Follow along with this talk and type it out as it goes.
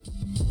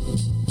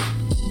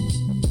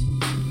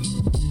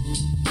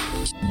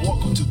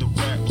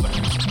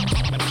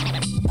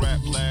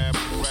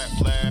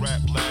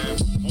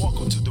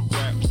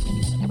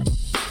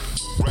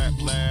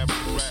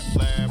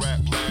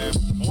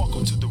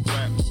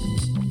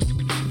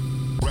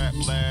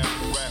Welcome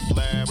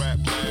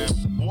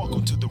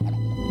to the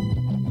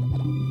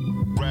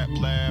Rap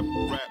Lab.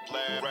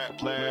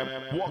 Rap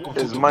Lab. Welcome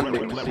to It's the Monday,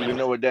 Rap so you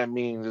know Lab. what that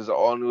means. It's an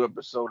all new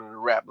episode of the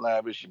Rap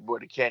Lab. It's your boy,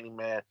 the Candy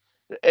Man,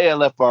 the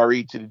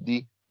ALFRE to the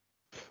D.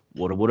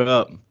 What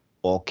up?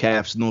 All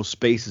caps, no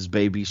spaces,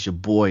 baby. It's your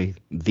boy,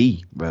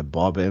 the Red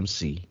Barber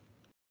MC.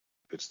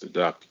 It's the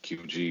Dr.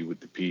 QG with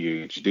the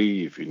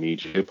PhD. If you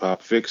need your hip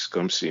hop fix,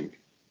 come see me.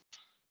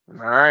 All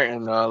right,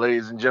 and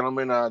ladies and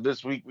gentlemen,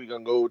 this week we're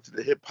gonna go to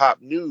the hip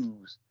hop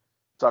news,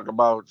 talk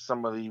about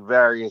some of the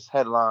various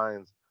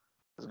headlines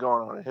that's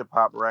going on in hip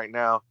hop right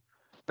now.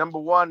 Number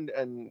one,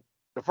 and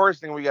the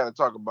first thing we got to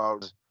talk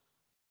about is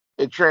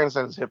it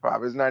transcends hip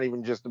hop. It's not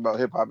even just about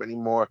hip hop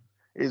anymore.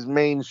 It's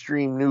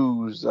mainstream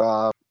news.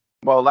 Well,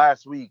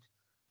 last week,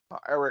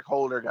 Eric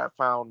Holder got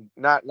found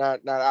not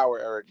our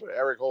Eric, but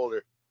Eric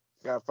Holder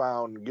got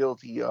found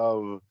guilty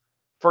of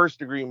first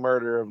degree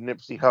murder of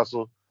Nipsey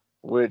Hussle,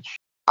 which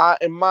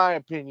in my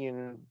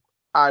opinion,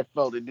 I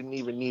felt it didn't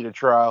even need a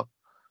trial.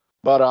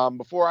 But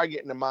before I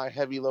get into my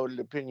heavy loaded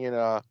opinion,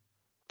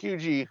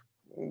 QG,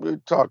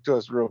 talk to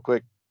us real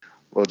quick.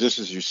 Well, just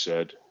as you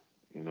said,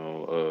 a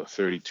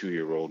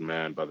 32-year-old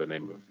man by the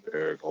name of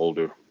Eric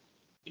Holder,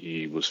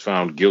 he was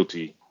found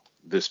guilty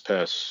this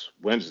past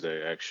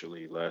Wednesday,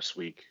 actually, last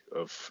week,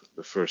 of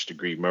the first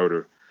degree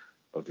murder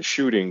of the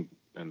shooting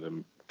and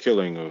the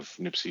killing of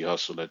Nipsey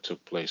Hussle that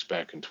took place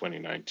back in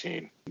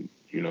 2019.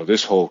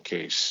 This whole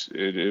case,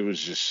 it was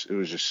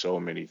just so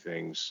many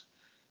things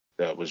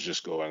that was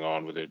just going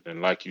on with it.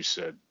 And like you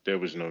said, there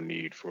was no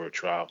need for a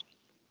trial.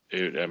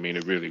 It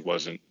really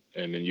wasn't.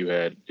 And then you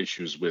had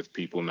issues with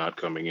people not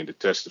coming in to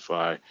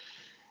testify.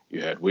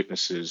 You had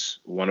witnesses,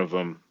 one of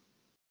them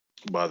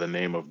by the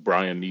name of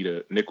Brian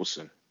Nita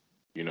Nicholson.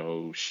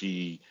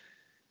 She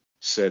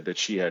said that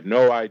she had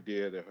no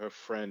idea that her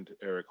friend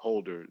Eric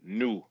Holder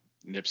knew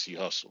Nipsey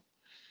Hussle.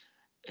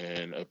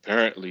 And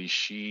apparently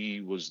she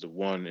was the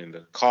one in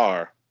the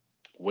car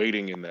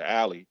waiting in the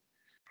alley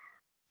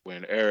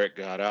when Eric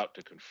got out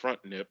to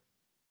confront Nip.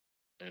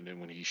 And then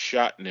when he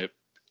shot Nip,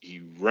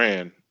 he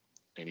ran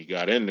and he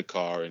got in the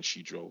car and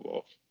she drove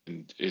off.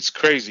 And it's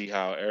crazy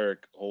how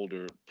Eric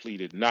Holder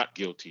pleaded not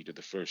guilty to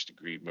the first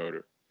degree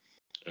murder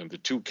and the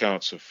two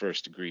counts of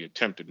first degree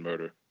attempted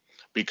murder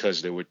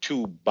because there were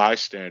two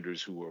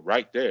bystanders who were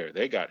right there.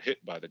 They got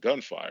hit by the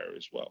gunfire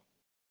as well.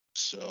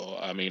 So,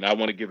 I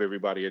want to give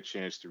everybody a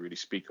chance to really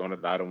speak on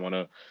it. I don't want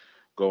to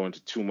go into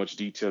too much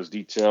details,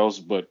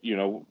 but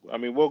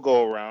we'll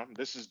go around.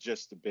 This is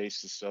just the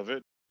basis of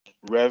it.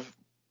 Rev,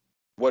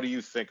 what do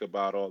you think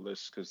about all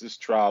this? Because this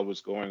trial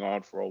was going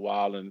on for a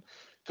while, and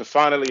to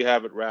finally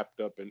have it wrapped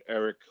up and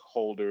Eric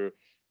Holder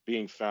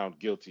being found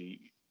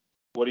guilty,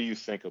 what do you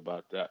think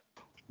about that?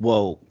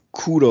 Well,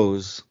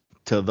 kudos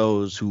to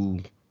those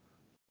who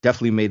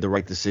definitely made the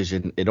right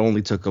decision. It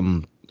only took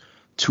them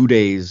 2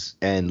 days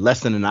and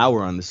less than an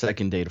hour on the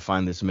second day to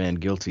find this man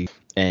guilty.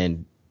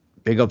 And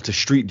big up to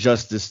street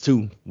justice,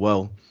 too.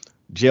 Well,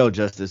 jail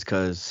justice,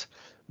 because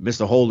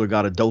Mr. Holder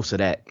got a dose of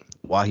that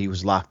while he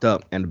was locked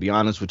up. And to be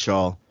honest with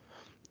y'all,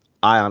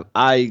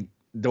 I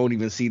don't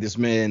even see this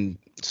man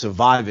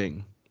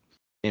surviving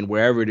in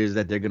wherever it is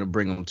that they're gonna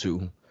bring him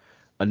to.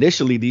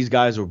 Initially, these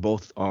guys were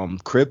both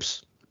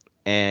Crips,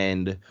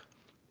 and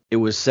it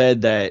was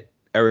said that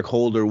Eric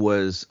Holder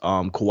was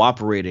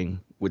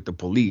cooperating with the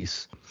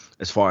police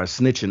as far as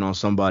snitching on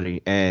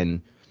somebody,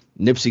 and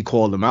Nipsey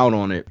called him out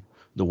on it.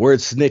 The word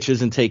snitch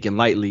isn't taken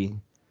lightly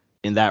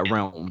in that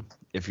realm.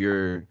 If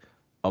you're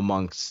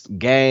amongst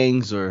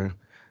gangs or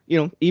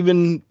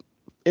even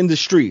in the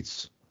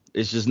streets,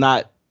 it's just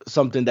not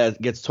something that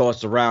gets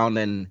tossed around,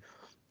 and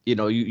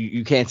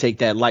you can't take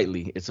that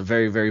lightly. It's a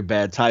very, very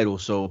bad title.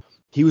 So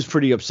he was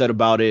pretty upset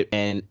about it,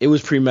 and it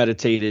was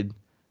premeditated.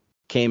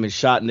 Came and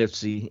shot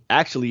Nipsey,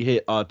 actually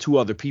hit two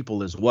other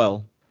people as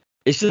well.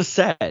 It's just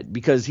sad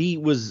because he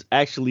was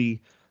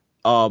actually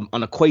an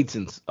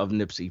acquaintance of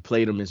Nipsey,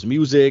 played him his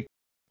music.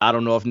 I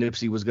don't know if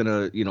Nipsey was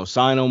gonna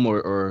sign him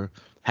or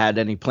had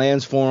any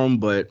plans for him,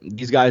 but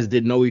these guys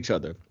did know each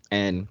other,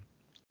 and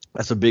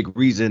that's a big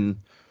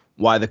reason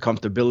why the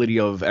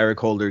comfortability of Eric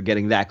Holder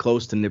getting that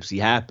close to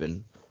Nipsey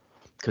happened,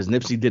 because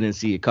Nipsey didn't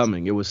see it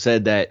coming. It was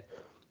said that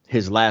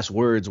his last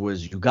words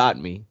was "You got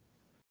me"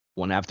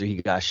 when after he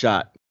got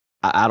shot.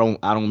 I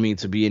don't mean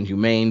to be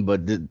inhumane,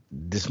 but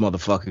this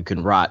motherfucker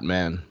can rot,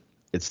 man.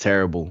 It's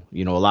terrible.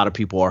 A lot of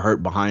people are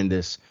hurt behind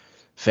this.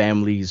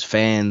 Families,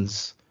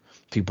 fans,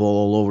 people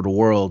all over the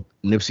world.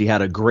 Nipsey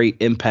had a great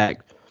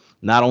impact,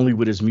 not only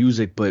with his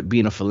music, but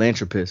being a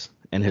philanthropist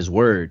and his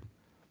word.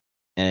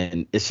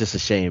 And it's just a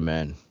shame,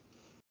 man.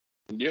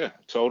 Yeah,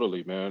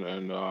 totally, man.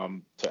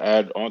 And to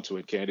add onto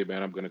it,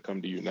 Candyman, I'm going to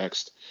come to you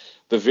next.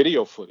 The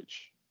video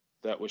footage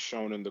that was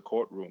shown in the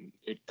courtroom,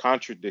 it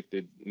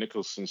contradicted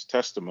Nicholson's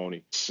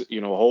testimony.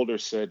 Holder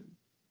said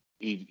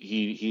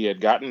he had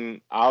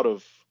gotten out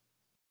of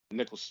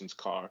Nicholson's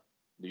car,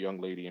 the young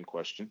lady in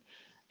question,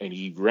 and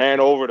he ran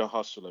over to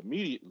Hustle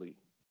immediately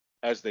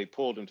as they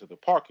pulled into the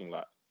parking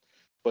lot.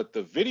 But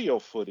the video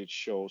footage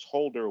shows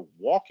Holder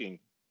walking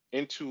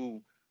into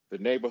the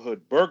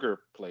neighborhood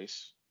burger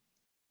place,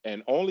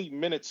 and only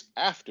minutes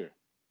after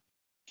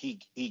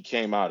he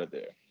came out of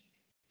there.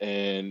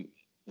 And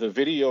the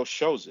video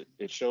shows it.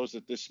 It shows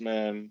that this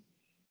man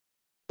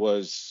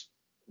was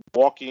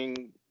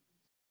walking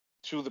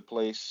to the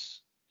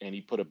place and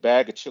he put a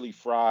bag of chili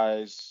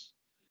fries,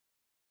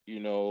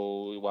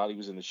 while he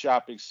was in the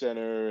shopping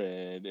center,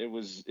 and it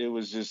was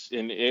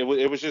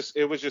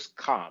just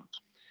calm.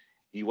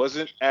 He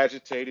wasn't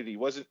agitated, he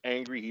wasn't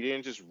angry, he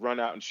didn't just run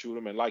out and shoot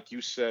him. And like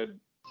you said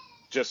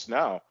just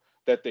now,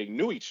 that they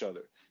knew each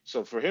other.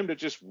 So for him to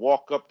just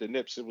walk up to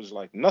Nips, it was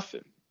like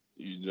nothing,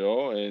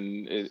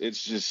 and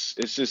it's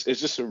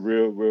just a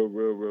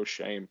real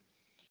shame,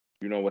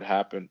 what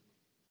happened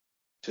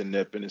to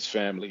Nip and his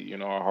family.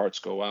 Our hearts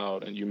go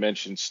out. And you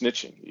mentioned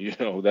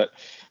snitching.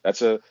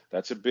 That's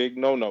a big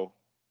no-no.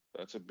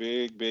 That's a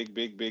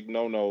big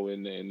no-no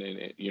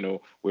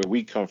in where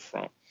we come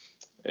from.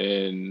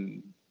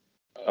 And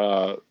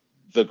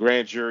the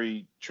grand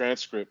jury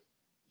transcript,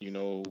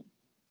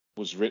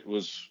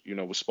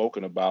 was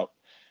spoken about,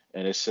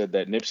 and it said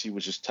that Nipsey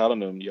was just telling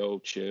them, "Yo,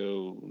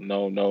 chill,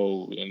 no,"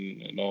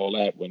 and all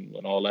that when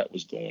all that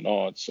was going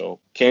on. So,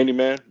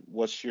 Candyman,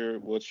 what's your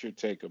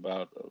take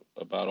about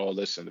all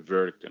this and the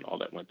verdict and all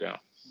that went down?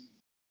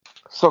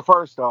 So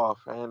first off,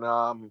 and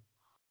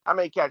I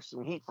may catch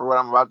some heat for what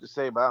I'm about to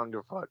say, but I don't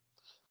give a fuck.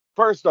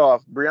 First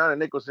off, Brianna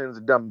Nicholson's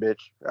a dumb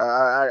bitch.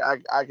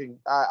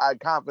 I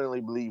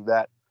confidently believe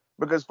that,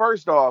 because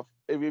first off,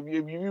 if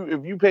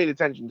you paid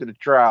attention to the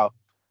trial,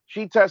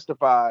 she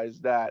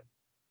testifies that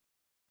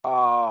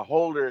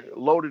Holder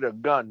loaded a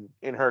gun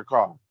in her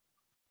car,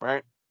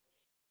 right?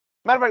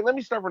 Matter of fact, let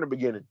me start from the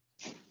beginning.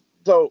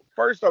 So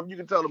first off, you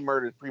can tell the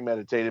murder is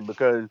premeditated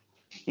because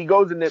he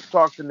goes to Nip,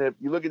 talks to Nip.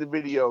 You look at the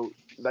video,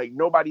 like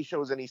nobody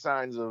shows any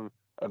signs of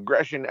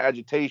aggression,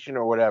 agitation,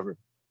 or whatever.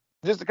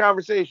 Just a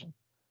conversation.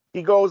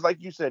 He goes,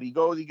 like you said, he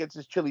gets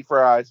his chili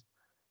fries,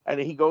 and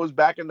then he goes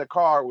back in the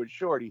car with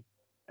Shorty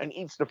and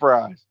eats the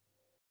fries.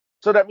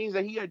 So that means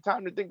that he had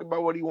time to think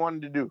about what he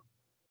wanted to do,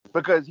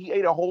 because he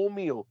ate a whole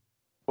meal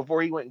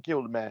before he went and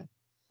killed a man,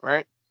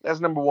 right?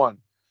 That's number one.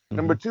 Mm-hmm.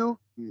 Number two,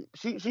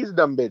 she's a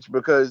dumb bitch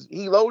because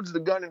he loads the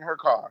gun in her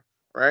car,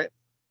 right?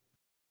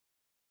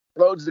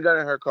 Loads the gun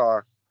in her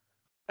car,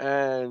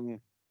 and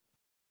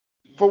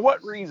for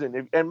what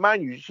reason? And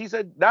mind you, she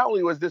said not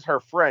only was this her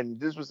friend,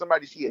 this was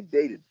somebody she had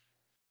dated.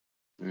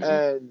 Mm-hmm.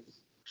 And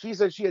she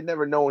said she had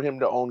never known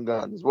him to own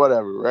guns,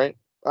 whatever, right?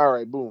 All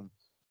right, boom.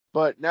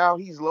 But now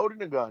he's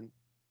loading a gun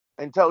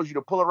and tells you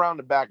to pull around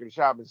the back of the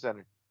shopping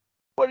center.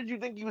 What did you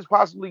think he was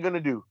possibly going to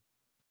do?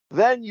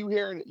 Then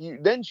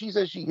then she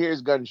says she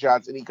hears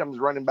gunshots and he comes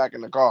running back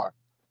in the car.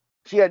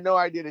 She had no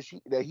idea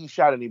that he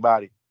shot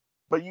anybody.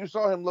 But you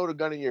saw him load a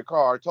gun in your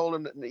car, told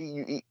him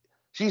that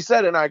she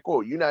said, and I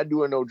quote, "You're not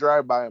doing no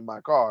drive-by in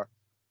my car."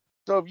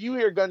 So if you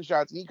hear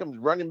gunshots and he comes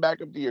running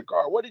back up to your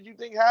car, what did you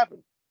think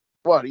happened?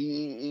 What,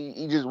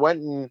 he just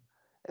went and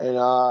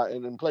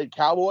then played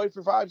cowboy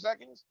for 5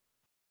 seconds?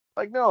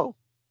 Like, no.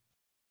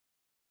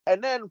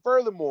 And then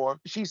furthermore,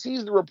 she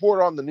sees the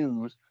report on the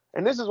news,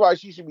 and this is why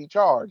she should be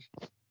charged.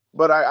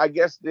 But I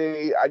guess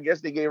they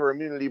gave her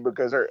immunity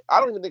because I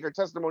don't even think her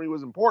testimony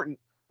was important,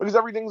 because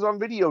everything's on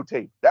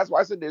videotape. That's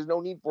why I said there's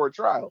no need for a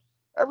trial.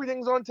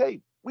 Everything's on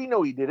tape. We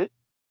know he did it.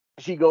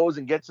 She goes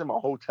and gets him a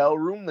hotel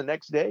room the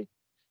next day.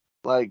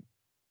 Like,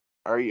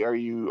 are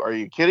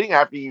you kidding?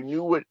 After you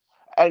knew what?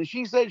 And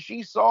she said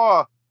she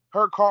saw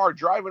her car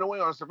driving away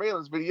on a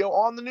surveillance video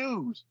on the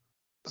news.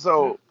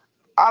 So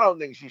I don't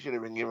think she should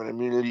have been given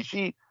immunity.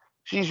 She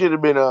should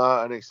have been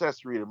an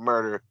accessory to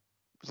murder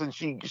since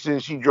she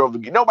drove the.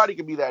 Nobody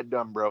could be that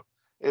dumb, bro.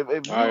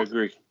 I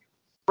agree,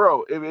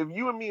 bro. If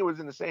you and me was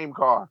in the same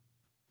car,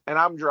 and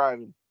I'm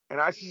driving, and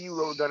I see you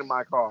load a gun in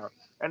my car,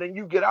 and then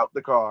you get out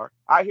the car,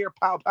 I hear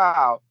pow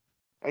pow,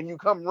 and you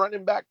come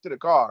running back to the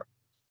car,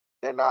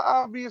 then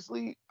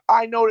obviously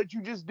I know that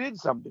you just did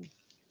something.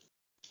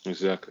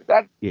 Exactly.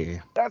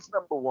 That's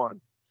number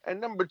one.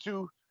 And number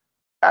two,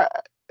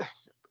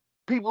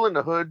 people in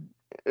the hood,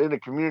 in the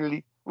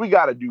community, we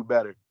got to do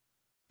better,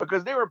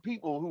 because there were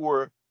people who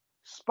were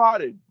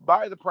spotted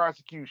by the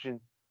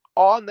prosecution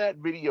on that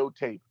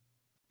videotape,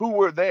 who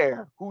were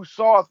there, who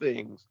saw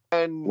things.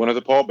 And one of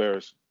the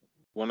pallbearers,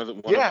 one of the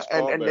pallbearers,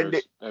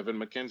 Evan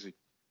McKenzie.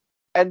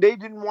 And they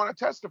didn't want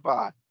to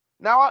testify.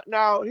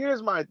 Now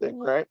here's my thing,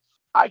 right?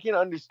 I can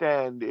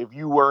understand if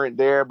you weren't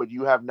there, but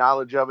you have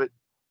knowledge of it,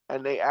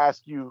 and they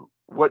ask you,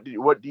 what do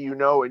you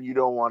know, and you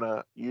don't want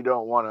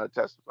to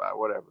testify,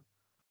 whatever.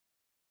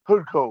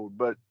 Hood code.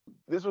 But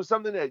this was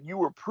something that you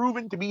were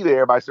proven to be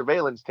there by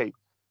surveillance tape.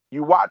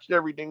 You watched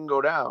everything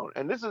go down.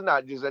 And this is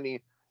not just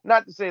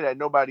not to say that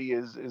nobody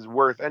is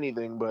worth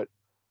anything, but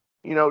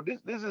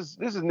this is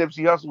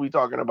Nipsey Hussle we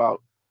talking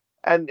about.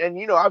 And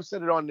I've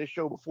said it on this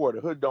show before,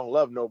 the hood don't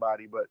love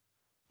nobody, but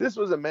this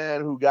was a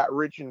man who got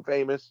rich and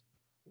famous,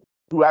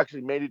 who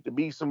actually made it to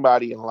be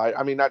somebody in life.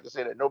 I mean, not to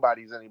say that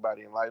nobody's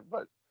anybody in life,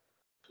 but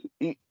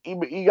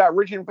he got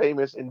rich and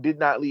famous and did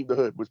not leave the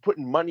hood, was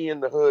putting money in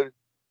the hood.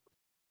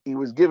 He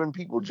was giving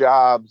people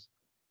jobs.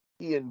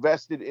 He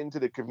invested into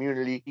the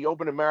community. He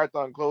opened a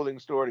Marathon clothing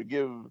store to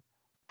give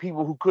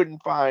people who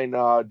couldn't find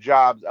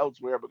jobs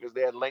elsewhere because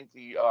they had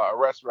lengthy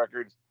arrest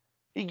records.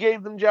 He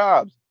gave them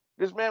jobs.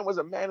 This man was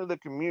a man of the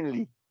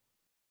community,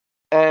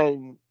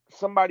 and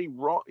somebody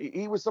wrong.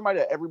 He was somebody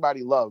that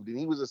everybody loved, and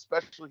he was a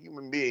special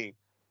human being.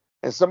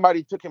 And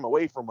somebody took him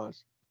away from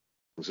us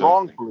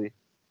wrongfully.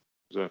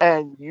 Exactly.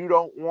 And you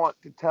don't want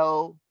to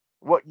tell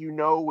what you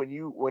know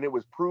when it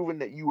was proven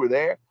that you were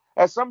there.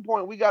 At some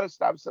point, we got to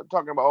stop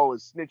talking about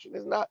it's snitching.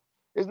 It's not.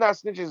 It's not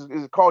snitching.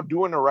 It's called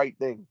doing the right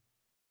thing.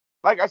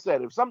 Like I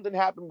said, if something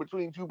happened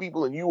between two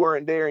people and you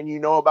weren't there and you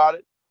know about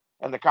it,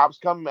 and the cops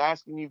come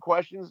asking you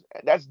questions,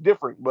 that's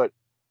different. But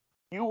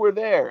you were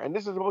there, and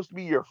this is supposed to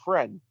be your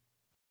friend.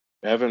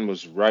 Evan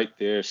was right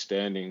there,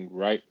 standing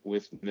right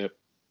with Nip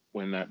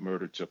when that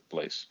murder took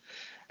place,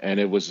 and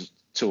it was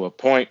to a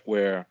point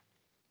where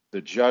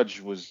the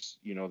judge was,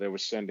 they were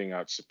sending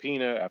out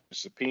subpoena after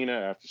subpoena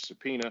after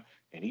subpoena,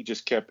 and he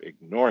just kept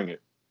ignoring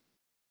it.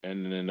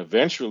 And then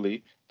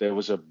eventually there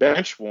was a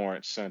bench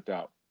warrant sent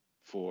out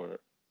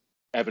for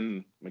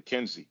Evan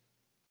McKenzie.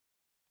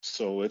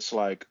 So it's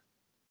like,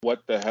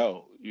 what the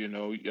hell?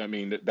 I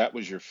mean, that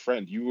was your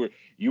friend. You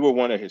were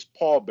one of his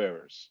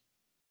pallbearers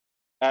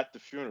at the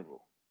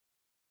funeral.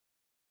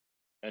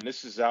 And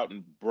this is out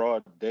in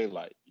broad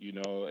daylight.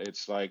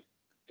 It's like,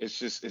 it's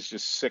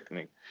just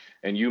sickening.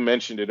 And you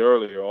mentioned it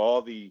earlier,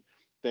 all the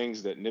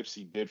things that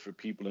Nipsey did for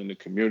people in the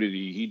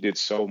community. He did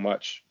so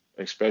much,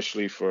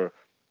 especially for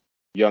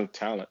young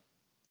talent.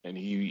 And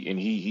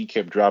he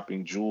kept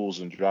dropping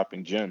jewels and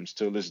dropping gems.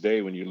 Till this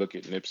day, when you look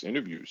at Nip's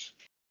interviews,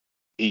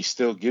 he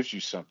still gives you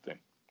something.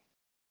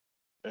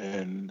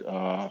 And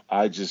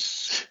it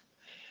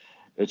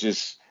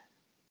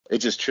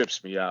just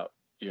trips me out,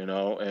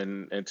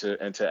 and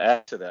to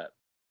add to that,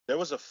 there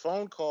was a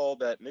phone call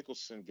that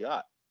Nicholson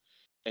got,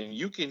 and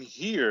you can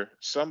hear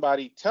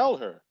somebody tell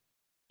her,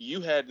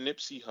 you had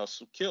Nipsey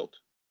Hussle killed.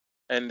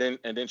 And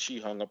then she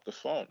hung up the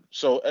phone.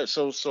 So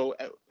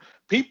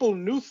people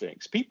knew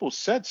things. People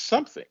said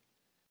something,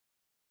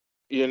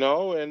 and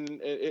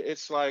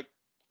it's like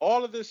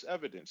all of this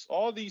evidence,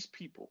 all these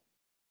people,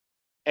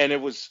 and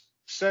it was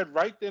said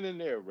right then and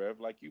there, Rev,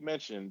 like you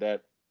mentioned,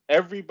 that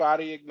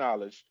everybody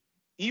acknowledged,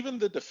 even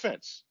the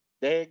defense,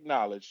 they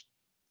acknowledged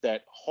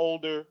that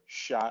Holder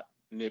shot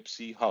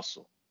Nipsey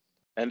Hussle.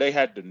 And they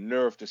had the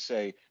nerve to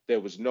say there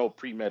was no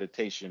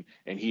premeditation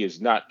and he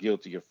is not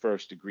guilty of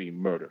first-degree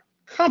murder.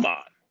 Come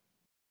on.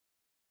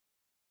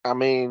 I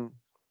mean,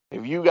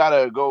 if you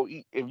gotta go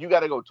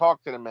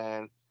talk to the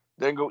man,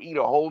 then go eat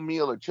a whole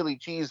meal of chili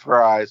cheese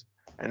fries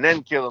and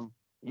then kill him,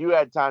 you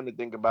had time to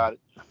think about it.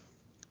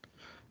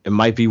 It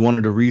might be one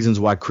of the reasons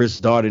why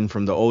Chris Darden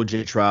from the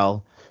OJ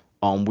trial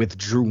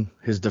withdrew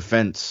his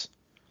defense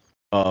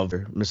of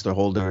Mr.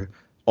 Holder.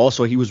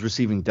 Also, he was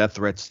receiving death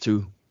threats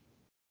too.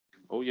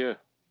 Oh yeah.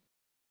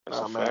 That's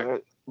a fact.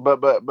 Man,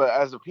 but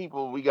as a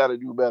people, we got to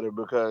do better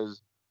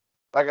because,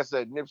 like I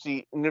said,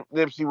 Nipsey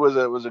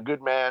was a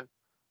good man,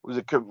 was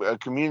a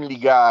community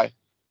guy,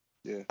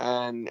 Yeah.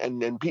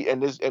 And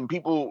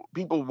people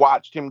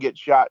watched him get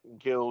shot and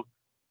killed,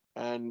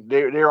 and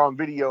they're on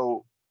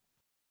video,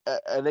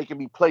 and they can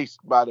be placed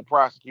by the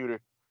prosecutor,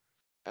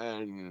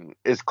 and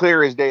it's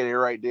clear as day they're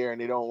right there,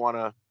 and they don't want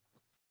to.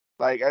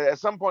 Like at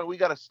some point, we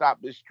got to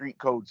stop this street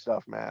code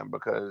stuff, man,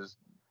 because.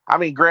 I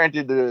mean,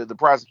 granted, the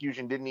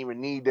prosecution didn't even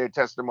need their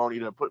testimony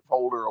to put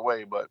Holder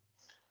away, but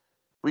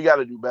we got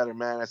to do better,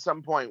 man. At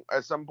some point,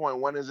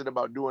 when is it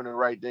about doing the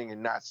right thing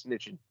and not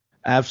snitching?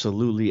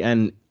 Absolutely.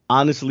 And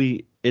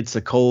honestly, it's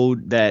a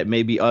code that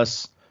maybe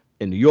us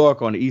in New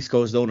York on the East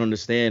Coast don't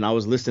understand. I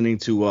was listening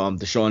to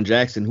Deshaun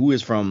Jackson, who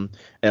is from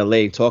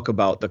LA, talk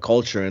about the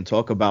culture and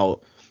talk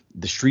about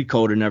the street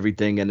code and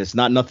everything. And it's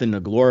not nothing to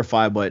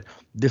glorify, but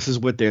this is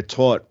what they're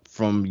taught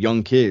from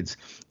young kids.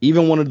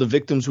 Even one of the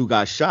victims who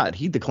got shot,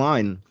 he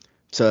declined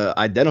to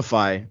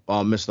identify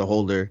Mr.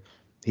 Holder.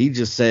 He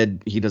just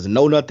said he doesn't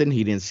know nothing.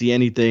 He didn't see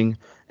anything.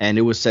 And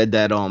it was said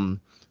that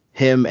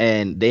him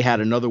and they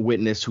had another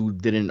witness who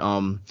didn't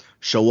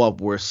show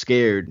up were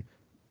scared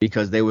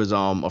because they was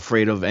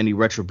afraid of any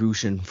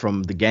retribution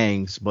from the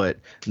gangs. But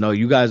no,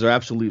 you guys are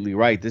absolutely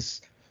right.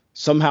 This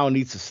somehow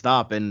needs to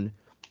stop. And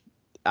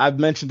I've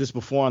mentioned this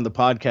before on the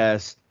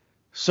podcast.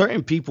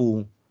 Certain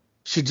people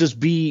should just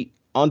be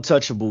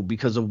untouchable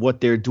because of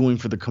what they're doing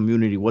for the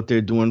community, what they're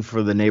doing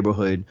for the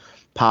neighborhood.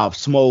 Pop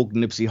Smoke,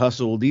 Nipsey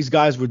Hussle, these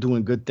guys were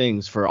doing good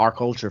things for our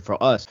culture,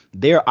 for us.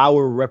 They're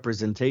our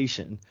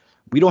representation.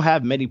 We don't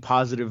have many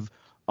positive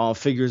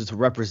figures to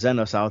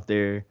represent us out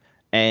there.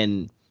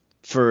 And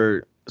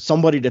for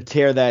somebody to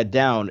tear that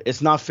down,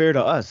 it's not fair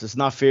to us. It's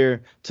not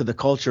fair to the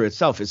culture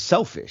itself. It's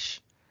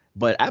selfish.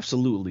 But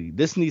absolutely,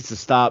 this needs to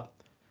stop.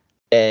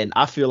 And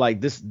I feel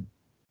like this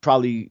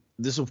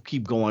will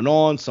keep going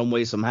on some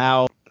way,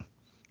 somehow.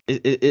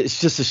 It's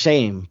just a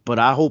shame. But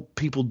I hope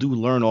people do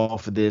learn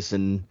off of this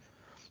and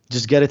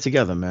just get it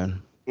together,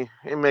 man.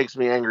 It makes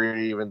me angry to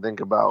even think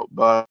about.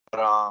 But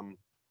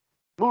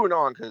moving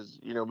on, because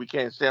we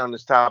can't stay on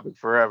this topic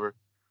forever.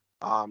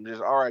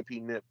 Just R.I.P.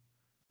 Nip.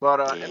 But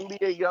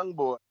NBA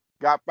YoungBoy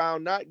got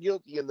found not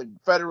guilty in the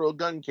federal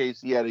gun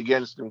case he had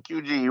against him.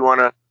 QG, you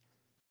want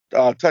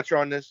to touch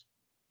on this?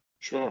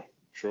 Sure,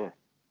 sure.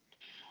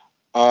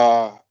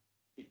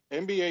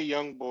 NBA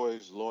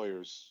YoungBoy's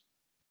lawyers,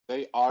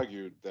 they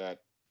argued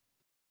that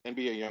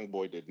NBA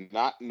YoungBoy did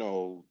not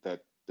know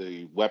that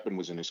the weapon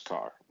was in his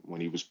car when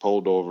he was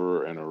pulled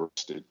over and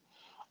arrested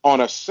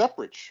on a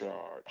separate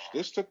charge.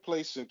 This took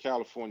place in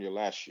California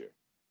last year.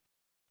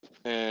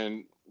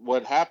 And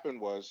what happened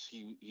was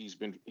he's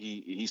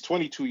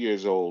 22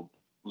 years old,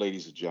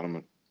 ladies and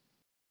gentlemen.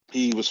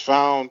 He was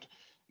found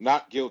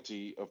not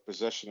guilty of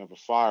possession of a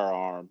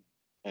firearm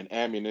and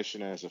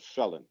ammunition as a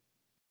felon.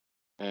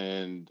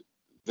 And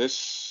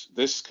this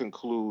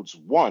concludes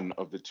one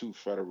of the two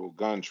federal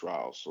gun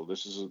trials. So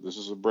this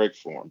is a break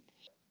for him.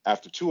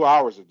 After 2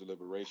 hours of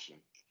deliberation,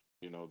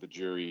 the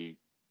jury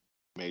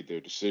made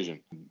their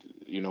decision.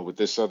 With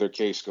this other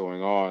case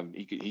going on,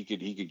 he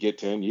could get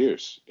 10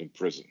 years in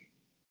prison.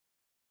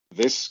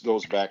 This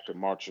goes back to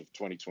March of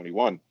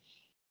 2021,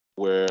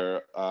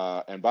 where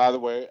and by the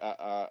way,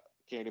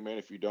 Candyman,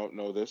 if you don't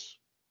know this,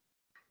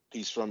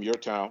 he's from your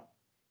town.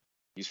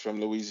 He's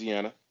from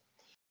Louisiana,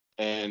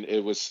 and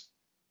it was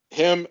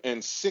him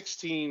and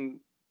 16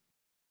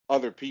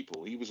 other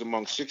people. He was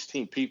among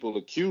 16 people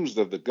accused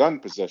of the gun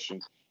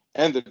possession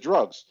and the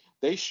drugs.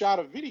 They shot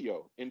a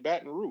video in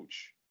Baton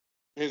Rouge.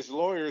 His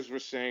lawyers were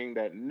saying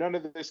that none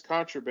of this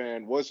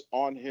contraband was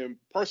on him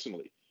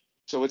personally.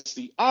 So it's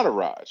the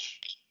entourage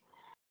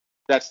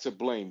that's to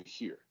blame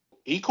here.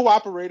 He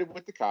cooperated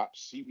with the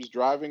cops. He was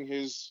driving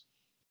his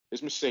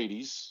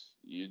Mercedes,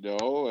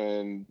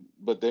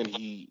 but then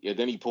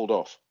he pulled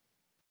off.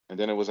 And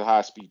then it was a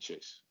high-speed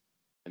chase.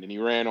 And then he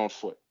ran on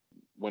foot.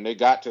 When they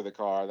got to the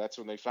car, that's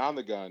when they found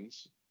the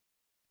guns.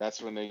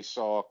 That's when they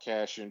saw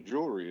cash and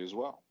jewelry as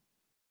well.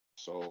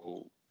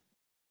 So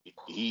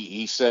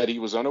he said he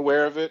was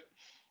unaware of it,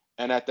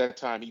 and at that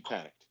time he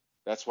panicked.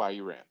 That's why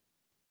he ran.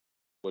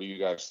 What do you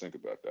guys think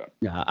about that?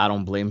 Yeah, I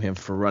don't blame him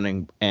for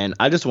running. And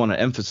I just want to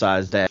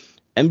emphasize that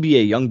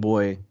NBA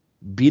YoungBoy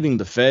beating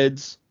the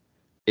feds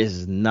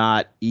is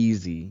not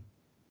easy.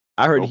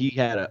 I heard he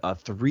had a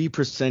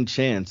 3%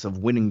 chance of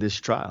winning this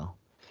trial.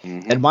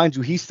 Mm-hmm. And mind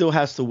you, he still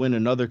has to win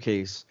another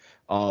case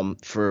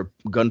for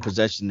gun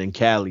possession in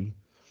Cali.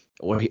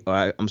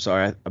 I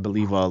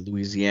believe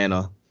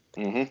Louisiana.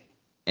 Mm-hmm.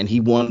 And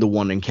he won the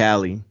one in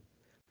Cali.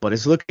 But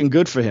it's looking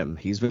good for him.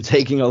 He's been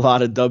taking a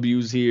lot of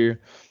W's here.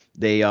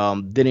 They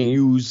didn't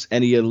use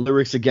any of the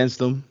lyrics against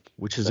him,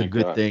 which is a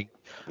good thing.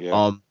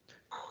 Yeah.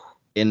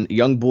 In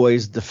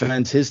YoungBoy's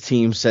defense, his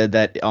team said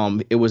that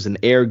it was an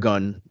air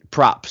gun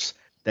props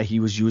that he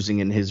was using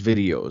in his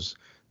videos,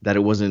 that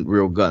it wasn't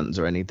real guns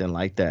or anything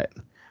like that.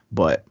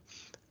 But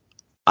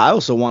I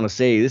also want to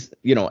say this,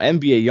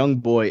 NBA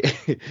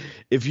YoungBoy,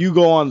 if you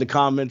go on the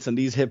comments on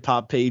these hip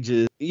hop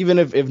pages, even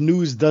if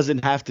news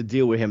doesn't have to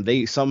deal with him,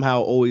 they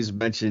somehow always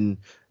mention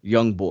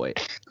YoungBoy.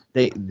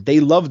 They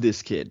love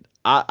this kid.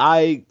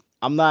 I'm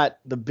not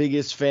the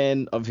biggest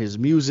fan of his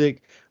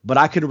music, but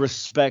I could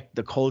respect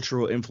the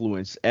cultural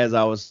influence. As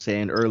I was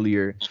saying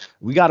earlier,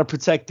 we got to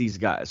protect these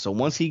guys. So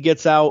once he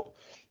gets out,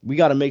 we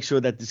got to make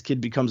sure that this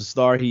kid becomes a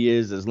star he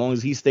is, as long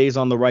as he stays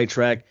on the right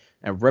track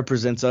and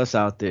represents us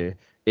out there.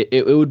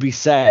 It would be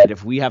sad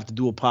if we have to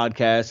do a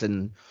podcast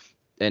and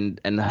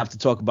have to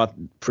talk about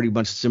pretty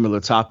much a similar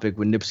topic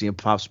with Nipsey and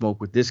Pop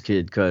Smoke with this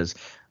kid, because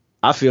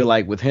I feel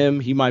like with him,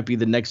 he might be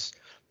the next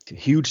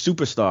huge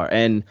superstar.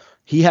 And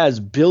he has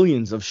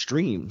billions of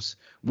streams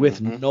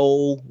with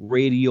no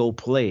radio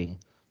play.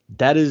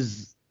 That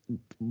is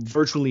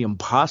virtually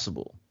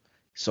impossible.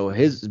 So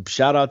his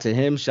shout out to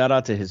him, shout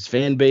out to his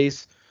fan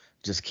base.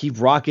 Just keep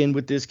rocking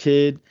with this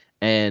kid,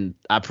 and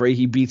I pray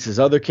he beats his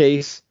other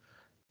case.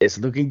 It's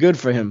looking good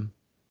for him.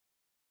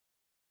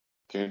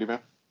 Candyman?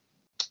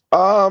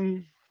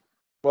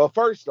 Well,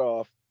 first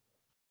off,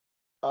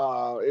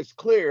 it's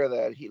clear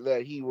that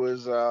he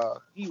was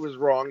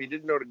wrong. He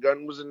didn't know the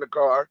gun was in the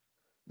car.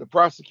 The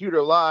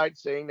prosecutor lied,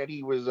 saying that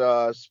he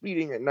was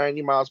speeding at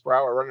 90 miles per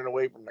hour, running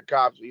away from the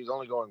cops. He was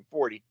only going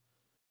 40.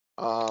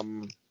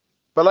 But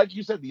like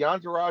you said, the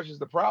entourage is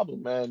the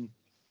problem, and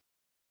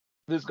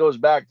this goes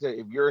back to,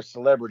 if you're a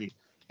celebrity,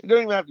 it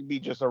doesn't even have to be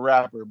just a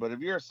rapper, but if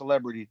you're a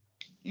celebrity,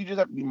 you just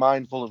have to be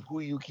mindful of who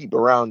you keep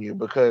around you,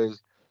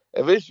 because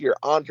if it's your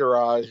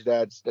entourage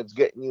that's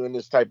getting you in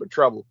this type of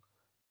trouble,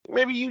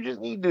 maybe you just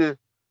need to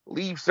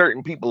leave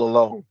certain people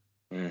alone.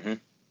 Mm-hmm.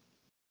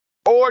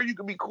 Or you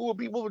can be cool with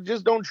people, but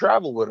just don't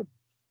travel with them.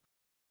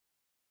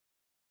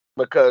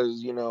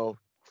 Because,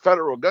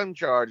 federal gun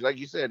charge, like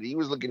you said, he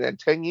was looking at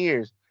 10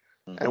 years.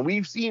 Mm-hmm. And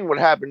we've seen what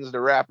happens to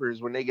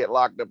rappers when they get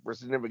locked up for a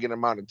significant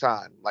amount of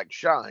time, like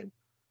Shine.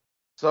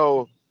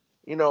 So,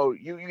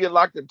 you get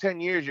locked up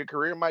 10 years, your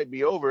career might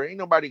be over. Ain't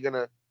nobody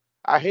gonna,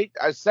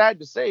 it's sad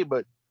to say,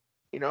 but,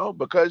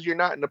 because you're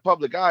not in the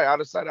public eye, out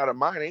of sight, out of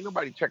mind, ain't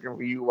nobody checking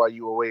for you while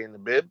you away in the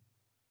bib.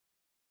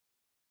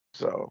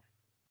 So,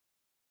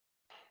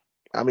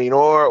 well,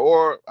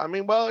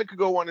 it could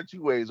go one of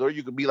two ways. Or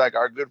you could be like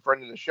our good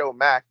friend of the show,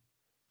 Mac,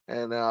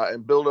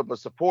 and build up a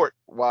support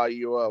while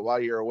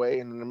you're away,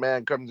 and then the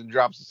man comes and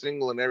drops a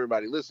single and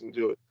everybody listens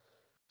to it.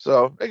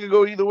 So it could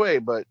go either way,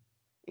 but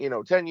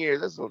 10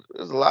 years that's a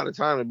lot of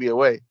time to be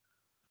away.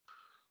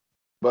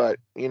 But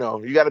you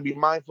got to be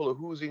mindful of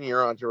who's in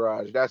your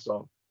entourage. That's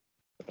all.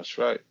 That's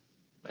right.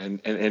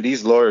 And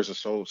these lawyers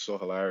are so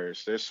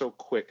hilarious. They're so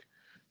quick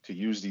to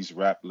use these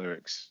rap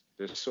lyrics.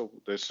 They're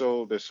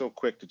so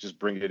quick to just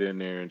bring it in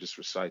there and just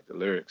recite the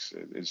lyrics.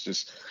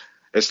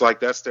 It's like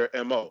that's their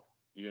MO.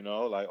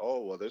 Like,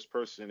 oh well, this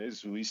person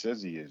is who he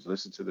says he is.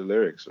 Listen to the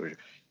lyrics. Or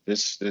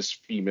this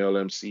female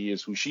MC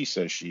is who she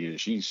says she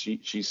is.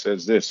 She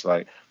says this.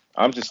 Like,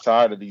 I'm just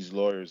tired of these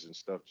lawyers and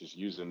stuff just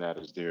using that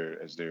as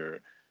their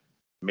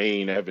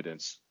main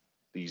evidence.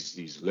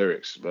 These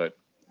lyrics, but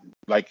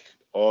like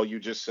all you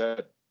just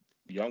said,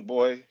 young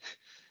boy,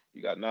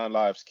 you got 9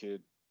 lives,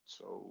 kid.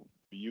 So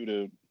for you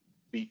to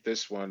beat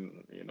this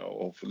one,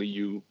 hopefully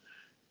you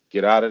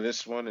get out of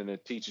this one and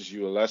it teaches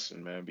you a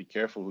lesson, man. Be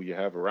careful who you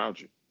have around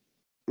you.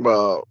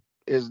 Well,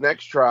 his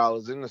next trial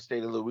is in the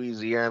state of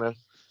Louisiana.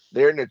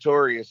 They're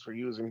notorious for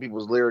using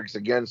people's lyrics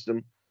against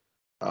them.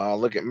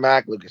 Look at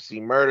Mac, look at C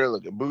Murder,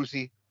 look at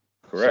Boosie.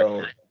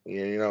 Correct.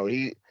 So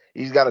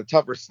he's got a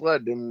tougher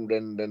sled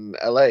than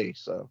LA.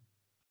 So,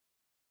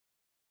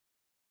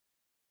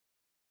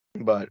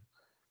 but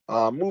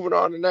moving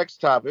on to the next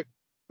topic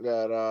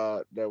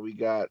that we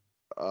got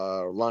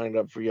lined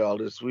up for y'all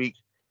this week.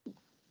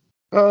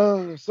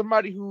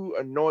 Somebody who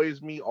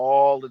annoys me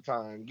all the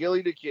time,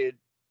 Gilly the Kid,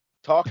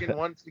 talking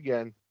once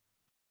again,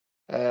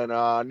 and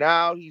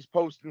now he's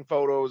posting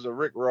photos of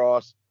Rick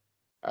Ross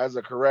as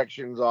a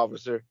corrections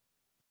officer,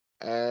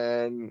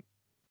 and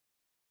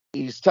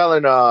he's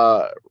telling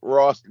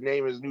Ross to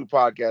name his new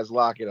podcast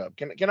 "Lock It Up."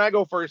 Can I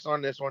go first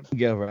on this one?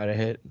 Go right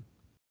ahead.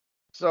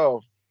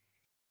 So,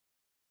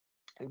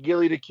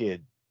 Gilly the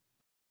Kid,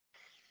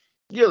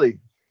 Gilly,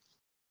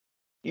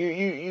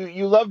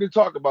 you love to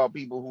talk about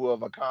people who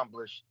have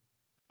accomplished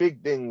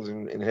big things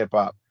in hip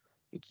hop.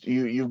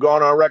 You've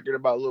gone on record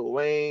about Lil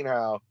Wayne,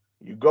 how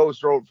you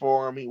ghost wrote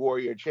for him, he wore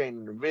your chain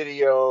in the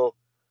video,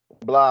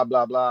 blah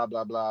blah blah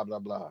blah blah blah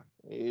blah.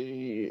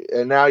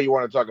 And now you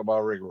want to talk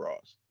about Rick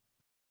Ross.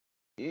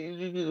 Why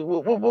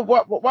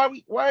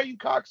are you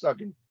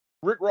cocksucking?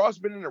 Rick Ross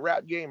been in the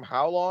rap game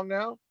how long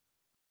now?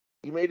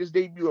 He made his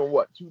debut in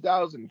what,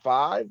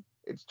 2005?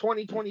 It's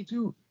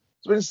 2022.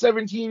 It's been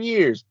 17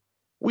 years.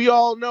 We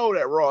all know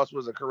that Ross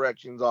was a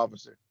corrections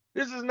officer.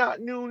 This is not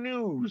new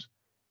news.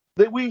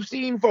 That we've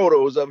seen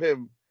photos of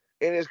him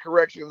in his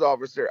corrections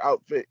officer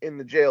outfit in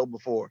the jail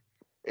before.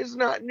 It's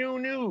not new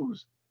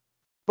news.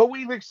 But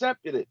we've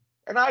accepted it.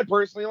 And I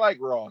personally like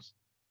Ross.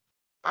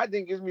 I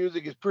think his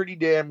music is pretty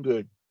damn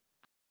good.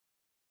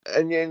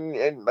 And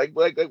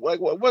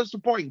what's the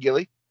point,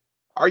 Gilly?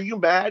 Are you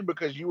mad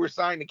because you were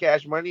signed to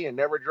Cash Money and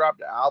never dropped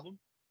the album?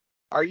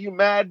 Are you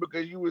mad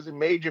because you was in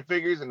Major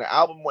Figures and the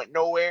album went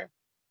nowhere?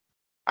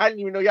 I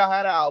didn't even know y'all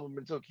had an album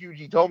until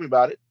QG told me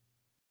about it.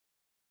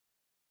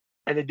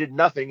 And it did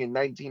nothing in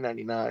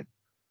 1999.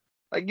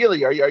 Like,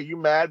 Gilly, are you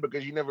mad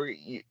because you've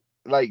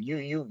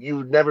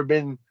never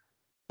been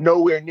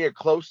nowhere near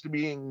close to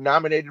being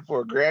nominated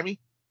for a Grammy?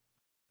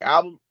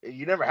 Album,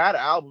 you never had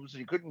an album, so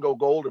you couldn't go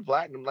gold or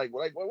platinum. Like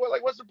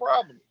what's the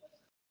problem?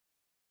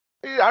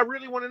 I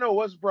really want to know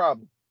what's the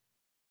problem.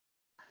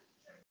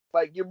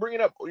 Like, you're bringing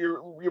up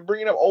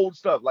old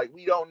stuff. Like,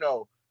 we don't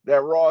know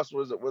that Ross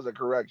was a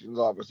corrections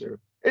officer.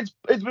 It's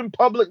been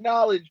public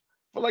knowledge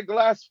for like the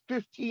last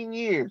 15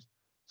 years.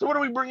 So what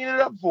are we bringing it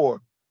up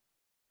for?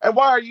 And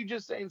why are you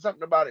just saying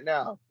something about it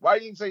now? Why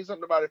didn't you say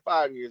something about it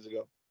 5 years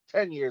ago,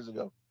 10 years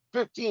ago,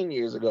 15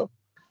 years ago?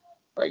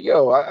 Like,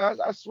 yo,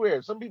 I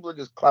swear, some people are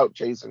just clout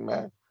chasing,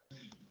 man.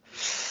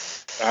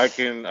 I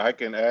can add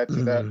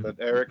to that, but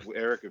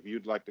Eric, if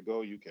you'd like to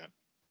go, you can.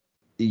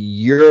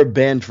 You're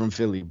banned from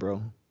Philly,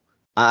 bro.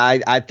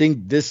 I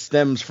think this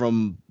stems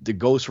from the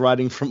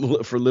ghostwriting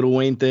for Lil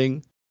Wayne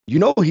thing. You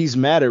know he's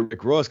mad at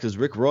Rick Ross because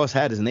Rick Ross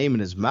had his name in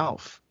his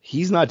mouth.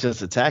 He's not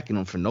just attacking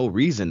him for no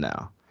reason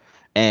now.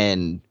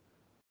 And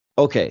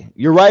okay,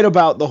 you're right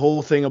about the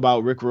whole thing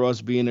about Rick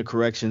Ross being a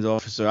corrections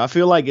officer. I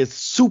feel like it's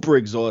super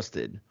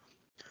exhausted.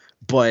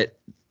 But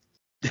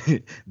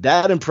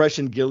that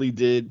impression Gilly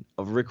did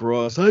of Rick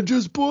Ross, I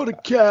just bought a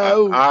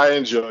cow. I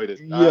enjoyed it.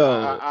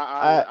 Yo,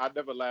 I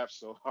never laughed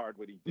so hard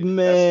when he did it.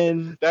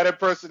 Man. That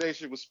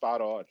impersonation was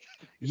spot on.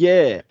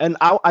 Yeah, and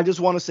I just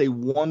want to say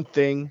one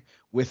thing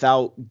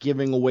without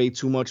giving away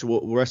too much of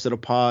the rest of the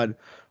pod,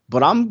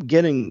 but I'm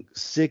getting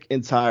sick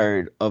and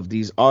tired of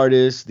these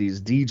artists,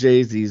 these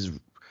DJs, these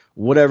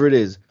whatever it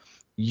is,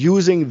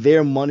 using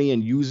their money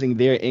and using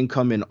their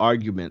income in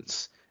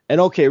arguments. And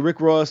okay,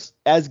 Rick Ross,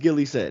 as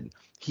Gilly said,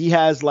 he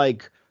has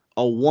like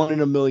a 1 in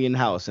a million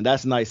house, and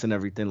that's nice and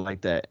everything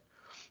like that.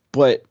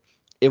 But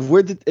if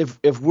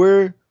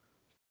we're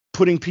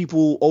putting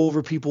people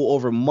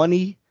over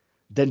money,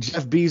 then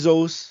Jeff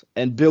Bezos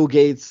and Bill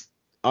Gates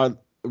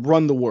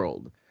run the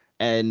world.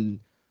 And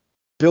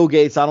Bill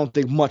Gates, I don't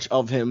think much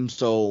of him,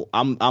 so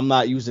I'm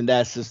not using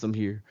that system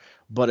here.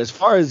 But as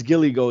far as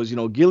Gilly goes,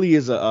 Gilly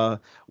is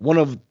one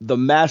of the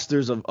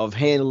masters of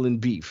handling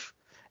beef.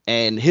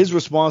 And his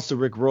response to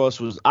Rick Ross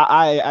was,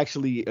 I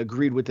actually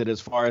agreed with it as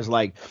far as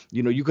like,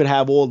 you could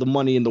have all the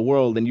money in the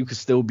world and you could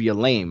still be a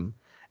lame.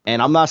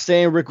 And I'm not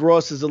saying Rick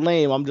Ross is a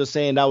lame. I'm just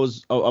saying that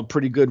was a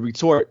pretty good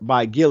retort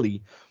by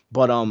Gilly.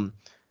 But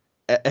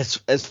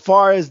as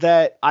far as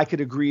that, I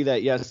could agree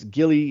that yes,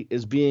 Gilly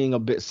is being a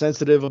bit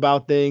sensitive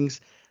about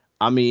things.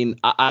 I mean,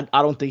 I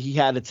don't think he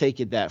had to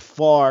take it that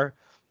far.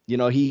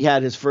 He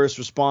had his first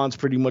response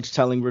pretty much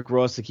telling Rick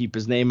Ross to keep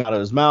his name out of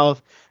his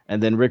mouth.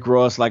 And then Rick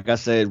Ross, like I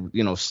said,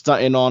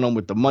 stunting on him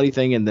with the money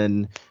thing. And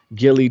then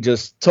Gilly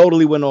just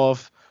totally went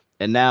off.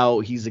 And now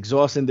he's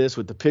exhausting this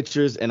with the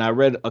pictures. And I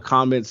read a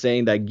comment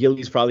saying that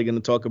Gilly's probably going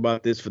to talk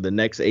about this for the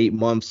next 8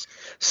 months.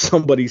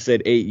 Somebody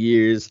said 8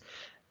 years.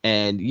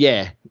 And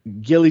yeah,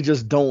 Gilly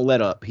just don't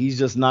let up. He's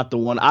just not the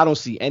one. I don't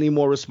see any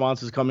more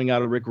responses coming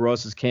out of Rick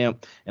Ross's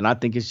camp, and I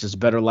think it's just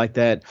better like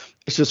that.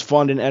 It's just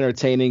fun and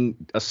entertaining,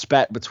 a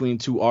spat between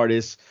two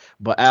artists.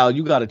 But Al,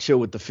 you gotta chill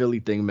with the Philly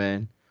thing,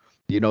 man.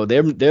 They're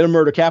the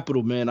murder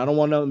capital, man. I don't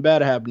want nothing bad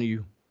to happen to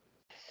you.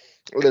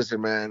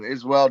 Listen, man,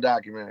 it's well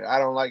documented. I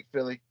don't like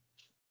Philly.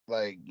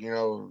 Like,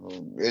 people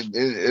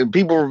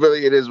from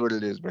Philly, it is what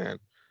it is, man.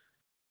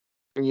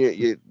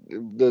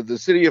 The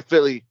city of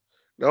Philly.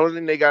 The only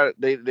thing they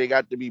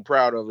got to be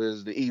proud of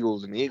is the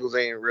Eagles, and the Eagles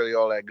ain't really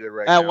all that good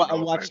right now. No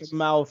Watch offense. your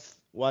mouth.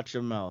 Watch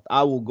your mouth.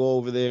 I will go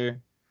over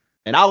there,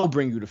 and I will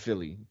bring you to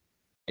Philly,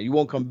 and you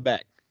won't come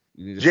back.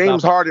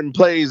 James Harden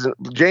plays for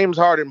the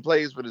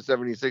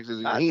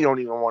 76ers, and he don't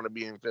even want to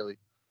be in Philly.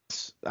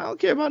 I don't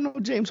care about no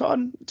James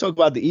Harden. Talk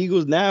about the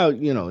Eagles now.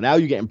 Now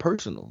you're getting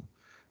personal.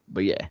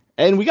 But yeah,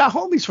 and we got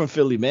homies from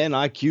Philly, man.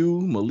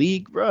 IQ,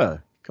 Malik,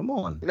 bruh. Come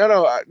on.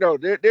 No.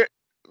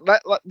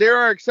 There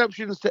are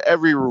exceptions to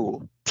every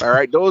rule. All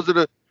right, those are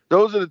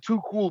the two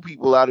cool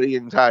people out of the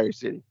entire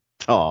city.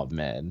 Oh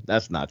man,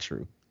 that's not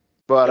true.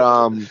 But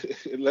I mean,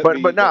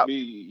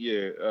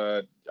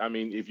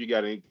 if you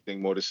got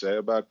anything more to say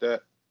about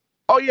that.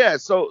 Oh yeah,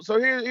 so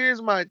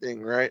here's my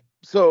thing, right?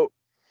 So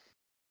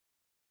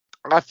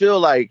I feel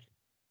like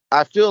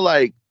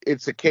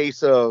it's a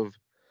case of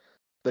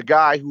the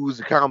guy who's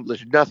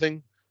accomplished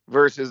nothing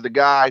versus the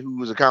guy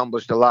who's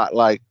accomplished a lot.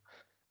 Like,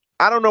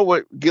 I don't know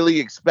what Gilly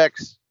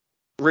expects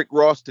Rick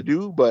Ross to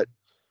do, but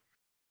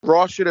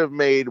Ross should have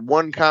made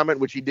one comment,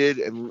 which he did,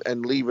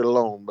 and leave it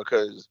alone,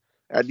 because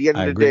at the end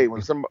of the day,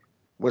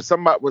 when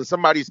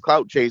somebody's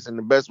clout chasing,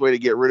 the best way to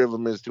get rid of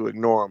them is to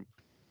ignore them.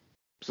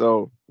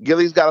 So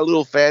Gilly's got a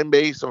little fan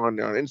base on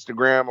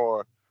Instagram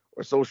or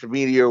social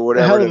media or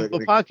whatever. The hell of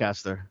a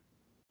podcaster.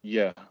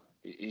 Yeah.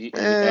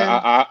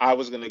 I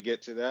was gonna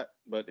get to that,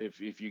 but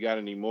if you got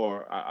any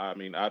more,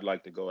 I'd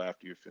like to go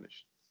after you're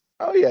finished.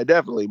 Oh yeah,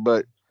 definitely.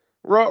 But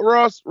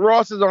Ross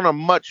is on a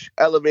much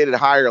elevated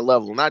higher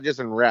level, not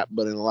just in rap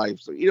but in life.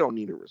 So you don't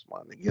need to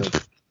respond to Gilly.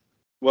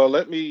 Well,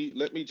 let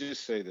me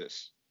just say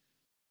this.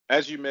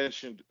 As you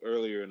mentioned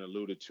earlier and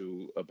alluded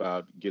to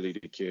about Gilly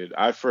the Kid,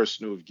 I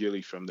first knew of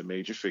Gilly from the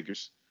Major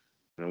Figures,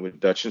 with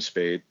Dutch and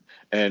Spade,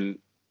 and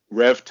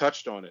Rev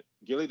touched on it.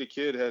 Gilly the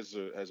Kid has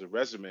a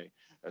resume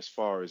as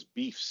far as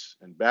beefs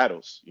and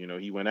battles.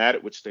 He went at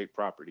it with State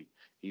Property.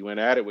 He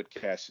went at it with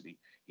Cassidy.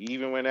 He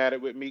even went at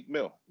it with Meek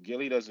Mill.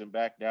 Gilly doesn't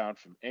back down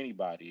from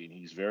anybody, and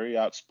he's very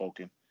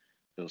outspoken.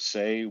 He'll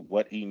say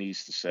what he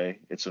needs to say.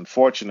 It's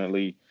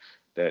unfortunately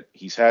that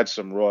he's had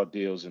some raw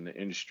deals in the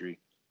industry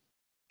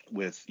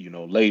with,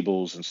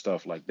 labels and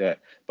stuff like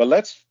that. But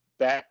let's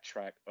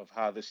backtrack of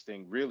how this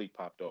thing really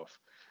popped off.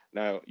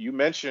 Now, you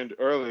mentioned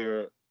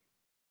earlier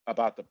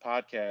about the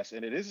podcast,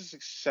 and it is a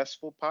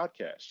successful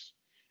podcast.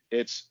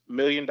 It's $1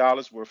 million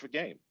worth of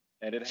game,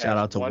 and it has shout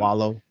out to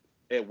Wallow.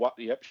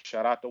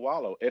 Shout out to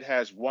Wallow. It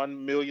has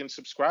 1 million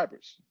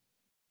subscribers.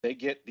 They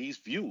get these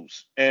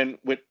views, and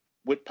with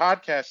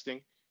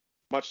podcasting,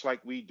 much like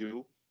we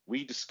do,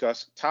 we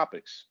discuss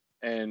topics,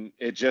 and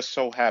it just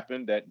so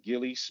happened that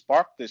Gilly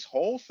sparked this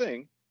whole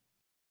thing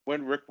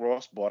when Rick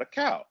Ross bought a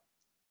cow,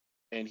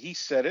 and he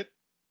said it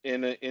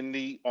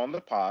on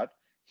the pod.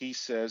 He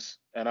says,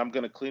 and I'm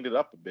going to clean it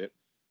up a bit.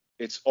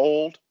 It's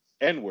old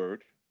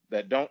N-word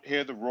that don't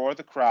hear the roar of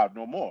the crowd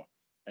no more,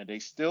 and they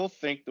still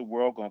think the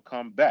world gonna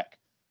come back.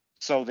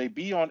 So they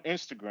be on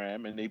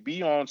Instagram and they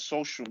be on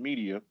social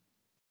media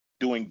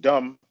doing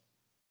dumb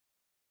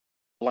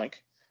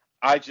blank.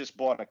 I just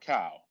bought a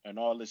cow and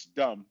all this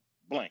dumb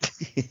blank.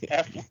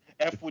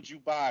 F would you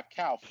buy a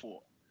cow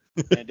for?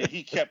 And then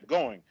he kept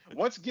going.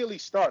 Once Gilly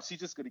starts, he's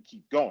just gonna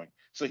keep going.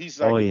 So he's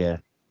like, oh yeah.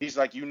 He's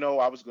like,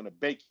 I was gonna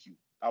bake you.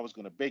 I was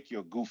gonna bake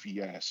your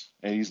goofy ass.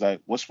 And he's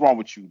like, what's wrong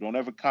with you? Don't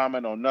ever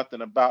comment on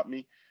nothing about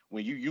me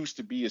when you used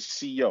to be a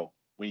CEO,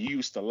 when you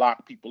used to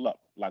lock people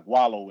up like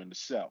Wallow in the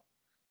cell.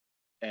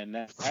 And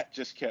that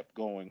just kept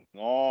going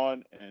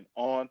on and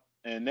on.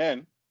 And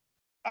then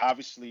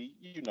obviously,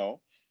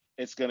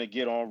 it's gonna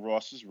get on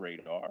Ross's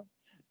radar.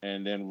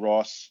 And then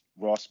Ross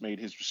made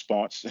his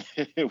response.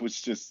 It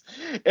was just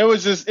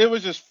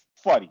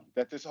funny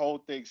that this whole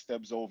thing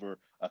stems over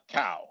a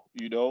cow.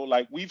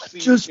 Like we've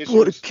seen Just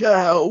bought a issues.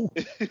 cow.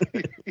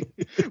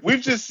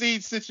 We've just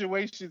seen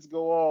situations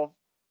go off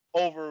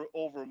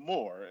over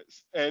more,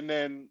 and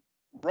then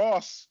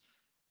Ross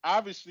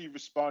obviously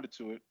responded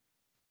to it,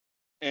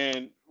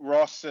 and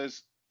Ross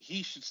says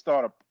he should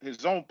start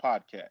his own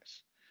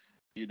podcast.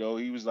 He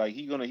was like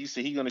he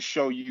said he gonna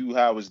show you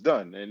how it's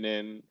done, and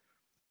then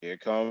here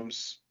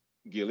comes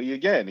Gilly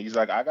again. He's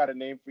like, I got a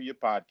name for your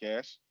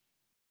podcast,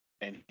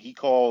 and he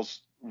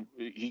calls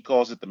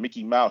it the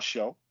Mickey Mouse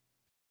Show,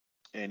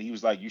 and he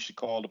was like, you should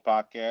call the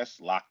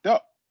podcast Locked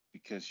Up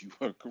because you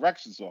were a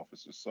corrections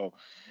officer. So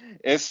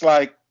it's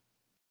like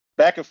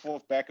back and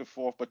forth, back and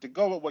forth. But to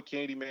go with what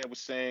Candyman was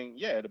saying,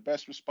 yeah, the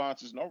best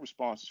response is no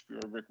response for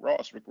Rick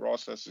Ross. Rick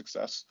Ross has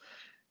success,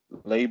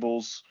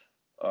 labels,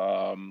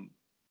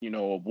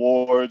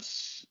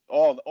 awards,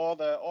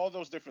 all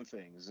those different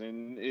things,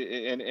 and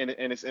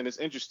it's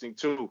interesting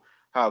too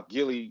how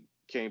Gilly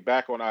came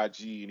back on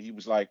IG and he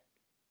was like,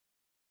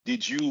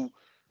 "Did you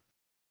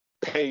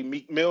pay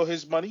Meek Mill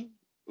his money?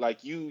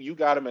 Like you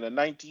got him in a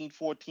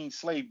 1914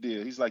 slave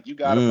deal." He's like, "You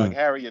got him like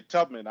Harriet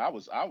Tubman." I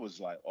was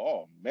like,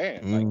 "Oh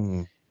man!"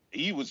 Like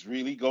he was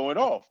really going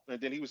off. And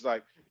then he was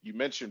like, "You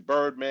mentioned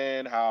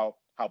Birdman, how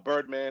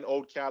Birdman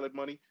owed Khaled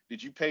money.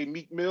 Did you pay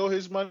Meek Mill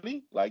his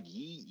money?" Like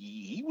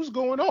he was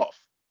going off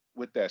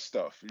with that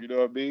stuff. You know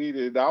what I mean?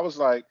 And I was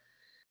like,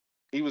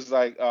 he was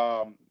like,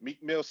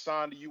 Meek Mill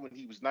signed to you when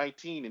he was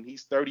 19 and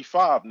he's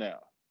 35 now.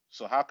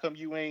 So how come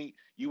you ain't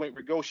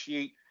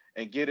negotiate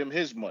and get him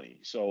his money?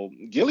 So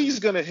Gilly's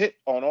gonna hit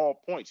on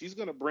all points. He's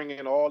gonna bring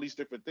in all these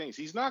different things.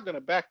 He's not gonna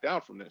back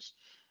down from this.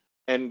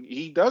 And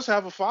he does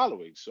have a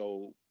following.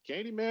 So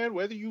Candyman,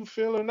 whether you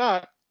feel or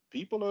not,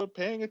 people are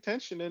paying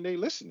attention and they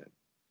listening.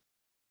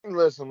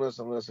 Listen.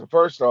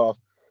 First off,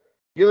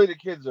 Gilly the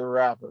Kid's a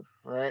rapper,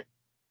 right?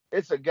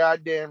 It's a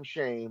goddamn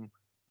shame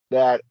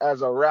that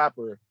as a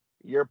rapper,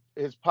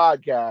 his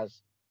podcast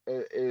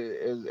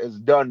has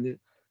done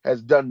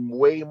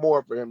way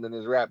more for him than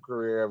his rap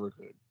career ever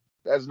could.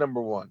 That's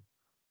number one.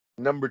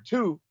 Number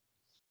two,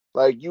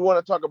 like you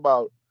want to talk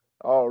about,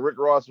 oh, Rick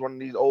Ross, one of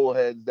these old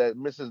heads that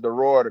misses the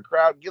roar of the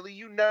crowd. Gilly,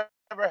 you never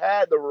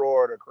had the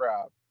roar of the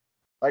crowd.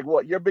 Like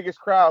what? Your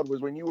biggest crowd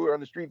was when you were on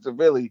the streets of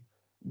Philly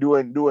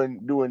doing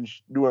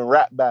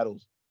rap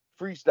battles,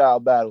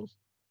 freestyle battles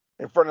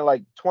in front of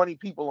like 20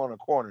 people on a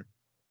corner.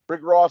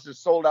 Rick Ross has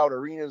sold out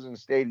arenas and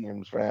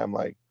stadiums, fam.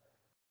 Like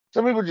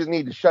some people just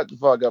need to shut the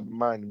fuck up and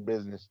mind the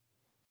business.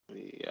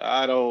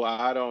 I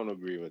don't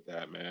agree with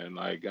that, man.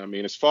 Like, I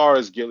mean, as far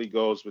as Gilly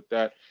goes with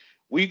that,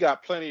 we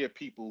got plenty of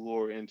people who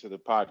are into the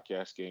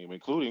podcast game,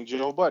 including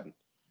Joe Budden.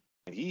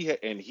 And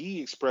he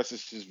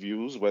expresses his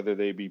views, whether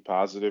they be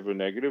positive or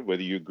negative,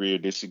 whether you agree or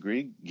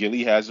disagree.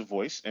 Gilly has a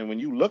voice. And when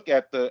you look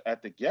at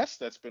the guest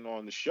that's been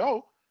on the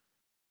show,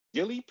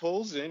 Gilly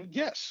pulls in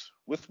guests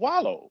with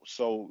Wallow.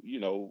 So,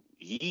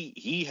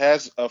 he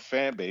has a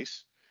fan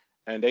base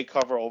and they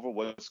cover over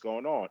what's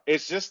going on.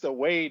 It's just the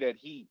way that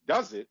he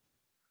does it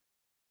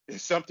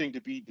is something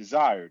to be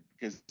desired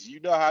because you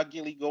know how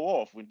Gilly go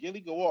off. When Gilly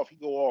go off, he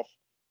go off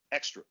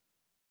extra.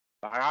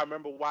 I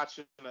remember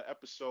watching an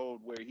episode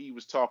where he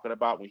was talking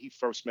about when he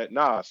first met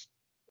Nas.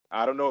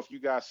 I don't know if you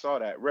guys saw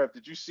that. Rev,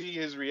 did you see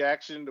his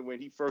reaction to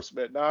when he first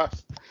met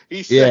Nas?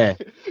 He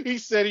said he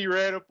said he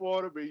ran up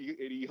on him and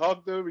he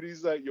hugged him and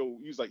he's like, yo,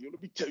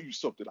 let me tell you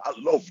something. I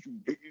love you.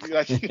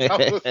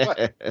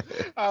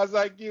 I was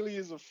like, Gilly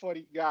is a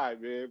funny guy,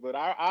 man. But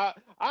I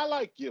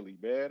like Gilly,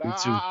 man.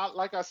 I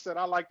like I said,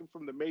 I like him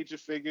from the Major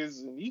Figures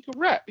and he can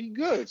rap. He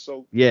good.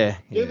 So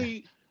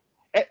Gilly,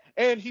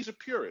 and he's a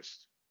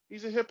purist.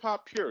 He's a hip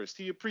hop purist.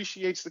 He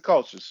appreciates the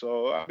culture.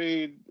 So, I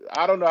mean,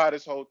 I don't know how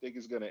this whole thing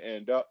is going to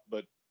end up,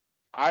 but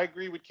I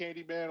agree with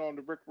Candyman on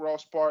the Rick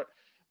Ross part.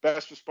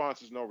 Best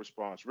response is no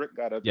response. Rick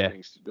got other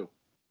things to do.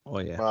 Oh,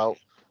 yeah.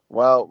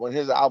 Well, when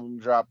his album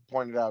dropped,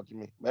 point it out to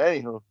me. But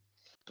anywho.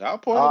 I'll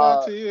point it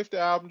out to you if the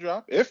album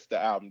drop. If the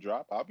album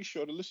drop, I'll be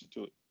sure to listen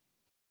to it.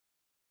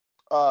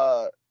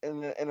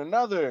 And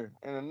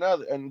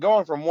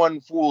going from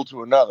one fool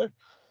to another.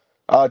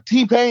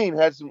 T-Pain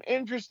had some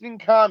interesting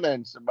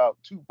comments about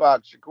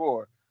Tupac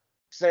Shakur,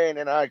 saying,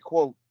 and I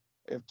quote,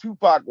 if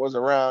Tupac was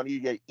around,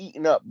 he'd get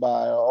eaten up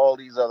by all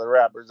these other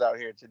rappers out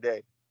here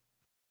today.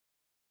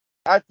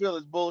 I feel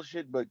it's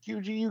bullshit, but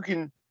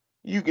QG,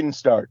 you can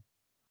start.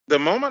 The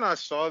moment I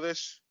saw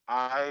this,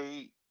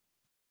 I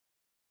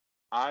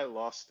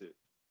lost it.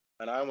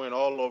 And I went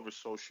all over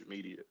social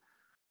media.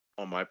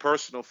 On my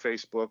personal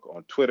Facebook,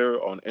 on Twitter,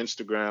 on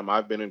Instagram.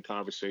 I've been in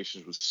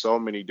conversations with so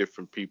many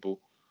different people.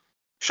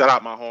 Shout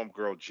out my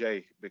homegirl,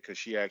 Jay, because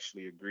she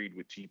actually agreed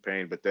with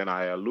T-Pain, but then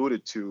I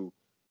alluded to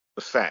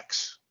the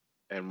facts.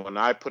 And when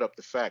I put up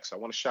the facts, I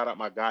want to shout out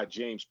my guy,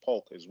 James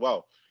Polk, as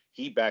well.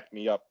 He backed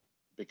me up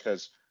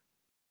because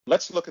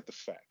let's look at the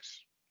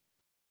facts.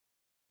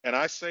 And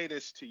I say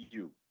this to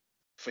you,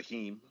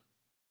 Fahim.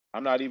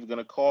 I'm not even going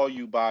to call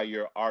you by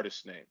your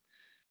artist name.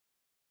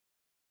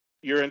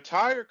 Your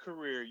entire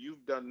career,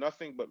 you've done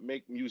nothing but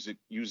make music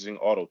using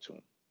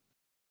autotune.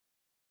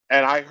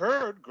 And I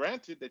heard,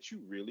 granted, that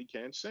you really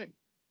can sing.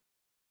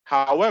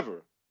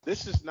 However,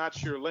 this is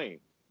not your lane.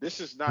 This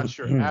is not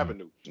your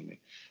avenue to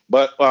me.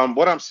 But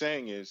what I'm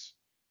saying is,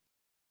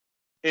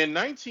 in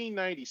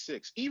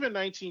 1996, even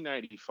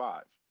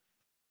 1995,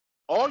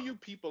 all you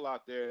people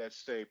out there that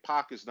say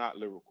Pac is not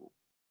lyrical,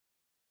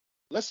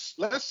 let's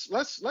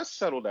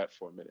settle that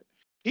for a minute.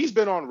 He's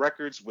been on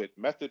records with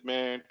Method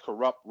Man,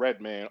 Corrupt,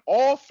 Redman,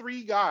 all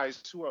three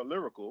guys who are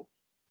lyrical,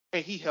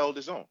 and he held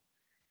his own.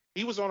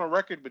 He was on a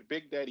record with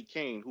Big Daddy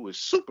Kane, who is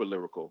super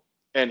lyrical,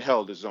 and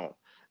held his own.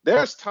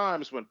 There's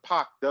times when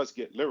Pac does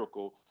get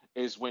lyrical,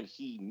 is when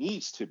he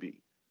needs to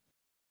be.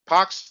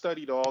 Pac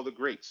studied all the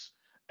greats.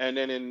 And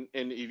then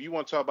if you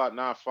want to talk about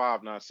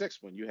 9-5, 9-6,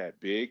 when you had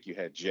Big, you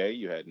had Jay,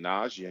 you had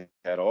Nas, you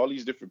had all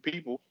these different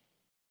people,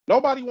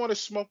 nobody wanted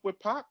to smoke with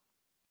Pac.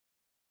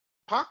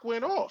 Pac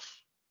went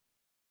off.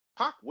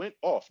 Pac went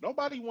off.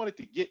 Nobody wanted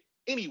to get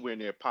anywhere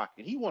near Pac,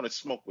 and he wanted to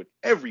smoke with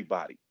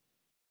everybody.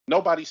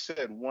 Nobody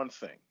said one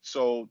thing.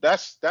 So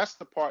that's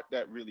the part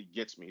that really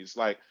gets me. It's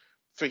like,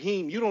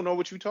 Fahim, you don't know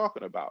what you're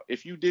talking about.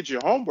 If you did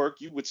your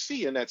homework, you would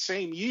see in that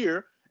same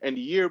year and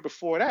the year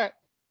before that,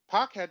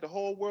 Pac had the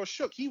whole world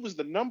shook. He was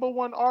the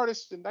 #1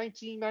 artist in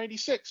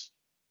 1996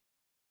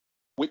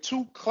 with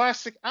 2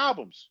 classic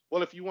albums.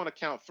 Well, if you want to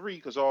count 3,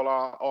 because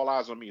All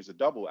Eyes on Me is a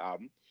double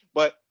album.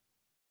 But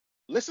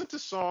listen to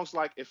songs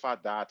like If I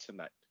Die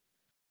Tonight.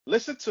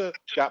 Listen to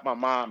Got My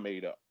Mind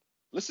Made Up.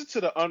 Listen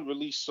to the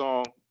unreleased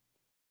song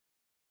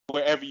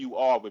Wherever You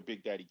Are with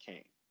Big Daddy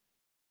Kane.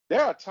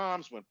 There are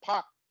times when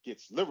Pac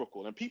gets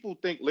lyrical, and people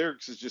think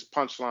lyrics is just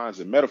punchlines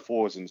and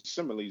metaphors and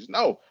similes.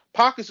 No,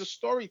 Pac is a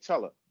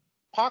storyteller.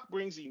 Pac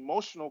brings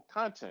emotional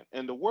content,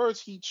 and the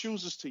words he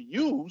chooses to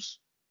use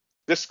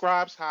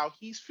describes how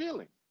he's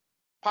feeling.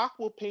 Pac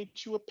will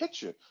paint you a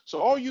picture. So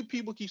all you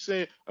people keep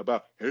saying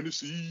about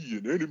Hennessy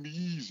and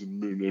enemies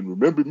and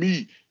remember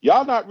me,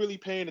 y'all not really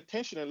paying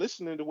attention and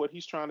listening to what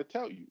he's trying to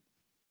tell you.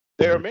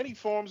 There are many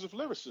forms of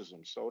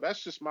lyricism, so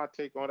that's just my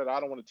take on it. I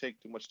don't want to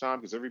take too much time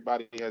because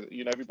everybody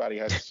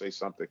has to say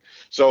something.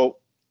 So,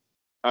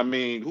 I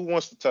mean, who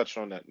wants to touch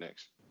on that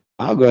next?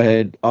 I'll go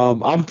ahead.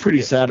 I'm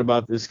pretty sad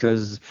about this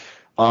because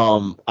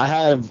I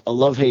have a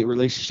love-hate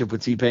relationship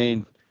with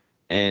T-Pain,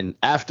 and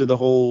after the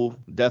whole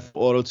death of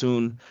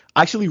Auto-Tune,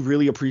 I actually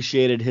really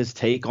appreciated his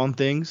take on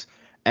things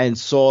and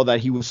saw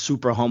that he was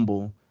super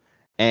humble,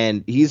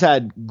 and he's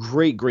had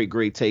great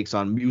takes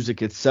on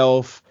music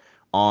itself,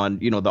 on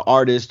the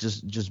artist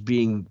just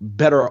being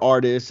better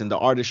artists and the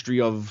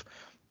artistry of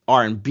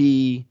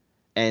R&B.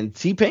 And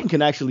T-Pain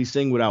can actually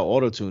sing without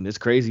auto-tune. It's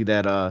crazy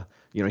that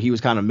he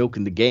was kind of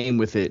milking the game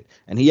with it,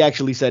 and he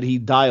actually said he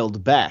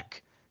dialed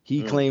back.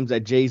 He claims that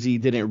Jay-Z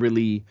didn't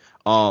really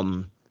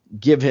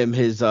give him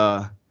his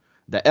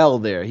the L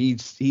there. He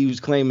was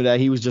claiming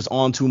that he was just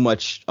on too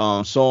much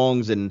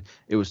songs and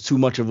it was too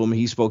much of them.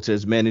 He spoke to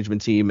his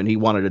management team and he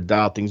wanted to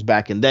dial things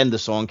back, and then the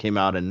song came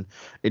out and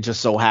it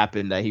just so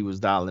happened that he was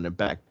dialing it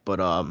back.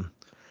 But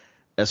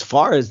as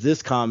far as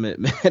this comment,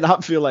 man, I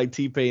feel like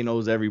T-Pain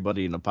owes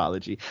everybody an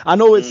apology. I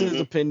know it's his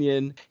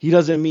opinion. He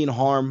doesn't mean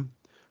harm,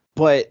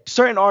 but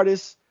certain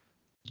artists,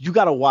 you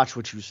got to watch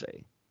what you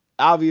say.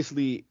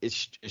 Obviously, it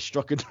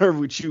struck a nerve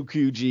with you,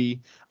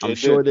 QG. I'm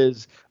sure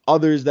there's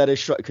others that it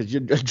struck because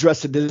you're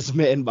addressing this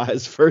man by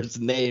his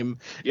first name.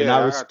 Yeah, and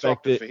I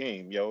respect it. For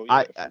him, yo.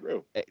 Yeah, for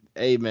real.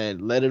 Hey,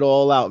 man, let it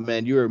all out,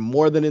 man. You're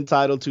more than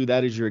entitled to.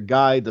 That is your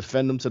guy.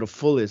 Defend him to the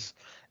fullest.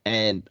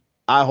 And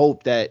I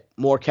hope that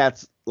more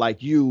cats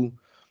like you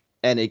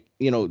and it,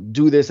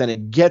 do this and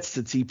it gets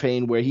to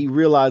T-Pain where he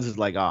realizes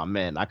like, oh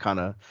man,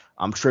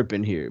 I'm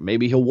tripping here.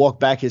 Maybe he'll walk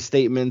back his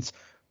statements.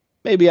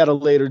 Maybe at a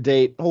later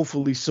date,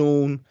 hopefully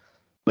soon.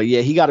 But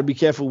yeah, he got to be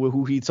careful with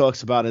who he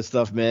talks about and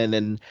stuff, man.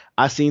 And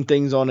I seen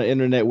things on the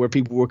internet where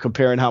people were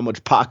comparing how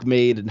much Pac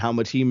made and how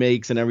much he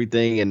makes and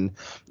everything. And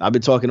I've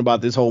been talking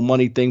about this whole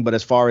money thing. But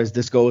as far as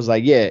this goes,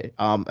 like, yeah,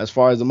 as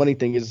far as the money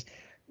thing is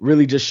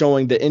really just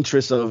showing the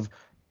interest of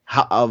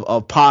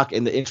Pac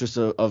and the interest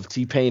of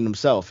T-Pain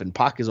himself. And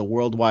Pac is a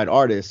worldwide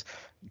artist.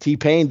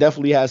 T-Pain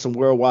definitely has some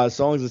worldwide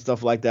songs and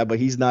stuff like that, but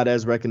he's not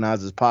as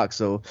recognized as Pac,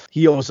 so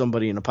he owes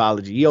somebody an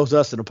apology. He owes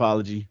us an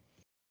apology.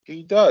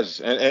 He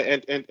does.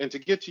 And to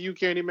get to you,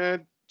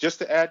 Candyman, just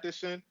to add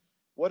this in,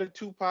 what did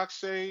Tupac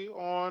say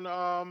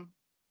on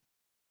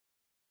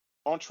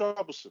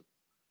Troublesome?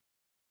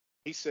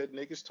 He said,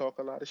 niggas talk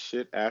a lot of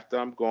shit after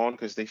I'm gone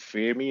because they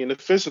fear me in the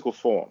physical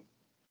form.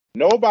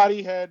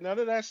 Nobody had none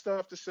of that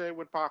stuff to say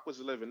when Pac was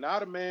living. Now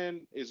the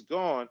man is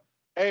gone.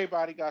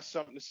 Everybody got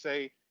something to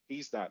say.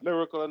 He's not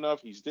lyrical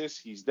enough. He's this,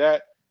 he's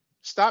that.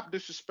 Stop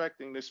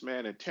disrespecting this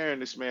man and tearing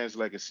this man's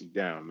legacy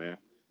down, man.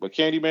 But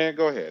Candyman,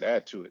 go ahead.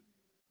 Add to it.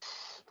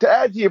 To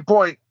add to your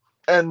point,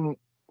 and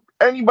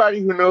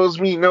anybody who knows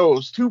me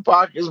knows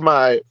Tupac is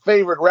my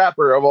favorite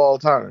rapper of all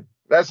time.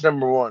 That's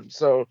number one.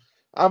 So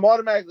I'm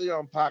automatically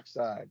on Pac's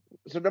side.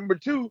 So number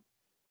two,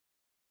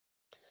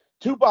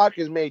 Tupac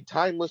has made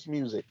timeless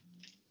music.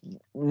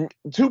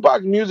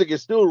 Tupac's music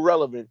is still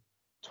relevant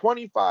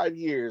 25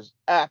 years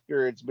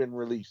after it's been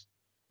released.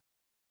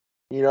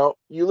 You know,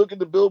 you look at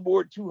the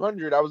Billboard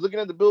 200. I was looking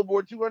at the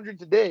Billboard 200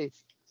 today.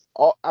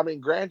 I mean,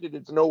 granted,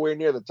 it's nowhere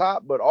near the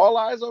top, but All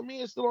Eyes on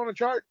Me is still on the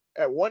chart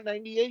at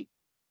 198.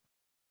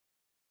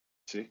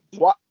 See,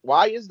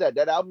 Why is that?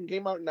 That album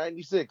came out in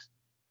 96.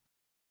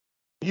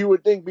 You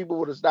would think people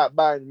would have stopped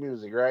buying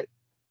music, right?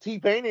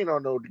 T-Pain ain't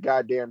on no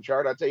goddamn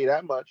chart, I'll tell you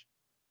that much.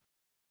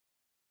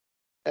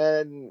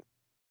 And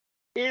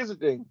here's the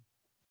thing.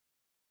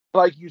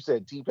 Like you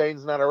said,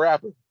 T-Pain's not a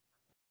rapper.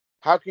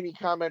 How can he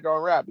comment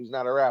on rap? He's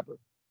not a rapper.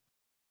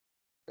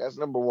 That's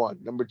number one.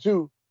 Number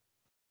two,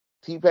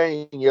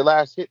 T-Pain, your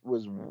last hit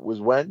was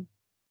when?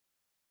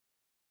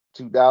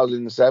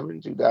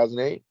 2007,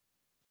 2008?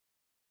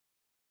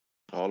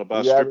 all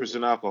about He strippers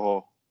hasn't, and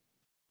alcohol.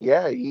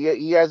 yeah,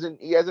 he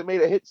hasn't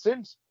made a hit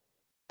since.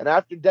 And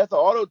after Death of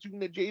Auto Tune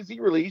that Jay-Z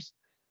released,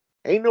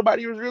 ain't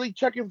nobody was really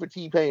checking for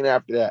T-Pain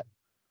after that.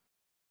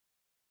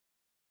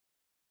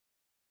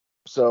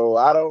 So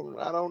I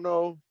don't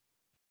know.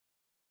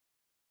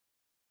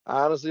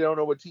 I honestly don't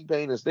know what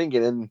T-Pain is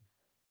thinking. And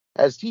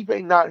has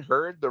T-Pain not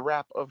heard the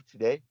rap of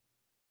today?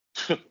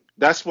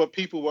 That's what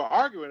people were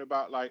arguing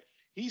about. Like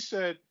he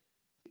said,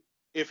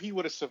 if he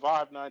would have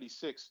survived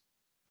 '96,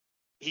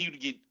 he would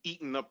get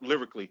eaten up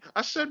lyrically.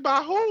 I said,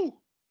 by who?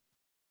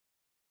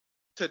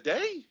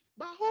 Today?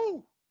 By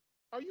who?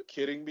 Are you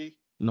kidding me?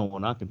 No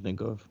one I can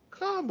think of.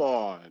 Come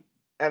on.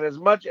 And as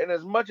much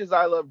as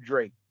I love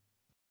Drake,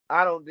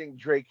 I don't think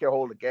Drake can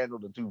hold a candle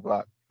to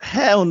Tupac.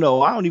 Hell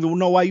no. I don't even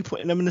know why you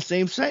putting them in the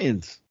same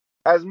sentence.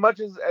 As much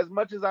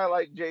as I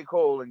like J.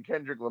 Cole and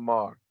Kendrick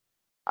Lamar,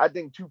 I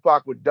think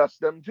Tupac would dust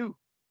them too.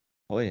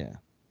 Oh yeah.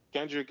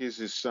 Kendrick is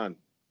his son.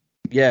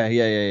 Yeah.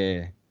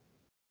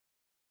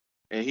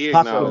 And he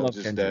Pac would love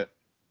acknowledges Kendrick. that.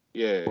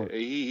 Yeah,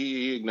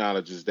 he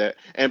acknowledges that.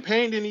 And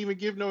Payne didn't even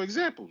give no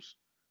examples.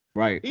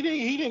 Right. He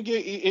didn't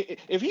get.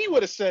 If he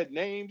would have said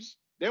names,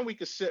 then we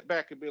could sit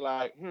back and be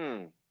like,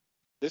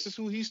 this is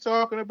who he's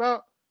talking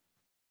about.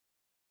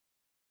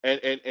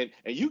 And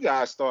you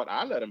guys thought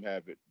I let him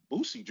have it.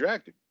 Boosie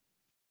dragged him.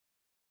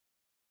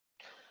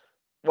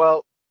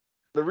 Well,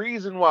 the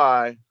reason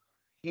why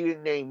he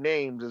didn't name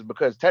names is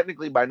because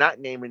technically by not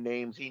naming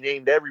names, he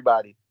named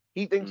everybody.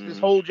 He thinks this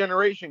whole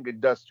generation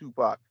could dust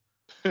Tupac.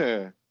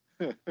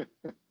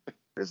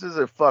 This is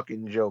a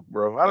fucking joke,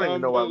 bro. I don't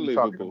even know why we're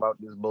talking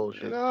about this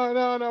bullshit.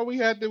 No. We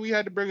had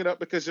to bring it up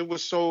because it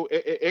was so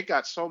it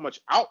got so much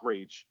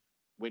outrage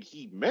when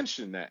he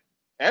mentioned that.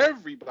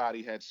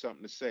 Everybody had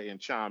something to say and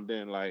chimed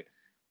in like,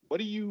 "What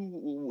do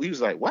you?" He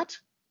was like, "What?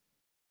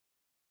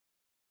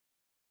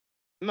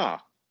 Nah,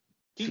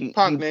 keep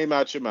Pac name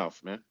out your mouth,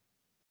 man."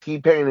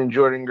 T-Pain and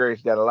Jordan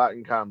Grace got a lot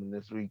in common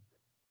this week.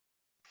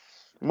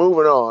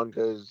 Moving on,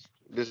 because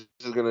this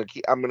is gonna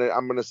keep. I'm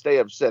gonna stay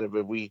upset if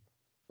we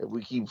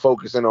keep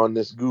focusing on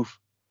this goof.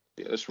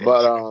 Yeah, that's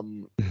right.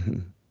 But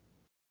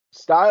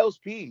Styles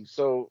P.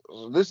 So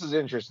this is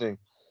interesting.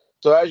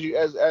 So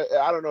as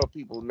I don't know if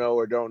people know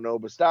or don't know,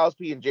 but Styles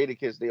P and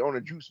Jadakiss, they own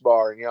a juice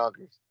bar in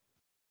Yonkers.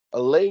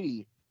 A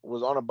lady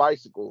was on a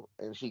bicycle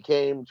and she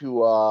came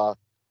to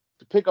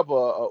pick up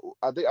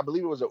I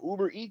believe it was a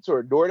Uber Eats or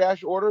a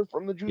DoorDash order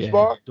from the juice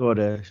bar.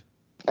 DoorDash.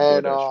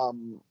 And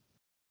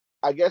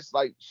I guess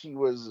like she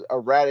was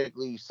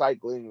erratically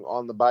cycling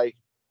on the bike.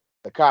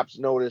 The cops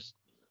noticed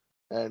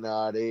and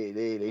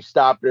they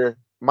stopped her.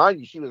 Mind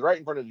you, she was right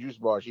in front of the juice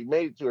bar. She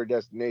made it to her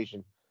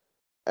destination.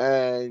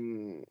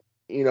 And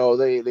you know,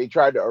 they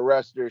tried to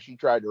arrest her. She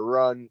tried to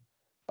run.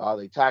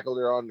 They tackled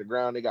her on the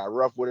ground. They got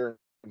rough with her.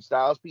 And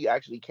Styles P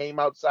actually came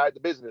outside the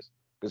business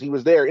because he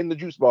was there in the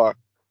juice bar.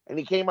 And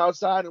he came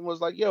outside and was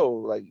like, yo,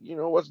 like, you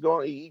know, what's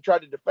going on? He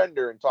tried to defend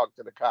her and talk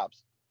to the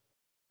cops.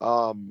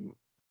 QG,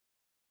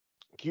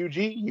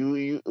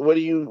 you what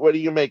do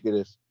you make of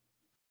this?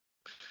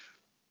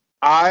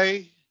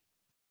 I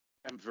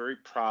am very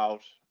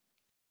proud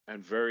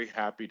and very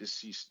happy to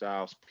see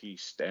Styles P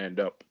stand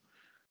up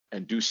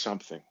and do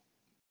something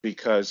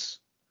because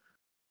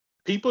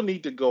people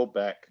need to go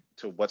back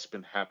to what's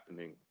been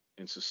happening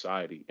in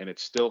society, and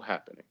it's still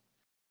happening.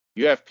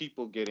 You have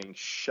people getting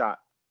shot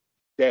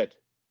dead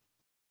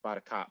by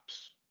the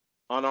cops,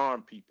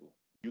 unarmed people.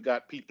 You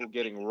got people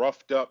getting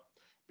roughed up,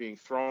 being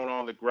thrown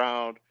on the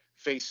ground,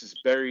 faces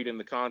buried in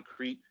the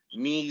concrete,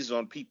 knees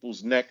on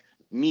people's neck,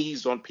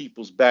 knees on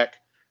people's back.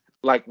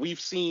 Like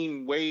we've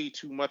seen way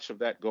too much of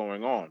that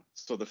going on.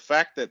 So the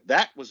fact that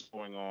that was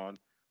going on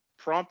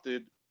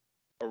prompted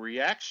a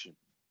reaction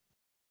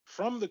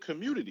from the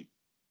community.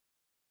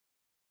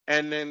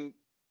 And then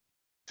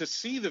to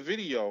see the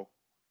video,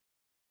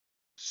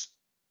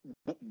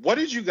 what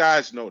did you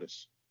guys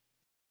notice?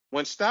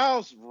 When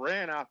Styles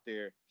ran out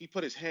there, he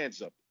put his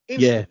hands up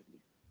instantly.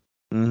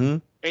 Yeah. Mm-hmm.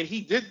 And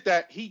he did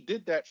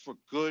that for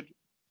good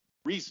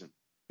reason.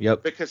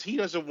 Yep. Because he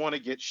doesn't want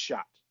to get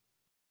shot.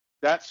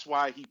 That's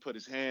why he put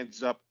his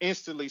hands up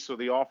instantly so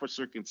the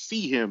officer can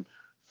see him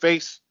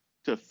face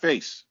to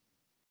face.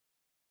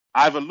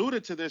 I've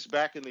alluded to this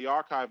back in the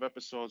archive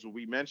episodes where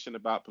we mentioned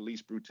about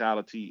police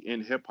brutality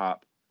in hip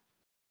hop.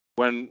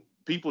 When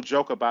people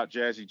joke about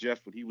Jazzy Jeff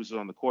when he was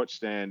on the court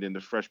stand in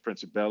the Fresh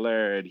Prince of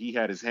Bel-Air and he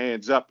had his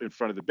hands up in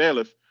front of the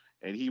bailiff,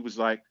 And he was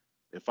like,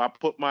 if I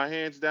put my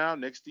hands down,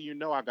 next thing you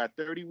know, I got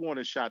 30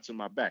 warning shots in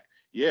my back.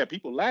 Yeah,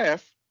 people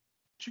laugh,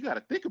 but you got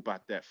to think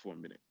about that for a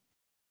minute.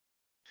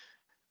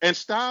 And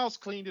Styles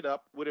cleaned it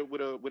up with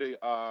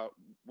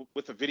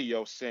a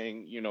video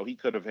saying, he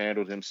could have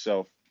handled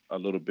himself a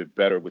little bit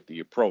better with the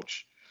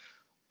approach.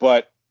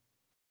 But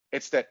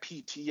it's that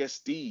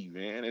PTSD,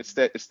 man. It's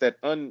that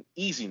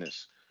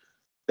uneasiness.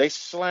 They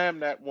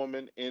slammed that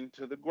woman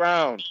into the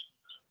ground.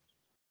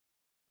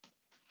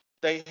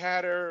 They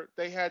had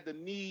the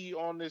knee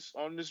on this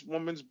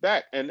woman's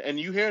back, and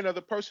you hear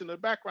another person in the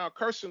background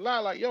cursing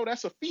loud like, yo,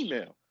 that's a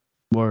female.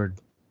 Word.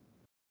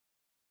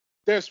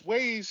 There's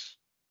ways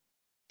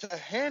to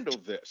handle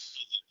this.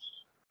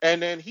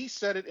 And then he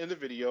said it in the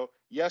video,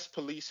 yes,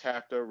 police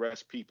have to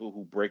arrest people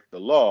who break the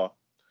law,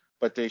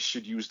 but they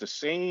should use the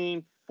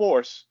same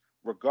force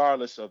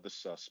regardless of the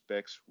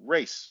suspect's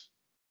race.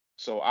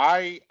 So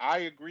I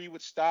agree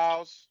with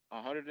Styles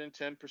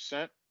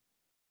 110%.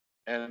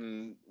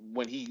 And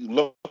when he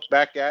looked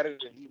back at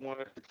it and he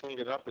wanted to clean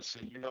it up and say,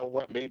 you know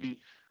what, maybe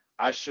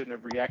I shouldn't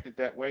have reacted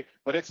that way.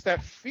 But it's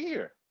that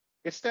fear.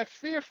 It's that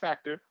fear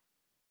factor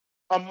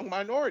among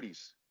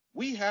minorities.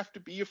 We have to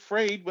be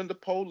afraid when the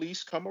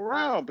police come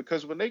around,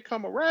 because when they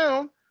come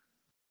around,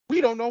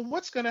 we don't know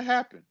what's going to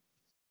happen.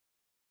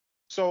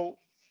 So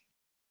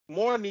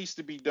more needs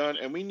to be done,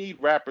 and we need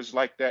rappers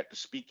like that to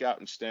speak out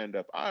and stand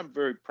up. I'm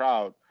very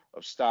proud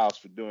of Styles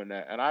for doing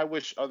that, and I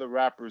wish other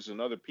rappers and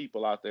other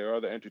people out there,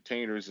 other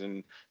entertainers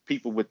and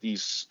people with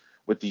these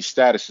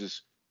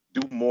statuses,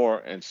 do more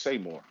and say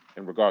more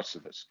in regards to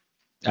this.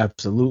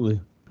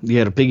 Absolutely.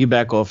 Yeah, to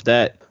piggyback off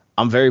that,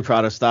 I'm very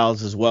proud of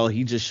Styles as well.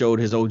 He just showed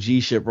his OG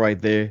ship right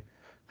there,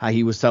 how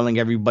he was telling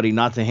everybody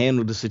not to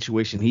handle the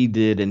situation he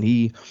did, and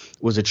he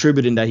was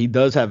attributing that he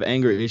does have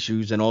anger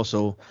issues, and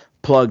also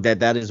plugged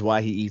that is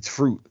why he eats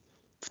fruit,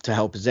 to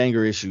help his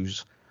anger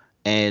issues.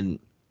 And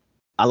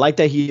I like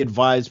that he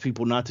advised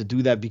people not to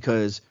do that,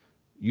 because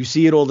you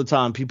see it all the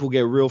time. People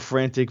get real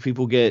frantic,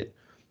 people get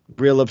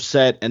real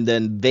upset, and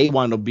then they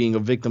wind up being a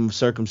victim of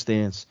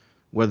circumstance,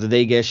 whether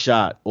they get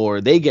shot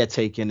or they get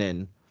taken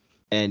in.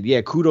 And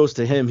yeah, kudos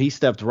to him. He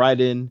stepped right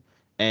in,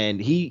 and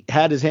he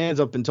had his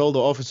hands up and told the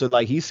officer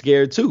like he's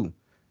scared too.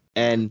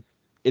 And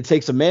it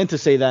takes a man to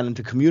say that and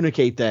to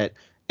communicate that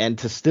and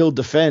to still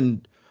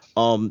defend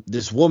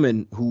this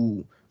woman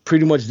who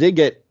pretty much did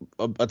get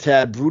a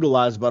tad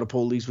brutalized by the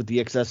police with the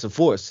excessive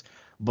force.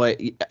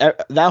 But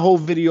that whole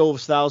video of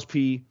Styles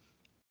P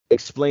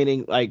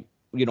explaining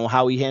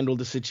how he handled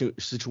the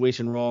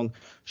situation wrong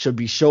should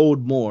be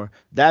showed more.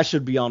 That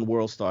should be on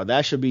World Star.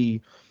 That should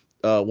be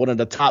one of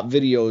the top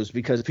videos,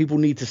 because people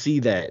need to see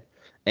that.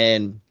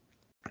 And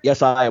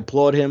yes, I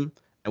applaud him,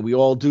 and we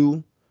all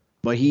do,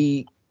 but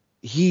he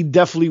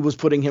definitely was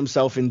putting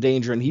himself in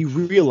danger, and he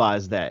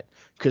realized that,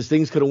 because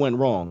things could have went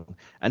wrong.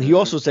 And he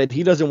also said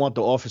he doesn't want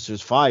the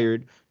officers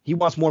fired. He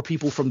wants more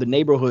people from the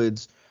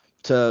neighborhoods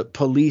to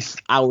police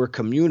our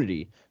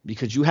community,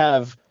 because you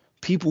have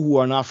people who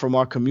are not from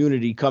our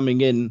community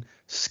coming in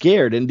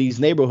scared in these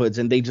neighborhoods,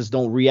 and they just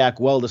don't react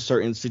well to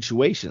certain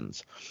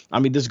situations. I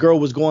mean, this girl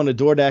was going to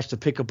DoorDash to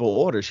pick up an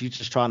order. She's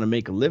just trying to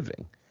make a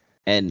living.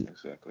 And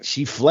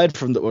she fled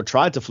or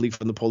tried to flee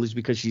from the police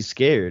because she's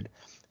scared.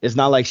 It's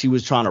not like she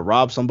was trying to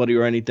rob somebody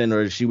or anything,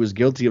 or she was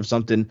guilty of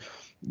something.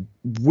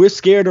 We're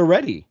scared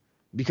already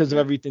because of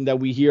everything that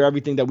we hear,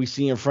 everything that we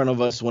see in front of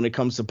us when it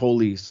comes to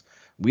police.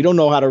 We don't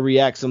know how to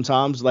react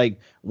sometimes, like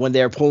when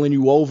they're pulling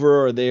you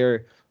over or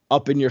they're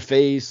up in your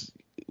face.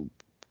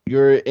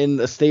 You're in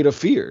a state of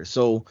fear.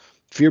 So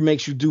fear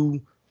makes you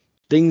do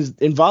things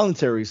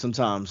involuntary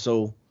sometimes.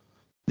 So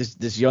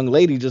this young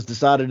lady just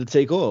decided to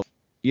take off.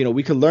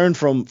 We could learn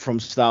from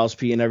Styles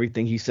P and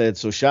everything he said.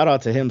 So shout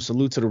out to him.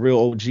 Salute to the real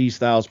OG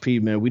Styles P,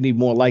 man. We need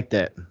more like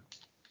that.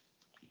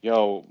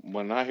 Yo,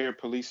 when I hear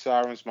police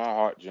sirens, my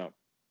heart jump.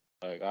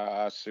 Like,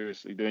 I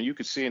seriously do. And you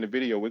can see in the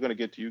video, we're going to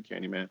get to you,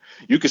 Candyman.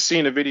 You can see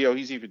in the video,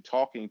 he's even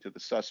talking to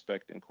the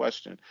suspect in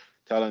question,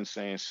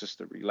 saying,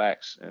 sister,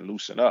 relax and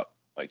loosen up.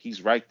 Like,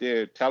 he's right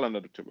there telling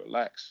her to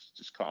relax,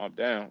 just calm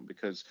down,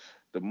 because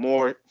the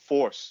more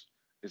force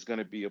is going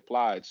to be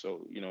applied.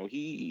 So,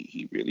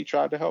 he really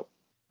tried to help.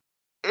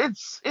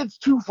 It's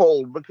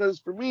twofold, because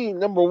for me,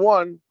 number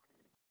one,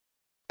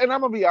 and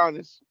I'm going to be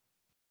honest,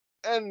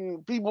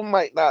 and people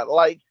might not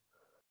like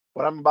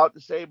what I'm about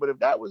to say, but if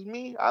that was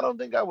me, I don't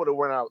think I would have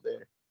went out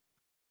there.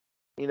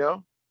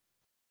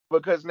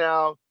 Because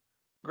now,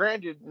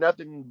 granted,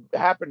 nothing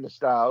happened to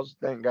Styles,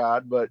 thank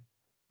God, but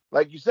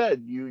like you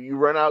said, you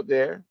run out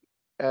there,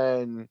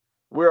 and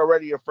we're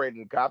already afraid of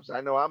the cops.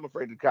 I know I'm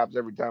afraid of the cops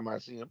every time I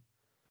see them.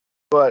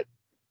 But,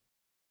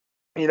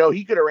 he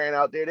could have ran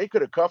out there. They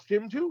could have cuffed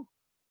him too.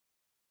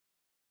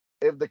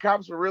 If the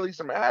cops were really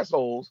some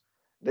assholes,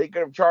 they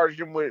could have charged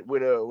him with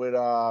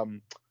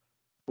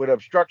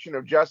obstruction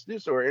of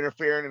justice or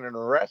interfering in an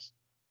arrest.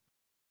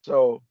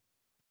 So,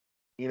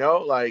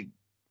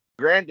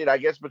 granted, I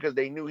guess because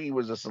they knew he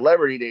was a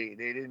celebrity,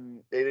 they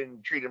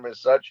didn't treat him as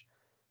such.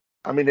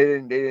 I mean, they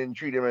didn't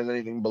treat him as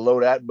anything below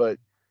that, but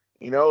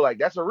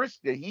that's a risk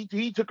that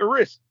he took a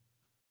risk.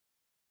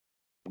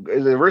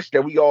 is a risk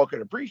that we all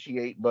can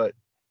appreciate, but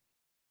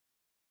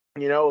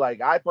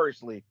like I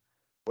personally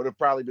would have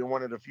probably been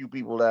one of the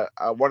people that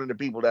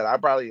I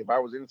probably, if I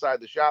was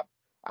inside the shop,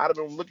 I'd have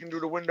been looking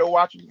through the window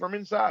watching from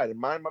inside and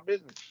mind my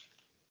business.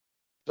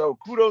 So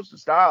kudos to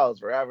Styles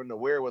for having the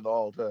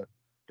wherewithal to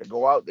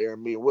go out there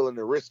and be willing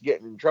to risk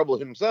getting in trouble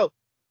himself.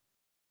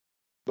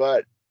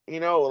 But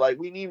like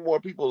we need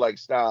more people like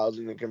Styles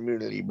in the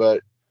community.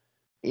 But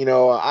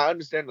I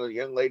understand the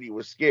young lady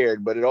was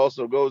scared, but it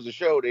also goes to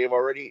show you're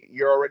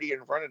already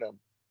in front of them.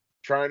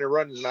 Trying to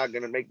run is not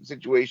going to make the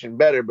situation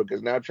better,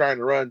 because now trying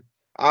to run,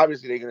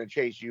 obviously they're going to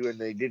chase you, and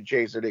they did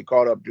chase her. They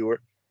caught up to her.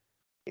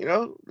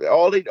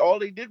 All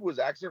they did was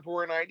ask her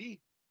for an ID.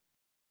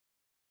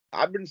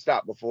 I've been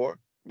stopped before.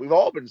 We've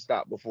all been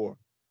stopped before.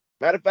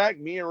 Matter of fact,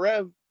 me and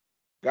Rev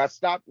got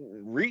stopped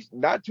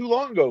not too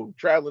long ago,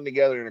 traveling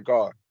together in a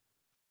car.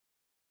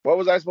 What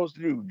was I supposed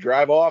to do?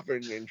 Drive off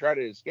and try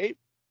to escape?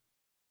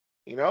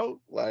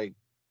 Like,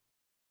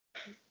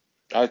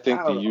 I think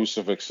I the don't know. use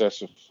of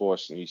excessive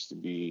force needs to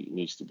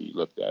be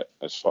looked at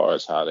as far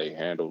as how they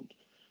handled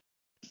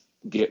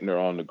getting her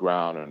on the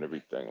ground and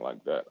everything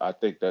like that. I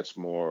think that's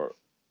more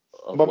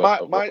of But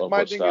what my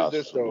what thing is Styles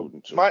this was though.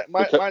 alluding to.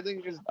 Because My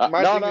thing is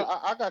my no, thing no, is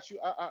I got you.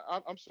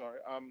 I'm sorry.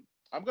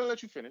 I'm gonna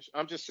let you finish.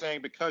 I'm just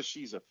saying, because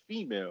she's a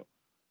female,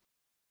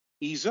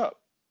 ease up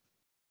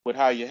with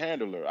how you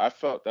handle her. I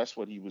felt that's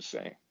what he was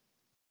saying.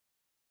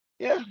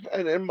 yeah,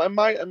 and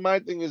my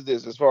thing is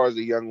this, as far as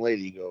the young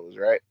lady goes,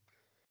 right?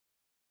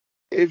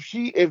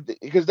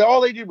 Because all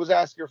they did was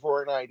ask her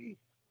for an ID.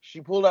 She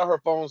pulled out her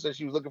phone, said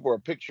she was looking for a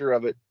picture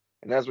of it,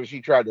 and that's what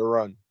she tried to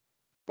run.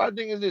 My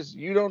thing is this: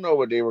 you don't know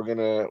what they were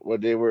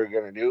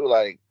gonna do.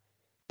 Like,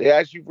 they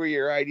asked you for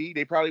your ID,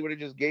 they probably would have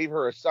just gave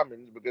her a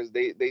summons because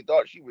they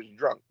thought she was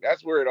drunk.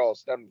 That's where it all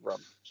stemmed from.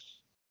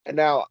 And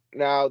now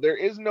there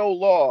is no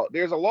law.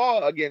 There's a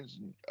law against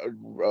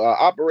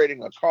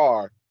operating a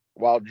car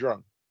while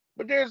drunk,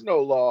 but there's no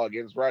law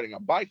against riding a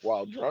bike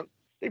while drunk.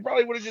 They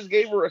probably would have just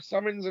gave her a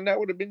summons, and that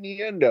would have been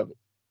the end of it.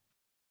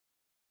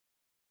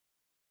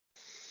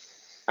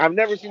 I've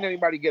never seen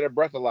anybody get a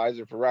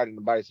breathalyzer for riding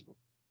a bicycle.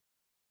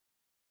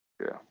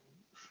 Yeah,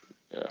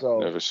 yeah, So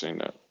never seen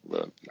that,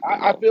 but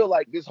I feel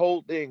like this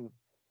whole thing,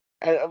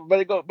 but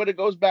it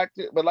goes back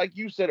to, but like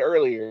you said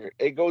earlier,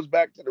 it goes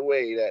back to the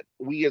way that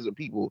we as a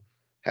people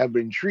have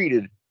been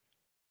treated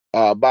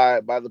by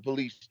the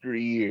police through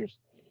the years.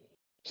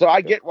 So I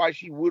yeah. get why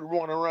she would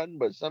want to run,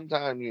 but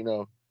sometimes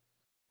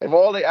if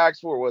all they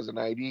asked for was an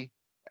ID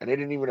and they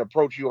didn't even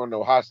approach you on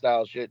no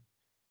hostile shit,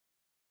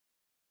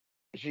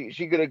 they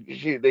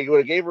would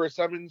have gave her a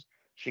summons.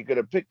 She could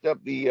have picked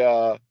up the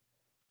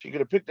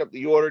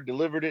order,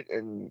 delivered it,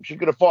 and she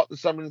could have fought the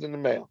summons in the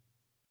mail.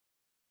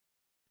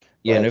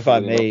 Yeah, and if I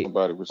Thankfully, may,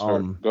 nobody was hurt.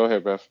 um, Go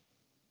ahead, Beth.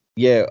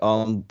 yeah,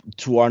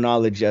 to our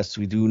knowledge, yes,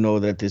 we do know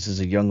that this is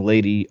a young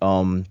lady.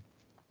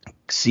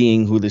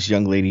 Seeing who this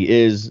young lady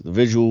is, the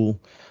visual,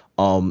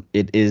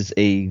 it is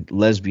a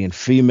lesbian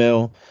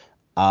female.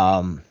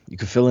 You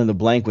can fill in the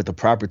blank with the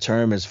proper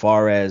term as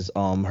far as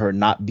her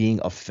not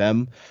being a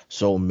femme.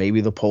 So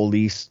maybe the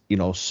police,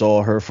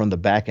 saw her from the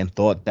back and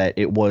thought that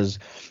it was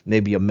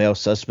maybe a male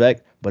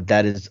suspect, but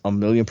that is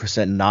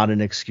 1,000,000% not an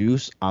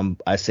excuse.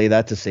 I say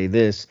that to say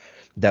this,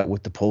 that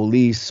with the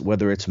police,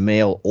 whether it's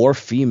male or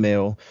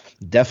female,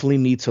 definitely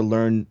need to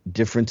learn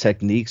different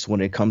techniques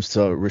when it comes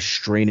to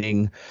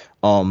restraining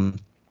um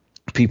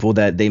people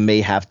that they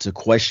may have to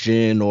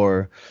question,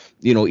 or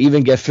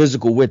even get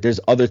physical with. There's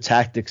other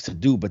tactics to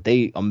do, but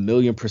they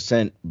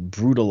 1,000,000%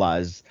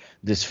 brutalized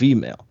this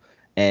female.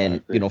 I And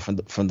agree.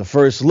 from the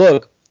first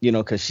look,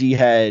 because she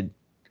had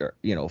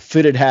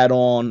fitted hat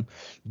on,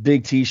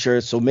 big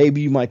t-shirt, so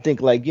maybe you might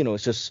think like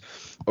it's just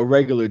a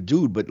regular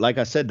dude, but like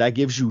I said, that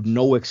gives you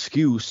no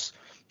excuse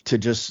to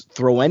just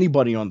throw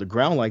anybody on the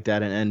ground like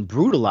that and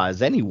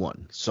brutalize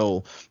anyone.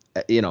 So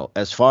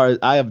as far as,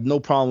 I have no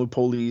problem with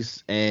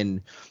police,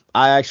 and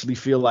I actually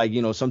feel like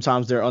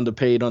sometimes they're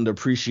underpaid,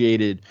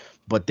 underappreciated,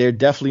 but there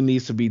definitely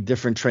needs to be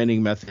different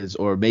training methods,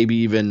 or maybe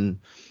even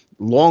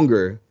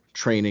longer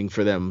training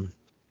for them,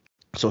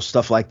 so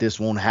stuff like this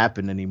won't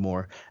happen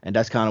anymore. And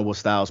that's kind of what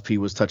Styles P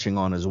was touching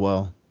on as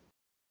well.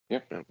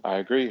 Yep, I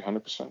agree,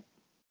 100%.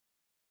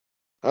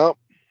 Well,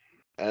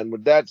 and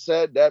with that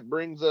said, that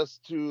brings us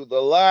to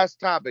the last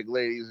topic,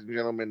 ladies and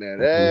gentlemen, that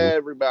Ooh.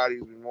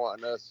 everybody's been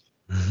wanting us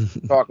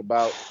to talk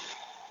about.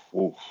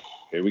 Ooh,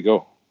 here we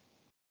go.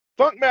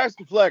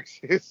 Funkmaster Flex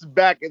is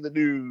back in the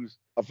news.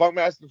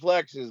 Funkmaster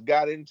Flex has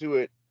got into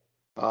it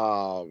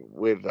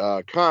with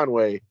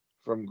Conway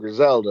from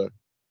Griselda.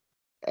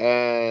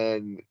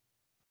 And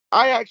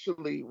I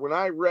actually, when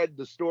I read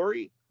the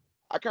story,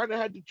 I kind of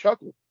had to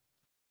chuckle.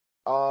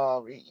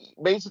 He's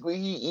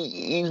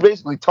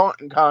basically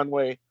taunting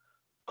Conway,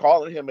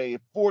 calling him a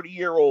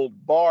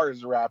 40-year-old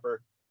bars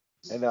rapper,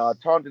 and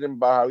taunted him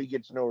about how he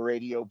gets no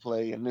radio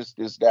play and this,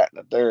 that,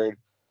 and the third.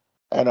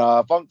 And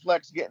Funk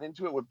Flex getting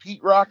into it with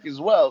Pete Rock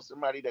as well,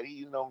 somebody that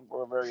he's known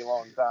for a very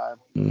long time.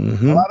 A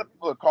Hmm. lot of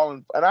people are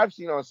calling, and I've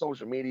seen on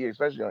social media,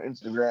 especially on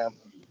Instagram,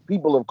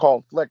 people have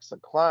called Flex a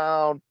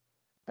clown.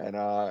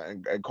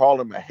 and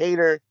called him a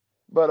hater.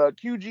 But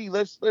QG,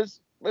 let's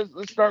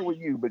start with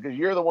you because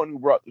you're the one who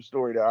brought the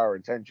story to our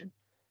attention.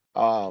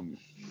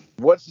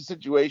 What's the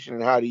situation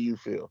and how do you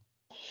feel?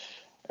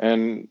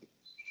 And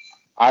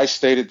I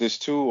stated this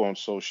too on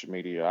social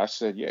media. I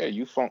said, yeah,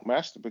 you funk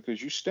master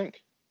because you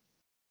stink.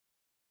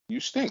 You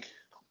stink.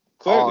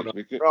 Oh Clearly. no,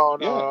 Because no,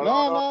 no, yeah, no, no,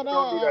 no, no, no, no.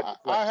 don't do that to I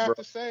Flex, bro. have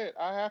to say it.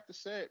 I have to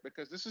say it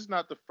because this is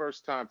not the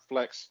first time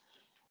Flex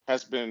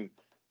has been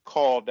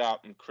called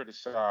out and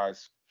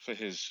criticized for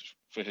his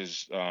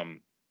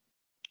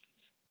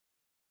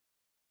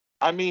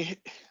I mean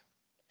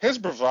his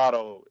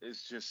bravado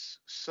is just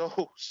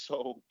so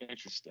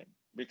interesting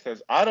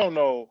because I don't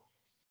know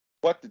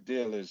what the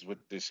deal is with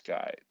this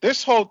guy.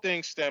 This whole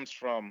thing stems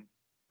from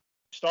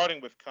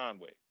starting with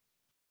Conway,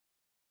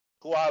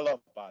 who I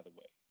love, by the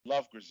way.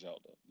 Love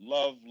Griselda.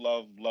 Love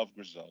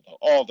Griselda.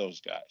 All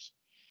those guys.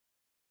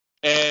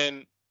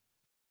 And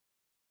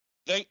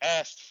they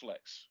asked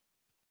Flex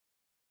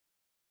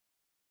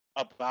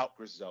about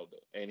Griselda.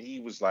 And he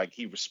was like,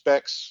 he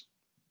respects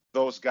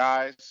those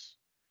guys,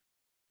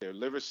 their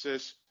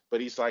lyricists,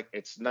 but he's like,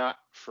 it's not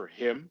for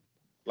him.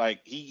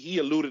 Like he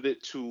alluded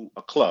it to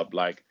a club.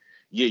 Like,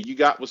 yeah, you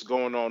got what's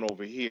going on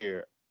over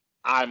here.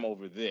 I'm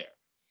over there.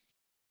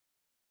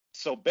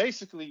 So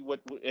basically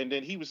and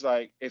then he was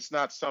like, it's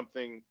not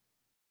something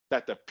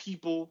that the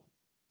people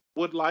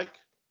would like.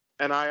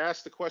 And I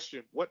asked the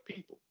question, what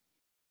people?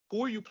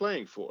 Who are you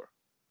playing for?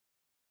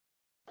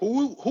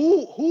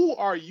 Who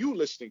are you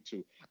listening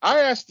to? I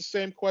asked the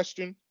same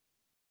question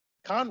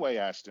Conway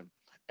asked him.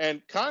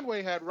 And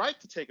Conway had right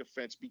to take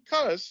offense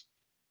because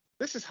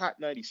this is Hot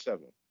 97.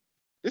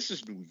 This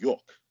is New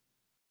York.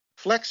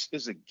 Flex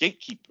is a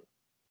gatekeeper.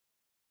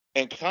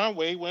 And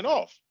Conway went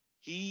off.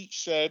 He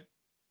said,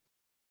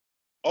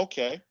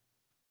 okay,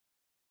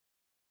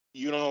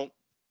 you don't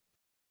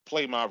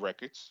play my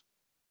records.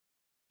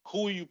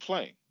 Who are you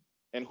playing?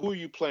 And who are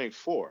you playing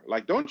for?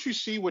 Like, don't you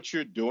see what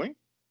you're doing?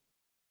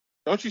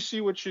 Don't you see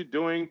what you're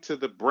doing to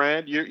the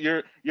brand?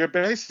 You're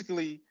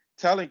basically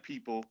telling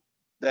people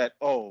that,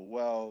 oh,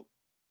 well,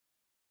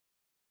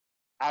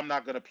 I'm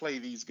not gonna play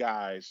these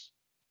guys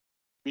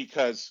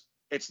because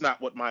it's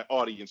not what my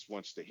audience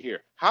wants to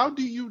hear. How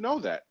do you know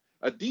that?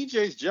 A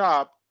DJ's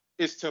job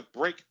is to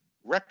break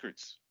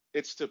records.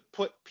 It's to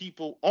put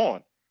people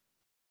on.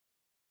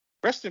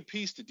 Rest in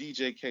peace to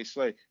DJ K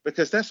Slay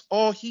because that's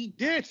all he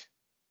did.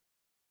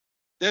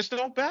 There's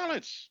no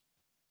balance.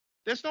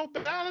 There's no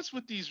balance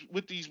with these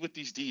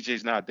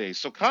DJs nowadays.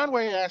 So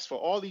Conway asked for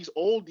all these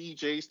old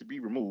DJs to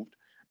be removed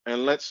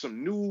and let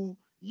some new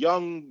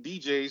young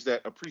DJs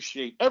that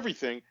appreciate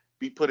everything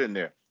be put in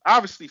there.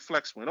 Obviously,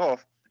 Flex went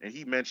off and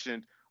he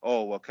mentioned,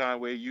 "Oh well,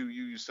 Conway,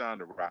 you signed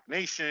to Rock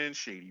Nation,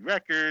 Shady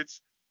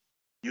Records.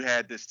 You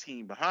had this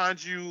team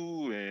behind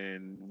you,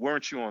 and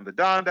weren't you on the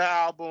Donda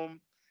album?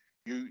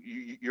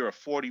 You're a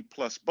 40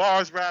 plus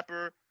bars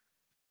rapper."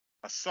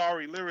 A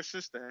sorry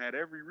lyricist that had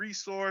every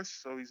resource.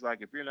 So he's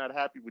like, if you're not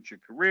happy with your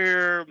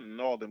career and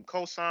all them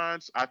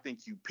cosigns, I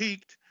think you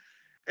peaked.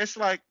 It's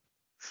like,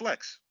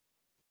 Flex,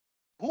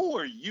 who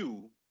are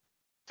you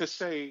to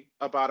say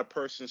about a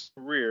person's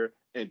career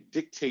and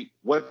dictate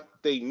what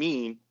they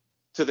mean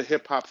to the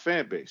hip hop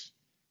fan base?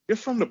 You're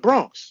from the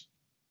Bronx.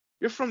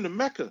 You're from the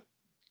Mecca.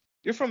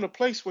 You're from the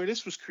place where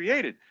this was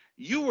created.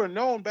 You were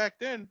known back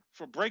then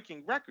for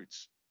breaking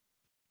records.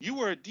 You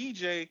were a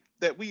DJ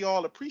that we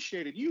all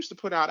appreciated. You used to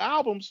put out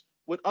albums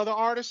with other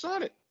artists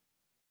on it.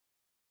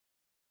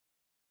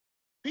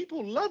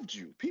 People loved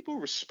you. People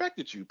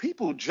respected you.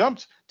 People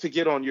jumped to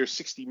get on your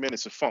 60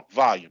 minutes of funk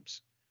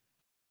volumes.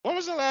 When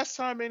was the last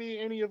time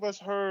any of us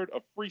heard a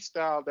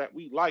freestyle that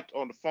we liked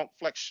on the Funk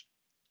Flex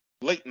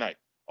late night?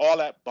 All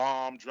that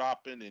bomb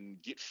dropping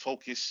and get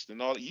focused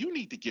and all. You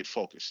need to get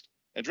focused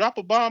and drop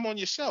a bomb on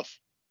yourself.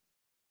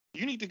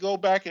 You need to go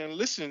back and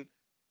listen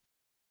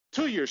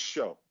to your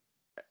show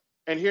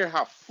and hear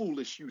how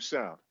foolish you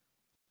sound.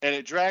 And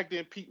it dragged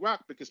in Pete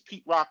Rock because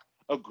Pete Rock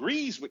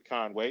agrees with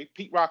Conway.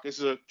 Pete Rock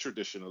is a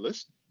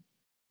traditionalist.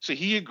 So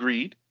he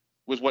agreed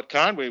with what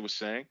Conway was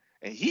saying,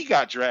 and he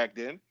got dragged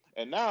in.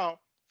 And now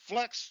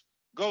Flex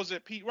goes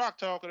at Pete Rock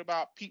talking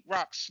about Pete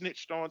Rock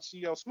snitched on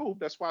CL Smooth.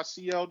 That's why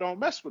CL don't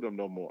mess with him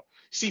no more.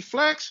 See,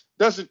 Flex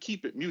doesn't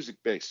keep it music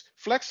based.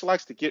 Flex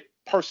likes to get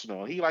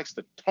personal. He likes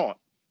to taunt.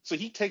 So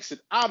he takes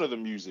it out of the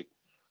music.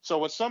 So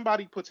when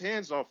somebody puts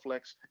hands on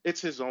Flex, it's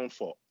his own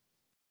fault.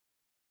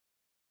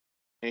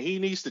 And he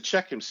needs to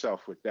check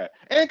himself with that.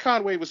 And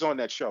Conway was on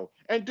that show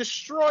and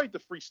destroyed the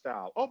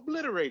freestyle,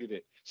 obliterated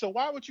it. So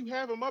why would you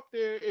have him up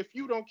there if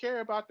you don't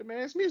care about the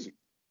man's music?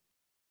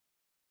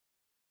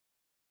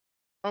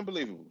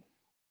 Unbelievable.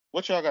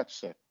 What y'all got to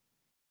say?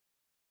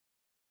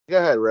 Go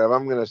ahead, Rev.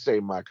 I'm gonna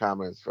save my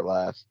comments for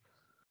last.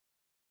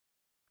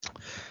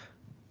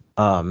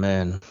 Oh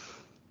man.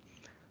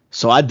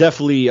 So I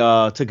definitely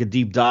took a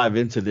deep dive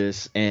into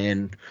this,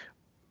 and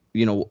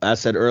I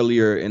said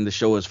earlier in the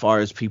show, as far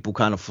as people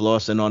kind of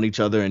flossing on each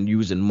other and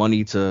using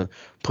money to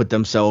put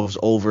themselves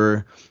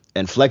over,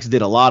 and Flex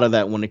did a lot of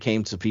that when it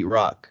came to Pete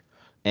Rock.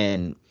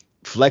 And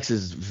Flex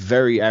is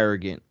very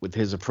arrogant with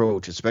his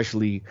approach,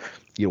 especially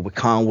with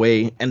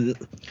Conway, and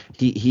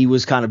he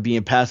was kind of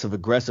being passive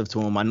aggressive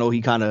to him. I know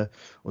he kind of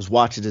was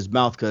watching his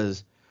mouth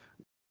because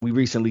we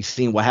recently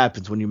seen what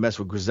happens when you mess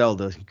with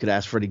Griselda. You could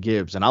ask Freddie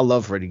Gibbs, and I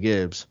love Freddie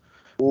Gibbs,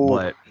 Ooh.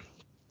 but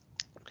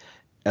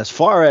as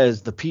far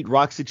as the Pete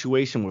Rock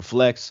situation with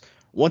Flex,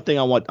 one thing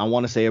I want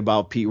to say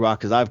about Pete Rock,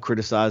 because I've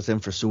criticized him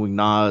for suing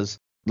Nas,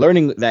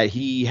 learning that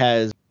he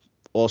has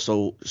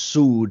also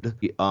sued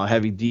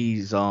Heavy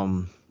D's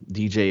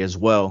DJ as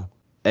well,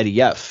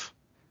 Eddie F,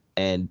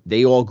 and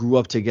they all grew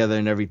up together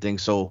and everything.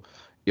 So,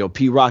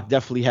 Pete Rock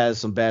definitely has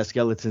some bad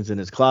skeletons in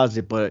his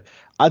closet, but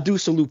I do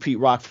salute Pete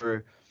Rock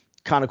for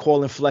kind of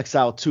calling Flex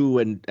out too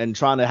and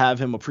trying to have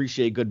him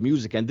appreciate good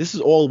music. And this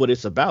is all what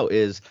it's about,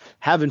 is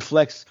having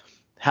Flex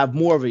have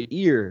more of an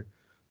ear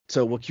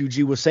to what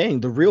QG was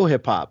saying, the real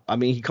hip hop. I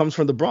mean, he comes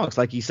from the Bronx,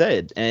 like he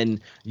said, and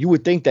you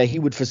would think that he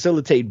would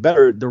facilitate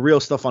better the real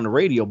stuff on the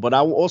radio. But I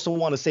also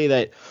want to say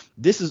that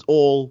this is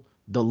all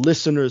the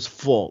listener's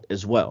fault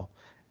as well.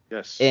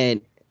 Yes.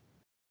 And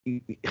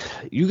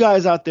you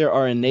guys out there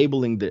are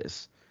enabling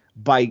this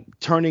by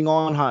turning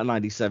on Hot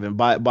 97,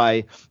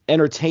 by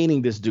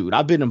entertaining this dude.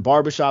 I've been in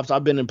barbershops,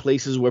 I've been in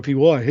places where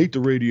people, I hate the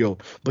radio,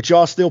 but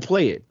y'all still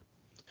play it.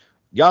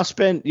 Y'all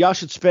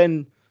should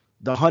spend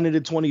the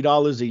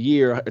 $120 a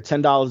year,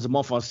 $10 a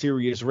month on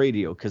Sirius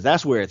Radio, because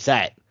that's where it's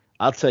at.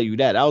 I'll tell you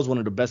that. That was one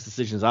of the best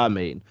decisions I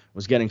made,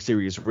 was getting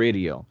Sirius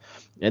Radio.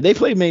 And they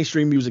play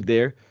mainstream music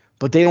there,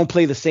 but they don't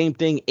play the same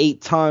thing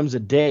 8 times a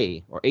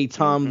day or 8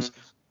 times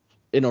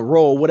in a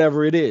row,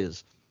 whatever it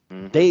is.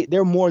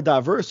 They're more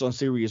diverse on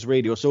Sirius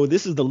Radio. So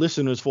this is the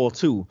listener's fault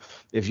too.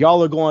 If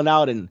y'all are going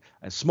out and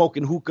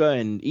smoking hookah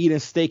and eating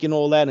steak and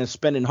all that and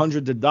spending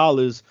hundreds of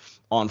dollars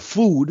on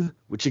food,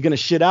 which you're going to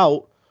shit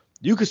out,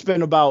 you could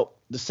spend about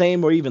the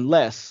same or even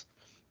less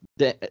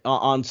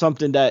on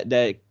something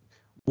that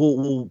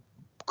will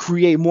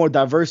create more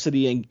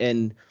diversity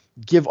and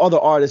give other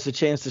artists a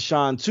chance to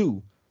shine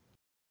too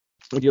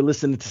when you're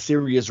listening to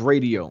Sirius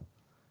Radio,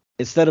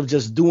 instead of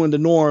just doing the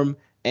norm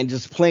and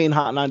just playing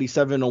Hot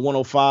 97 or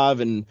 105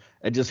 and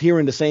just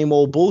hearing the same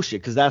old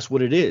bullshit, because that's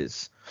what it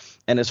is.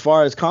 And as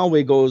far as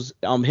Conway goes,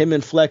 him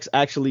and Flex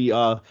actually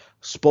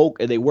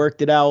spoke and they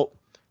worked it out.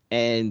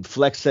 And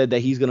Flex said that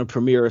he's going to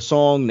premiere a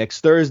song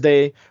next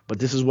Thursday. But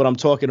this is what I'm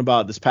talking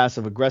about, this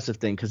passive aggressive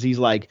thing, because he's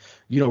like,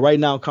 right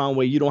now,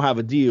 Conway, you don't have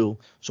a deal.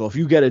 So if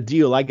you get a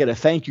deal, I get a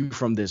thank you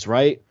from this,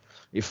 right?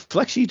 If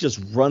Flex, he just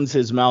runs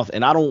his mouth,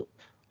 and I don't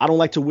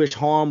like to wish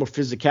harm or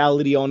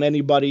physicality on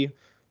anybody.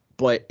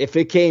 But if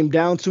it came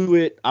down to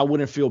it, I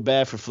wouldn't feel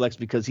bad for Flex,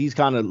 because he's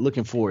kind of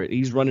looking for it.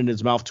 He's running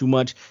his mouth too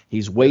much.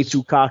 He's way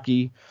too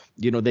cocky.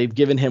 They've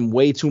given him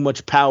way too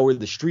much power.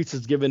 The streets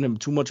has given him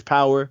too much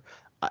power.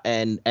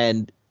 And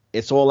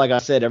it's all, like I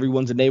said,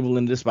 everyone's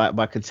enabling this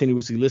by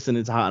continuously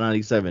listening to Hot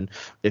 97.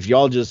 If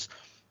y'all just,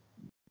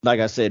 like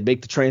I said,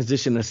 make the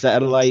transition to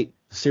satellite,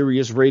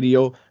 Sirius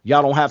Radio,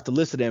 y'all don't have to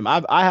listen to him.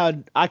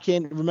 I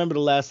can't remember the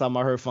last time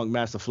I heard Funk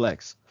Master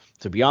Flex,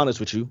 to be honest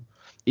with you,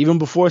 even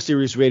before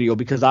Sirius Radio,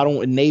 because I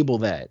don't enable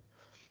that.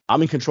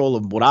 I'm in control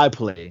of what I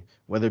play,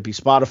 whether it be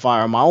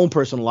Spotify or my own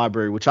personal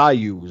library, which I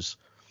use.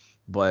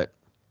 But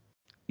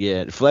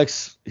yeah,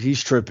 Flex,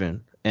 he's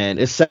tripping. And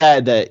it's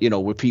sad that,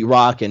 with Pete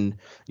Rock and,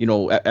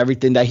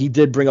 everything that he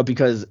did bring up,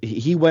 because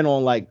he went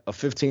on like a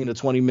 15 to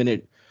 20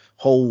 minute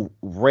whole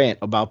rant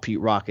about Pete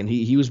Rock. And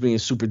he was being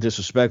super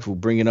disrespectful,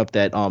 bringing up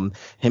that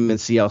him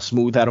and CL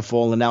Smooth had a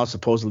falling out.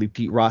 Supposedly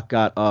Pete Rock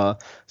got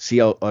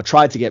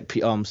tried to get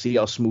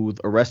CL Smooth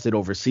arrested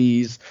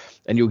overseas.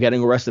 And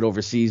getting arrested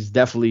overseas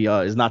definitely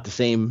is not the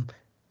same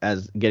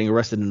as getting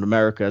arrested in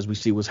America, as we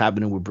see what's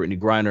happening with Brittany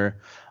Griner.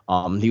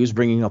 He was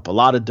bringing up a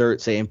lot of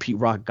dirt, saying Pete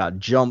Rock got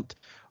jumped.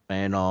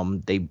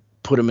 And they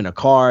put him in a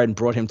car and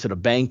brought him to the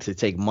bank to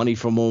take money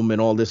from him and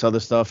all this other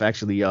stuff.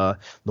 Actually, the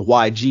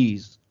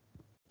YGs,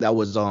 that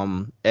was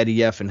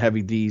Eddie F and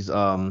Heavy D's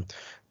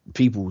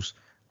peoples,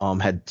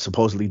 had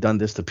supposedly done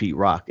this to Pete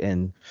Rock.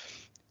 And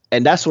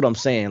that's what I'm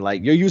saying.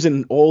 Like, you're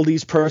using all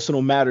these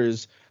personal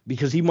matters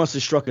because he must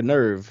have struck a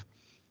nerve.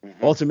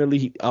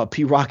 Ultimately,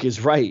 Pete Rock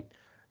is right.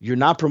 You're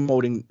not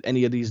promoting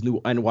any of these new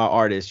NY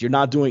artists. You're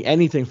not doing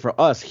anything for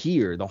us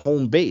here, the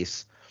home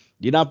base.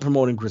 You're not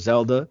promoting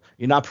Griselda.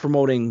 You're not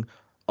promoting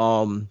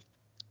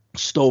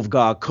Stove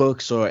God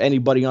Cooks or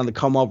anybody on the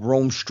come up,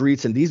 Rome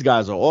Streets. And these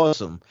guys are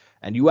awesome.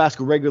 And you ask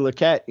a regular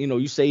cat,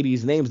 you say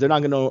these names, they're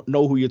not going to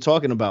know who you're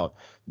talking about,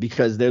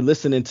 because they're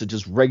listening to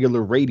just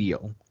regular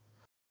radio.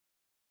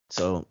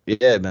 So,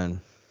 yeah,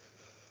 man.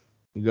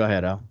 You go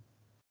ahead, Al.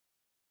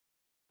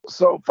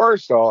 So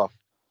first off,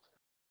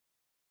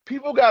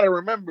 people got to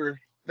remember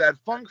that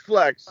Funk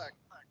Flex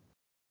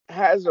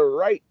has a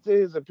right to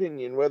his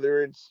opinion,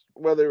 whether it's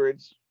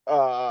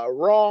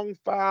wrong,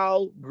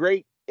 foul,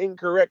 great,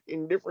 incorrect,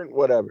 indifferent,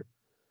 whatever.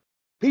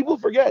 People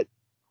forget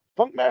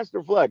Funk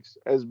Master Flex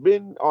has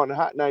been on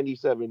Hot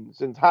 97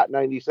 since Hot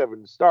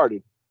 97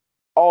 started,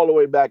 all the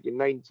way back in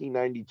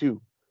 1992.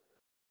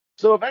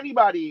 So if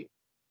anybody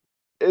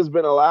has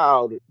been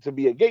allowed to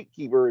be a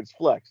gatekeeper, it's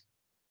Flex.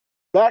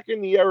 Back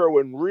in the era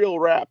when real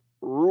rap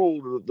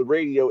ruled the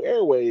radio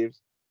airwaves,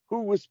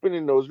 who was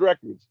spinning those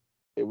records?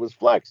 It was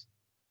Flex.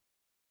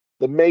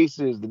 The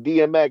Maces, the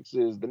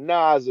DMXs, the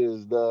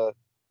Nas's,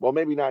 well,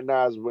 maybe not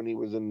Nas when he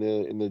was in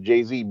the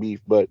Jay-Z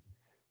beef, but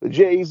the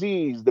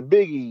Jay-Z's, the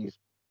Biggies,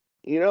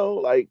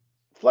 like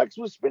Flex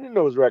was spinning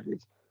those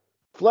records.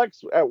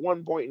 Flex at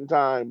one point in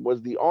time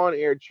was the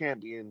on-air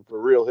champion for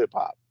real hip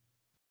hop.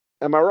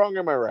 Am I wrong or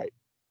am I right?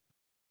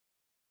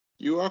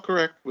 You are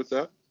correct with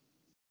that.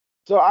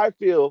 So I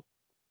feel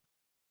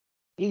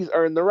he's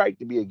earned the right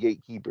to be a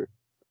gatekeeper,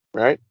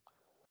 right?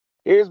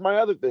 Here's my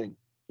other thing.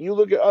 You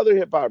look at other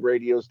hip hop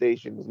radio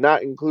stations,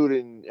 not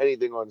including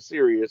anything on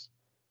Sirius,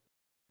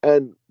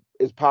 and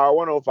is Power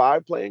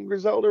 105 playing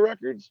Griselda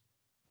records?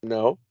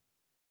 No.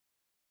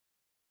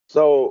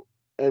 So,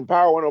 and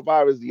Power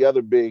 105 is the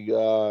other big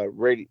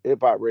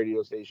hip hop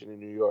radio station in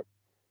New York.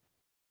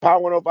 Power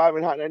 105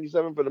 and Hot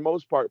 97, for the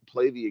most part,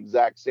 play the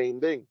exact same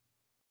thing.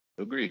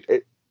 Agreed.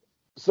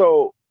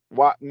 So,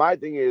 my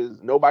thing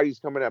is, nobody's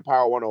coming at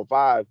Power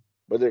 105,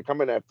 but they're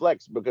coming at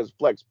Flex because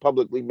Flex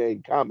publicly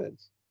made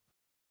comments.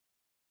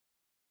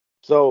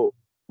 So,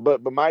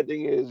 but my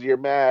thing is, you're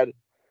mad.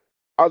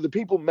 Are the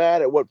people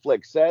mad at what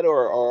Flex said,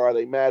 or are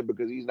they mad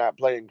because he's not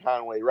playing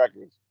Conway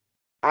records?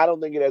 I don't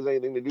think it has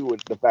anything to do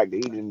with the fact that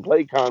he didn't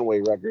play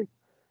Conway records.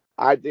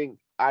 I think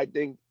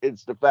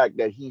it's the fact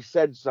that he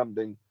said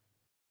something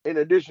in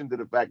addition to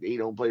the fact that he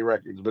don't play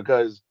records.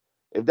 Because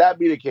if that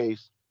be the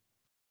case,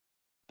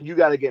 you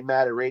got to get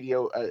mad at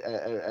radio,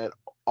 at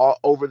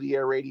over the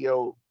air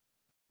radio,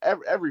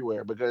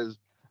 everywhere. Because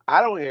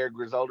I don't hear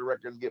Griselda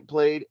records get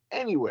played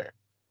anywhere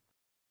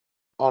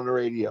on the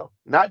radio,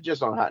 not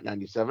just on Hot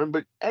 97,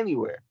 but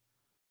anywhere.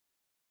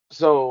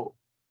 So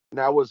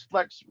now, was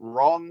Flex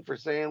wrong for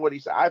saying what he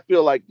said? I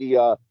feel like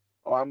I'm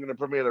going to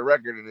premiere the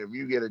record, and if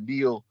you get a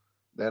deal,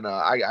 then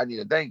I need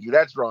to thank you.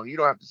 That's wrong. You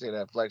don't have to say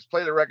that, Flex.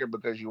 Play the record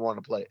because you want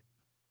to play it.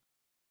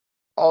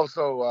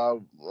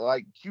 Also,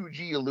 like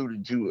QG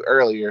alluded to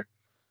earlier,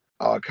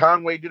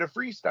 Conway did a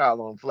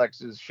freestyle on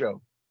Flex's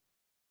show.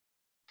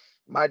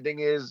 My thing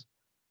is,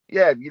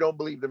 yeah, if you don't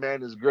believe the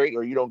man is great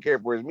or you don't care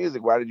for his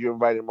music, why did you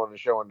invite him on the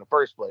show in the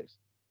first place?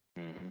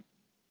 Mm-hmm.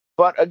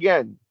 But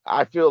again,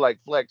 I feel like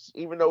Flex,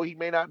 even though he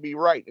may not be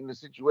right in the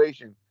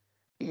situation,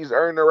 he's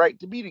earned the right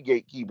to be the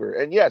gatekeeper.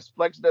 And yes,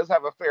 Flex does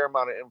have a fair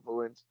amount of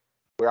influence,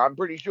 where I'm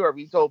pretty sure if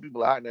he told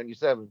people at Hot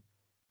 97,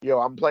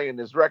 I'm playing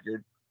this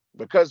record,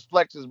 because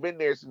Flex has been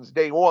there since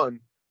day one,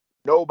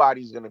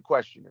 nobody's going to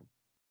question him.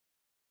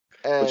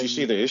 And But you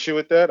see the issue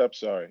with that? I'm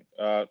sorry.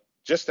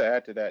 Just to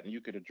add to that, and you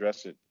could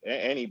address it,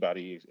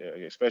 anybody,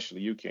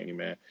 especially you, Kenny,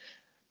 man.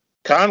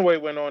 Conway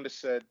went on to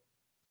say,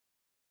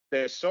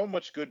 there's so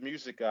much good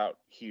music out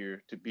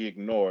here to be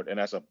ignored. And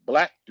as a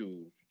black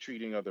dude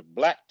treating other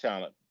black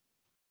talent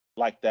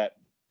like that,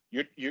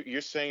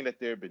 you're saying that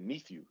they're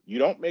beneath you. You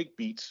don't make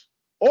beats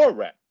or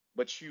rap,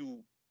 but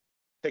you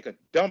take a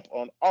dump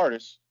on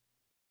artists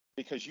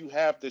because you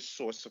have this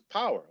source of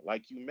power,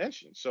 like you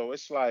mentioned. So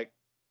it's like,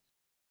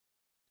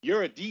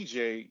 you're a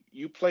DJ,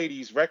 you play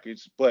these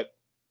records, but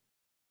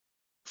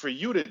for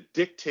you to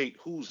dictate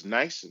who's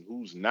nice and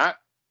who's not,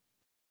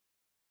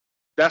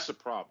 that's a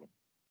problem.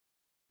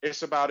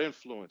 It's about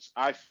influence,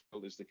 I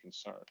feel, is the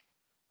concern.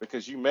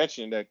 Because you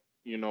mentioned that,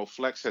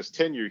 Flex has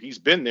tenure. He's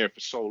been there for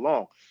so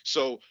long.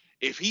 So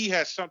if he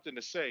has something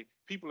to say,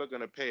 people are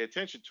going to pay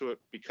attention to it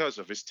because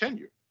of his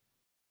tenure.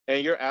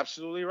 And you're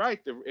absolutely right.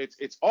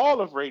 It's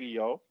all of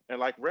radio. And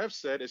like Rev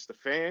said, it's the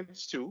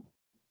fans too.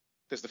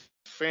 Because the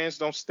fans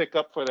don't stick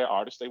up for their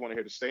artists. They want to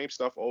hear the same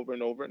stuff over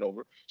and over and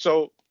over.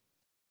 So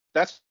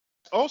that's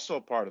also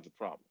part of the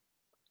problem.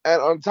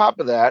 And on top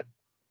of that,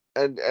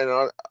 and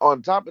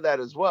on top of that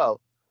as well,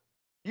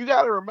 you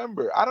got to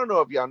remember, I don't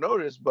know if y'all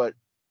noticed, but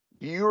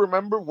do you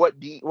remember what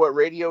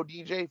radio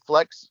DJ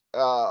Flex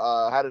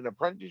had an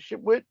apprenticeship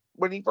with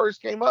when he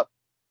first came up?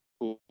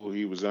 Who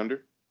he was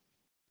under?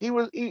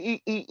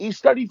 He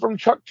studied from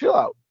Chuck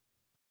Chillout.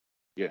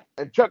 Yeah.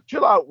 And Chuck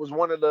Chillout was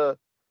one of the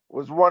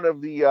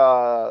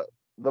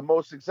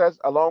most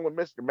successful, along with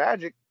Mr.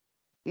 Magic.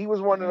 He was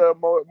one of the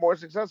more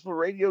successful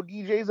radio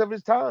DJs of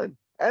his time,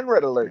 and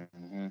Red Alert.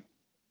 Mm-hmm.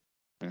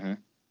 Mm-hmm.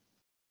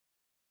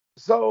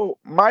 So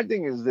my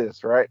thing is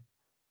this, right?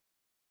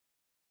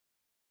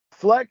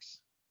 Flex,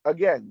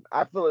 again,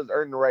 I feel has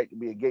earned the right to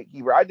be a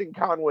gatekeeper. I think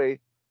Conway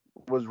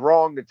was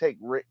wrong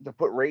to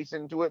put race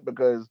into it,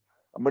 because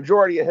a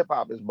majority of hip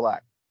hop is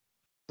black.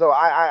 So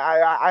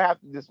I have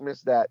to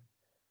dismiss that.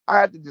 I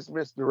have to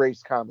dismiss the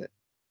race comment.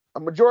 A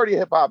majority of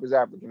hip hop is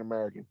African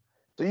American.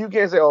 So you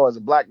can't say, oh, as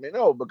a black man.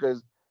 No,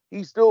 because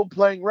he's still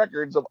playing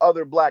records of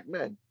other black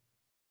men.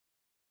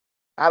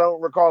 I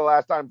don't recall the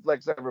last time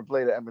Flex ever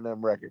played an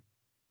Eminem record.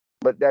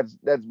 But that's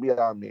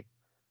beyond me.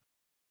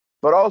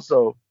 But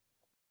also,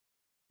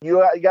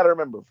 you got to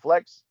remember,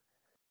 Flex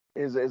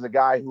is a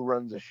guy who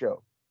runs a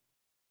show.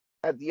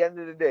 At the end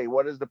of the day,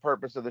 what is the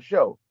purpose of the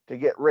show? To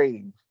get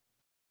ratings.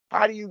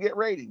 How do you get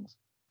ratings?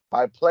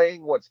 By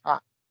playing what's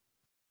hot.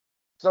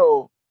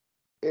 So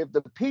if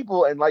the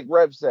people, and like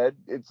Rev said,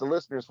 it's the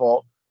listener's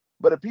fault,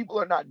 but if people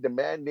are not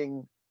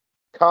demanding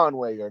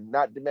Conway or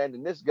not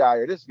demanding this guy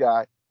or this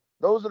guy,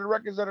 those are the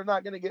records that are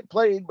not going to get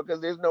played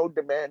because there's no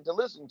demand to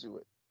listen to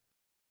it.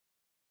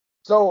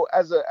 So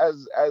as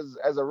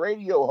a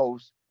radio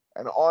host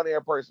and an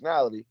on-air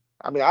personality,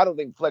 I mean, I don't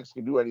think Flex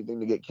can do anything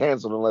to get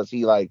canceled unless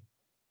he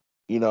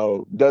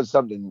does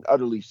something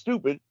utterly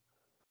stupid.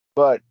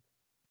 But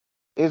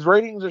his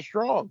ratings are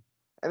strong,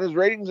 and his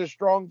ratings are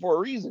strong for a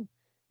reason.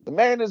 The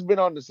man has been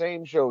on the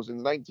same show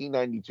since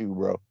 1992,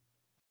 bro.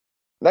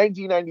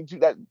 1992,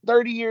 that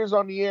 30 years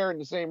on the air in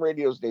the same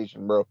radio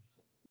station, bro.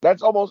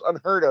 That's almost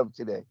unheard of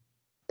today.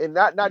 And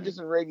not just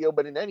in radio,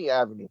 but in any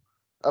avenue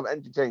of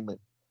entertainment.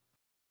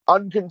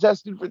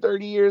 Uncontested for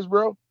 30 years,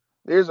 bro.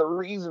 There's a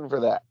reason for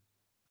that.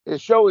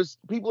 His show is,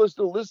 people are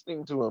still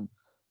listening to him.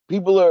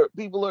 People are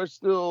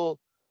still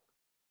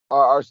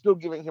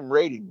giving him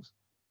ratings.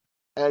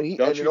 And he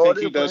Don't and in you think order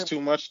he for does him,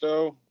 too much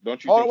though?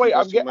 Don't you oh think he wait,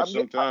 does too much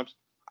sometimes?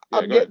 Yeah,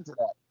 I'm go ahead. getting to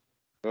that.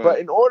 Go But ahead.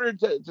 in order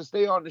to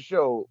stay on the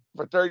show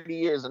for 30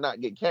 years and not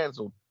get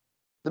canceled,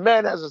 the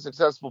man has a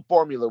successful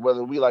formula,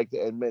 whether we like to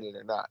admit it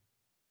or not.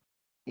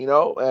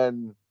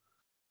 And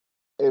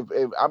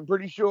if I'm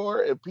pretty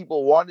sure if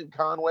people wanted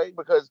Conway,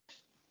 because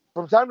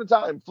from time to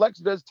time, Flex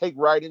does take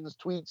write-ins,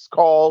 tweets,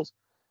 calls,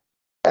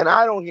 and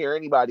I don't hear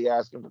anybody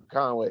asking for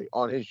Conway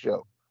on his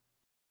show.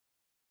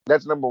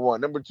 That's number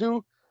one. Number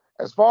two,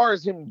 as far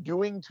as him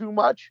doing too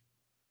much,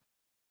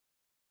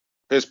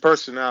 His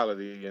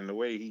personality and the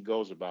way he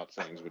goes about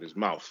things with his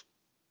mouth.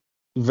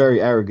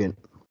 Very arrogant.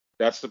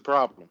 That's the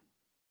problem.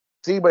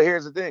 see, but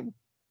here's the thing.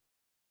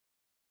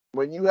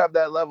 When you have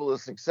that level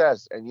of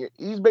success, and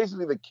he's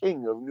basically the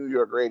king of New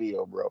York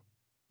radio, bro.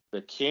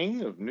 The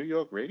king of New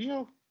York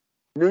radio?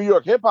 New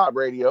York hip hop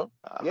radio.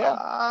 Yeah.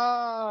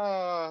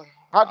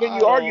 How can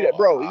you argue that,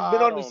 bro? He's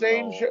been I on the don't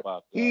same know show.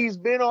 about that. He's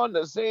been on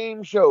the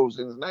same show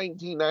since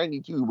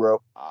 1992,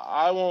 bro.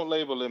 I won't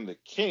label him the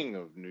king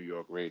of New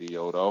York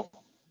radio, though.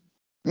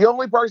 The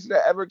only person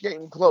that ever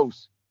came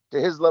close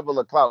to his level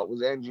of clout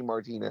was Angie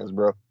Martinez,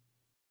 bro.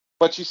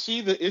 But you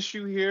see the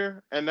issue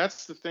here, and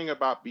that's the thing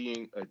about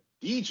being a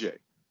DJ.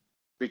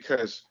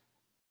 Because,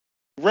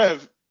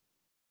 Rev,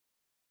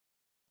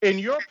 in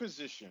your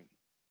position,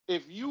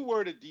 if you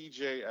were to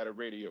DJ at a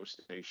radio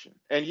station,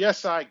 and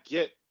yes, I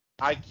get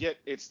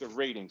it's the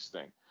ratings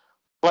thing,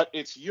 but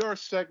it's your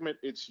segment,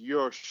 it's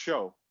your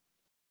show.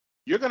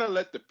 You're going to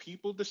let the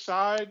people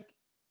decide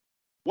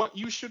what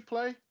you should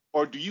play?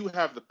 Or do you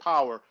have the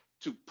power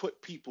to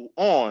put people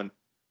on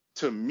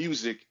to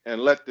music and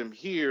let them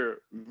hear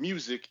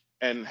music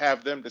and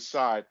have them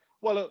decide,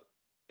 well,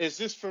 is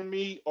this for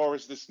me or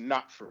is this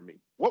not for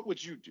me? What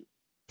would you do?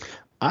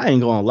 I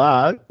ain't gonna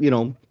lie,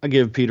 I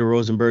give Peter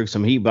Rosenberg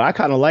some heat, but I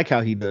kind of like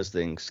how he does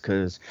things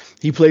because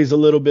he plays a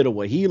little bit of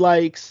what he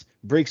likes,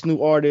 breaks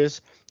new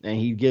artists, and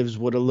he gives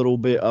what a little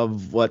bit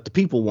of what the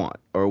people want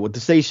or what the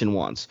station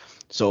wants.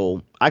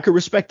 So I could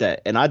respect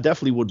that, and I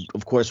definitely would,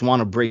 of course,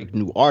 want to break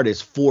new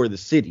artists for the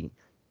city.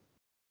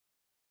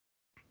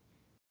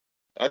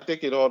 I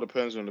think it all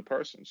depends on the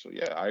person. So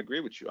yeah, I agree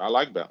with you. I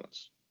like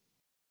balance.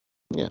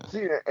 Yeah.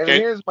 See, and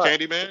here's my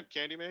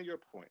Candyman, your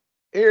point.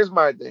 Here's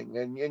my thing,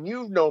 and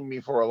you've known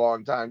me for a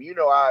long time.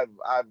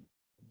 I've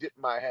dipped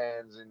my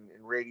hands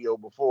in radio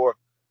before.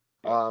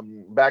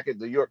 Back at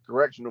the York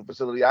Correctional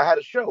Facility, I had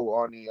a show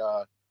on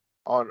the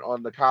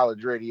on the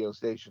college radio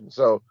station.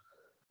 So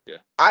yeah,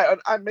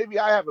 I maybe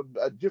I have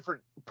a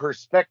different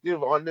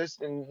perspective on this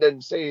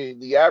than say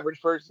the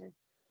average person.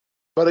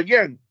 But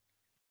again,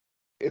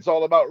 it's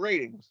all about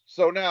ratings.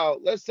 So now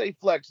let's say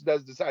Flex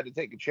does decide to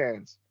take a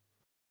chance.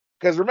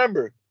 Because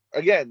remember,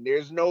 again,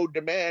 there's no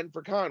demand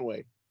for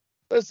Conway.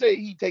 Let's say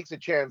he takes a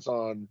chance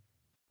on,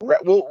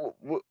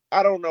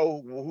 I don't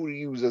know who to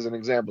use as an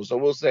example, so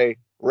we'll say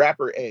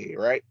rapper A,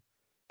 right?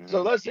 Mm-hmm.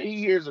 So let's say he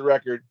hears a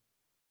record,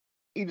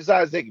 he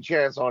decides to take a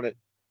chance on it,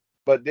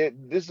 but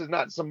this is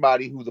not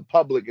somebody who the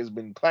public has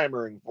been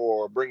clamoring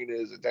for or bringing to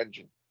his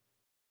attention.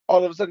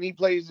 All of a sudden, he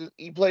plays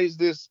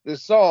this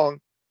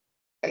song,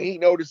 and he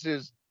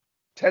notices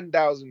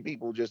 10,000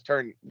 people just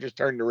turned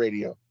the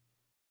radio,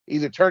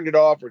 either turned it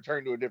off or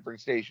turned to a different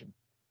station.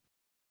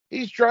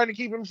 He's trying to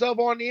keep himself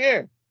on the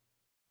air.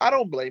 I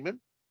don't blame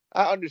him.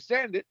 I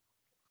understand it.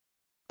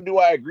 Do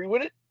I agree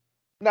with it?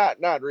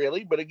 Not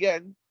really. But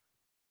again,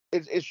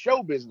 it's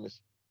show business.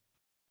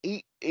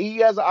 He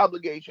has an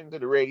obligation to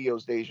the radio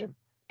station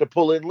to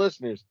pull in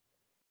listeners.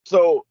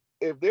 So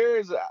if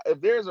there's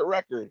a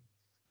record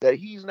that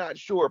he's not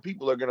sure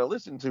people are going to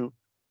listen to,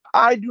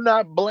 I do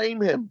not blame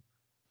him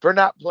for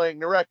not playing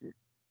the record.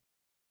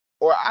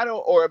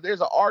 Or if there's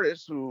an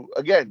artist who,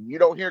 again, you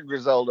don't hear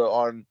Griselda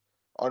on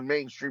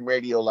mainstream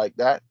radio like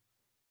that.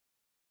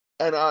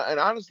 And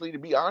honestly, to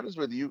be honest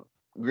with you,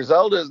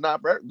 Griselda is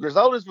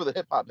for the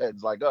hip hop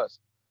heads like us.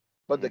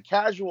 But the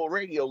casual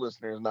radio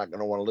listener is not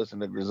going to want to listen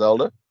to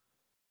Griselda.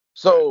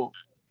 So,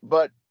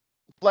 but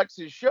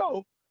Flex's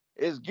show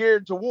is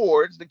geared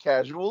towards the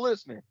casual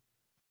listener.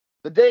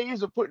 The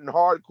days of putting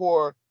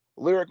hardcore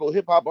lyrical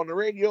hip hop on the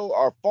radio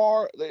are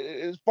far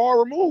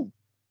removed.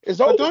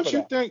 It's over.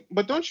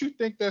 But don't you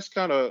think that's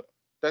kind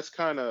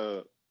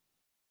of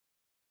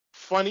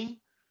funny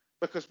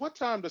Because what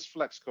time does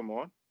Flex come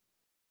on?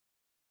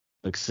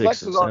 Like Flex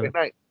 6 or is on at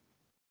 7, night.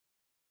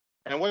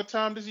 And what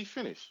time does he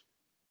finish?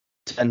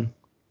 10.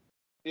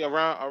 Yeah,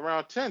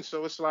 around 10.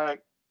 So it's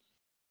like,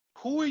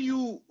 who are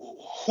you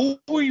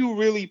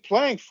really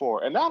playing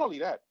for? And not only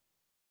that,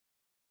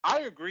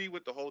 I agree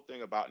with the whole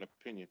thing about an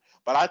opinion,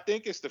 but I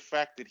think it's the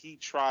fact that he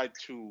tried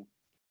to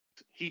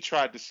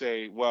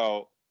say,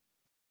 well,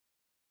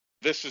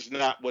 this is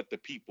not what the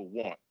people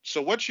want.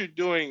 So what you're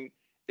doing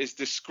is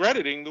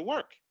discrediting the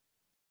work.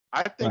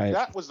 I think Right.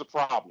 that was the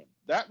problem.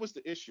 That was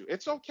the issue.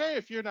 It's okay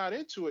if you're not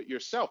into it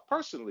yourself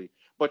personally,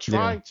 but Yeah.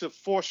 trying to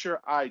force your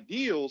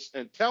ideals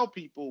and tell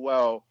people,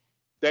 well,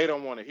 they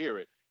don't want to hear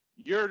it.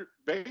 You're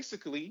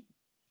basically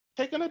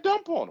taking a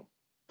dump on them.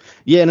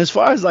 Yeah, and as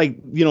far as like,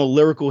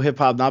 lyrical hip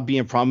hop not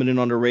being prominent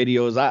on the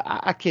radios,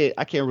 I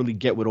can't really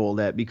get with all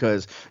that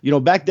because,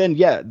 back then,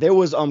 yeah, there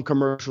was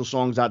commercial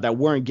songs out that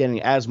weren't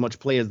getting as much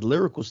play as the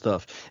lyrical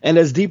stuff. And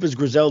as deep as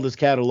Griselda's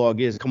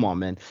catalog is, come on,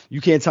 man.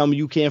 You can't tell me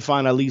you can't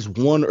find at least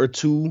one or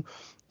two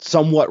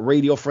somewhat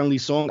radio friendly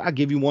song. I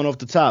give you one off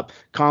the top.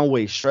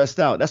 Conway, Stressed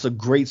Out. That's a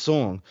great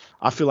song.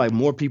 I feel like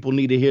more people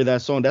need to hear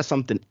that song. That's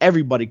something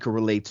everybody could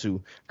relate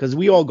to because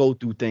we all go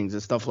through things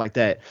and stuff like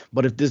that.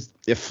 But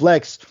if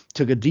Flex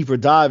took a deeper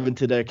dive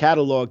into their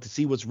catalog to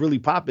see what's really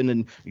popping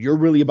and you're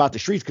really about the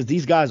streets because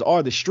these guys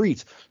are the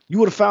streets, you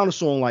would have found a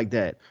song like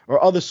that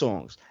or other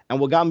songs. And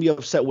what got me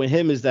upset with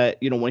him is that,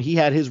 when he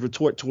had his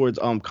retort towards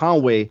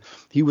Conway,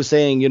 he was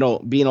saying,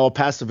 being all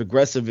passive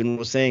aggressive and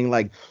was saying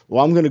like,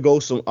 well, I'm gonna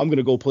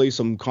go play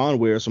some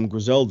Conway or some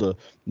Griselda.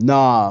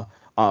 Nah,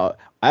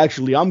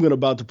 actually I'm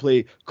about to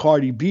play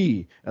Cardi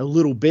B and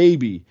Little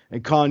Baby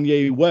and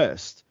Kanye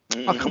West.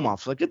 Oh, come on,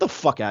 Fleck, get the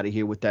fuck out of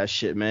here with that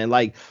shit, man.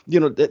 Like,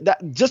 that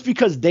just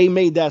because they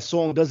made that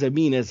song doesn't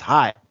mean it's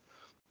hot.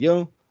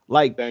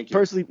 Like, Thank you.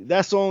 personally,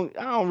 that song,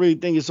 I don't really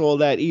think it's all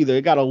that either.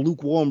 It got a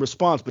lukewarm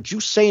response, but you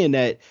saying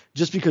that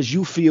just because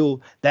you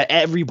feel that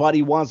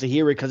everybody wants to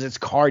hear it because it's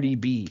Cardi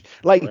B.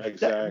 Like,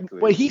 Exactly.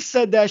 when he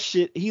said that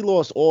shit, he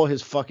lost all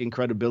his fucking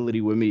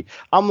credibility with me.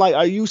 I'm like,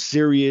 are you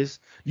serious?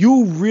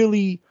 You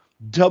really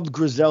dubbed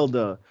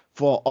Griselda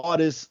for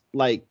artists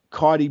like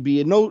Cardi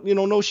B, and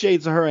no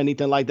shades of her or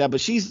anything like that, but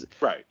she's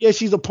Right.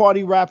 she's a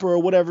party rapper or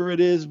whatever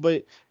it is,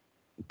 but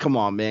come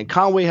on, man.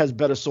 Conway has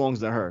better songs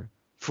than her.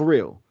 For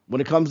real. When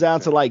it comes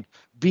down to like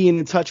being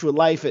in touch with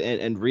life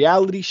and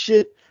reality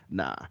shit,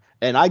 nah.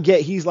 And I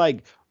get he's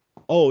like,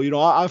 oh,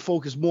 I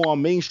focus more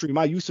on mainstream.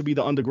 I used to be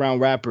the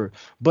underground rapper.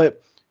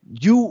 But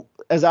you,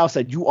 as Al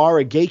said, you are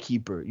a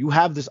gatekeeper. You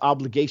have this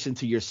obligation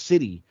to your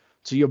city,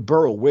 to your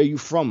borough, where you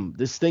from,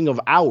 this thing of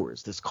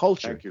ours, this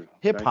culture, Thank you.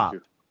 hip hop.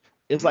 Thank you.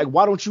 It's like,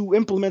 why don't you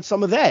implement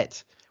some of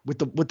that with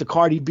the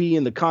Cardi B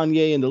and the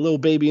Kanye and the Lil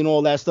Baby and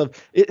all that stuff?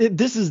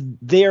 This is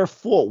their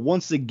fault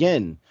once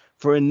again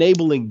for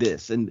enabling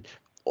this and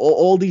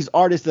all these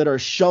artists that are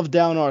shoved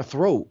down our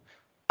throat.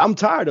 I'm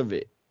tired of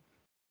it.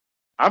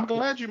 I'm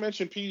glad you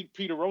mentioned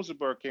Peter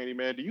Rosenberg, Candy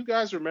Man. Do you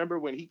guys remember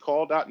when he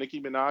called out Nicki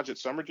Minaj at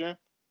Summer Jam?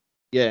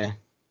 Yeah.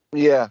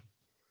 Yeah.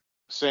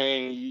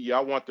 Saying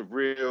y'all want the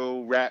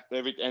real rap,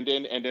 everything,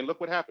 and then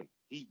look what happened.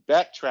 He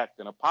backtracked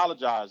and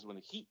apologized when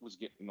the heat was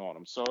getting on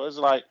him. So it's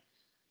like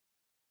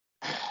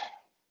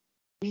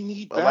we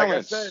need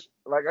balance.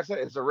 Like I said,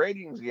 it's a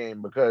ratings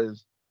game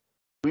because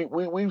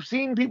we've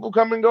seen people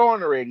come and go on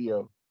the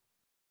radio.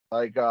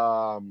 Like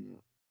damn,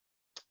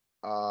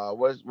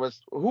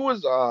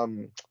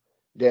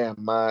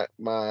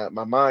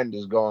 my mind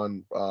is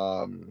gone.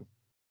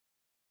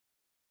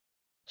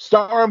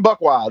 Star and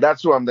Buckwild,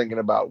 that's who I'm thinking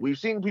about. We've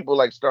seen people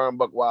like Star and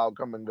Buckwild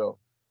come and go.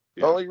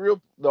 Yeah.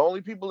 The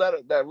only people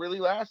that really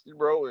lasted,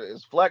 bro,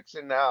 is Flex,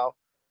 and now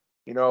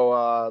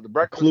the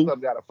Breakfast Clue.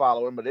 Club got to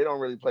follow him, but they don't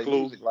really play Clue.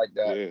 music like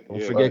that. Yeah,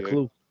 Don't forget yeah.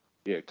 Clue.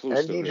 Yeah, Clue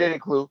And still DJ there.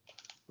 Clue.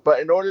 But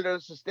in order to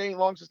sustain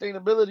long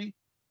sustainability,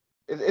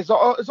 it's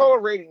all a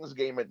ratings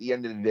game at the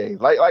end of the day.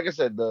 Like I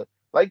said,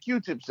 like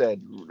Q-Tip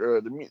said,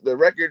 the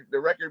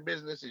record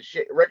business is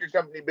record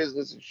company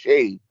business is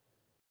shade.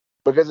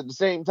 Because at the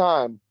same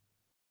time,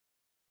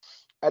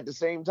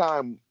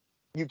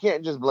 you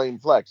can't just blame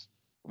Flex.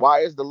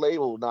 Why is the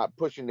label not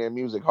pushing their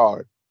music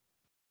hard?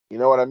 You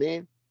know what I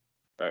mean?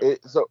 Right.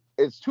 So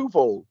it's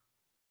twofold.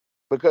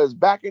 Because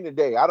back in the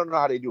day, I don't know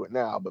how they do it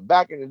now, but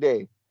back in the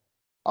day,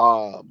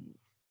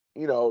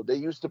 they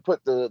used to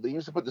put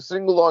the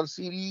single on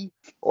CD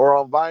or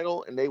on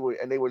vinyl, and they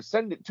would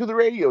send it to the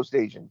radio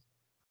stations.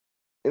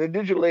 In the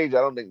digital age,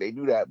 I don't think they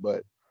do that,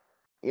 but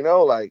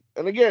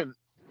and again,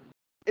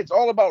 it's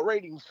all about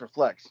ratings for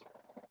Flex.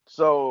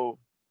 So,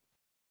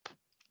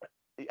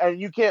 and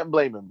you can't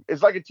blame him.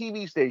 It's like a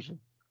TV station.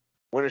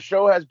 When a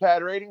show has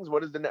bad ratings,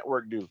 what does the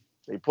network do?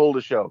 They pull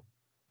the show.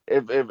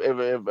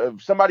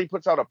 If somebody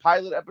puts out a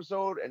pilot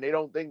episode and they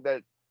don't think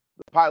that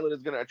the pilot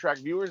is going to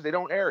attract viewers, they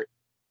don't air it.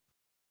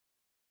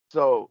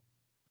 So,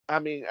 I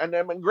mean, and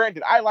then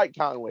granted, I like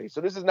Conway,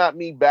 so this is not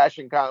me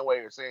bashing Conway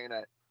or saying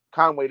that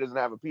Conway doesn't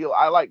have appeal.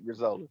 I like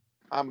Griselda.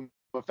 I'm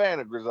a fan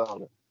of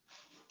Griselda,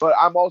 but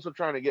I'm also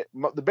trying to get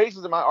the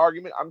basis of my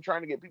argument. I'm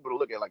trying to get people to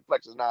look at like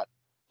Flex is not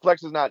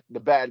the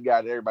bad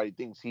guy that everybody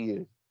thinks he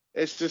is.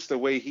 It's just the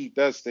way he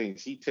does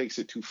things. He takes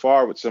it too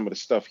far with some of the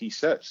stuff he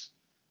says.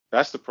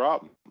 That's the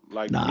problem.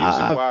 Like music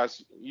Nah,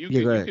 wise, yeah, go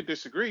you ahead. could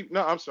disagree.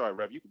 No, I'm sorry,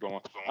 Rev. You could go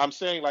on. I'm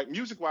saying like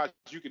music wise,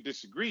 you could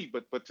disagree,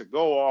 but to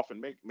go off and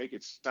make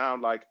it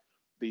sound like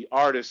the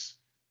artist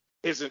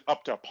isn't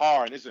up to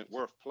par and isn't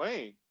worth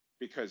playing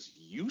because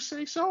you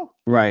say so,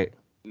 Right.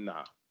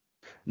 nah.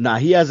 Nah,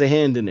 he has a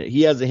hand in it.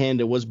 He has a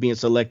hand in what's being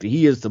selected.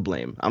 He is to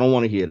blame. I don't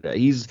want to hear that.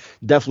 He's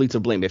definitely to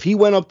blame. If he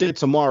went up there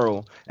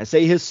tomorrow and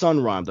say his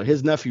son rhymed or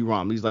his nephew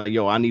rhymed, he's like,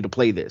 yo, I need to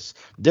play this.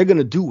 They're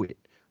gonna do it.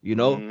 You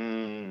know? I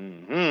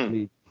Hmm.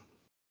 mean,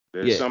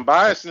 There's yeah. some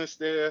biasness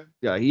there.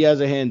 Yeah, he has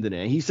a hand in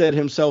it. He said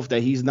himself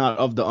that he's not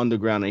of the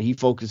underground and he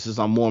focuses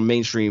on more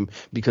mainstream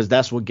because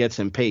that's what gets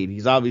him paid.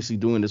 He's obviously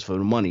doing this for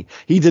the money.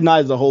 He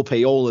denies the whole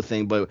payola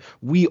thing, but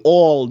we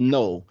all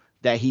know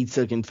that he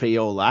took in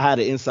payola. I had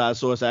an inside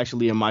source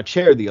actually in my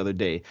chair the other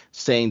day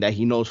saying that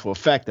he knows for a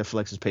fact that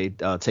Flex is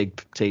taking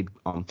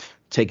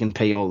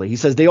payola. He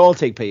says they all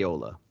take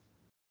payola.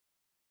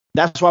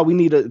 That's why we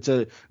need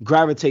to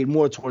gravitate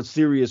more towards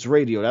Sirius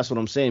radio. That's what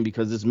I'm saying,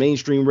 because it's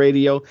mainstream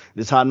radio,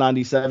 this Hot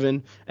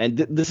 97, and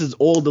this is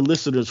all the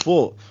listeners'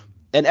 fault.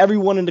 And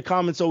everyone in the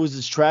comments always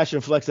is trash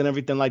and Flex and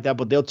everything like that,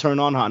 but they'll turn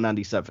on Hot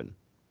 97.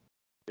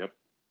 Yep.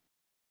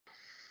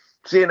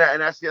 See, and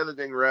that's the other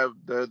thing, Rev.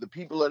 The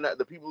people are not,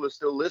 the people are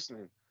still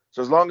listening.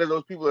 So as long as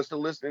those people are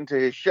still listening to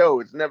his show,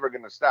 it's never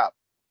gonna stop.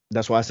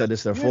 That's why I said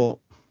it's their Yeah,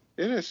 fault.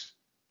 it is.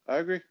 I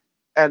agree.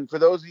 And for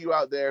those of you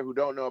out there who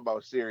don't know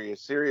about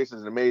Sirius, Sirius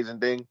is an amazing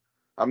thing.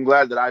 I'm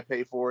glad that I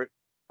pay for it,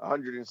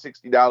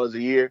 $160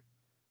 a year.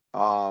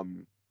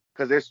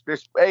 Because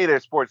their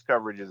sports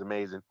coverage is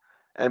amazing,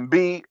 and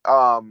B,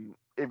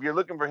 if you're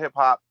looking for hip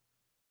hop,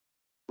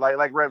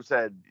 like Rev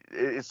said,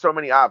 it's so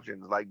many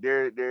options. Like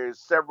there's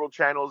several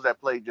channels that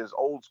play just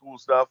old school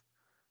stuff.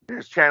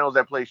 There's channels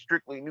that play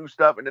strictly new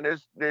stuff, and then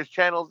there's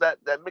channels that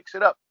mix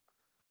it up.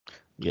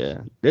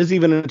 Yeah. There's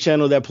even a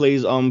channel that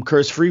plays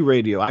curse free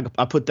radio.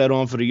 I put that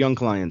on for the young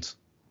clients.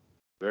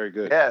 Very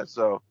good. Yeah,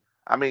 so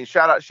I mean,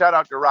 shout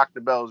out to Rock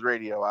the Bells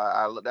Radio.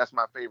 I that's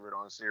my favorite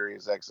on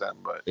Sirius XM.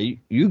 But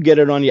You get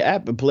it on your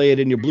app and play it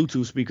in your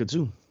Bluetooth speaker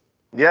too.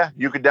 yeah,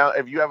 you could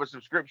if you have a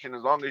subscription,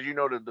 as long as you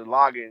know the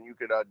login, you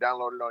could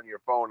download it on your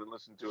phone and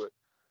listen to it.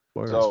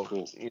 Word. So That's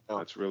cool.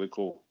 That's really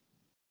cool.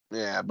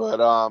 yeah, but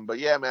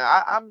yeah, man,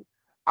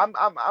 I'm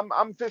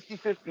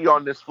 50-50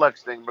 on this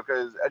Flex thing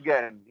because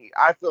again,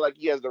 I feel like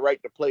he has the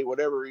right to play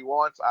whatever he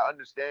wants. I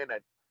understand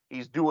that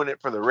he's doing it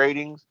for the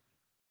ratings.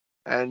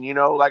 And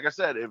like I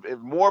said, if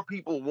more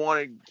people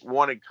wanted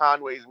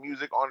Conway's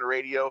music on the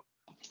radio,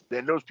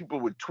 then those people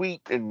would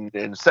tweet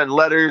and send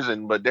letters,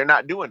 but they're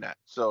not doing that.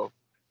 So,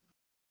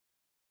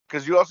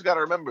 because you also got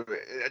to remember,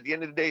 at the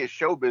end of the day, it's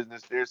show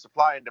business. There's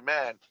supply and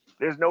demand.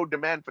 There's no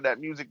demand for that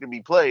music to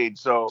be played,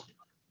 so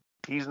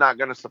he's not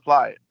going to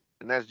supply it,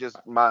 and that's just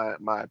my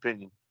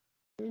opinion.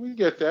 We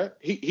get that.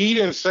 He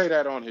didn't say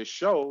that on his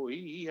show.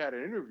 He had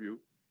an interview,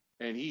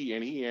 and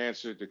he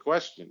answered the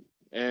question.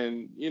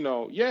 And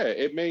yeah,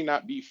 it may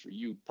not be for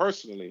you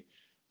personally,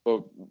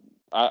 but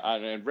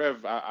and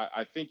Rev,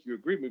 I think you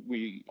agree with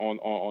me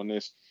on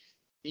this.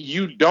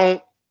 You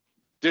don't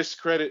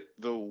discredit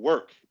the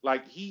work.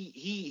 Like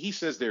he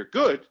says they're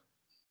good,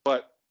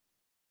 but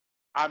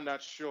I'm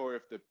not sure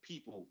if the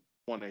people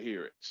want to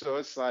hear it. So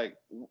it's like,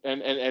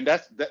 and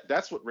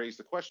that's what raised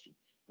the question.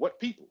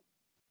 What people?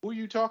 Who are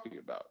you talking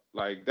about?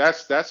 Like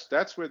that's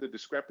where the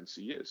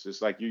discrepancy is.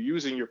 It's like you're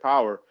using your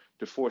power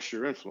to force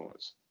your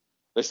influence.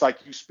 It's like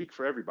you speak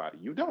for everybody.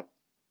 You don't.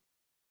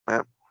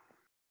 Yeah.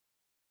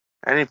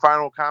 Any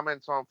final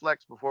comments on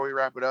Flex before we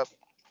wrap it up?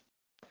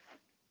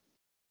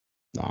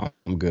 No,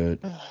 I'm good.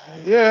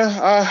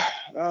 Yeah,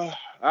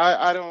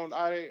 I don't.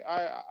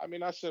 I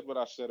mean, I said what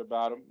I said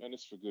about him, and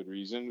it's for good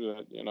reason.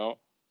 But,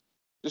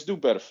 just do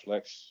better,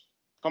 Flex.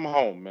 Come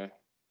home, man.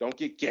 Don't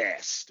get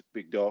gassed,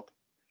 big dog.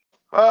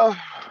 Well,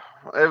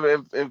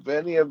 if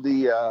any of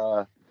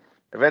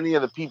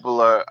the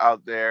people are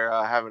out there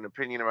have an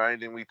opinion about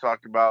anything we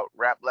talked about,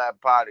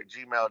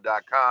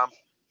 raplabpod@gmail.com.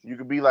 You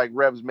could be like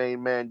Rev's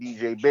main man,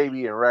 DJ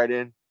Baby, and write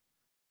in.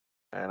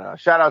 And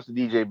shout outs to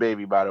DJ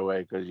Baby, by the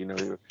way, because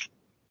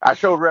I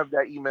showed Rev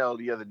that email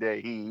the other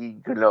day. He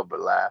couldn't help but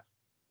laugh.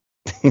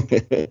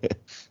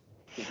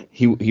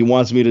 He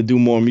wants me to do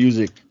more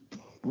music.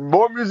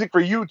 More music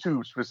for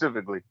YouTube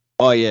specifically.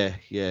 Oh yeah.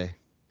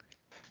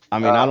 I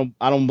mean,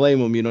 I don't blame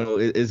him.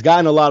 It's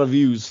gotten a lot of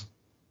views.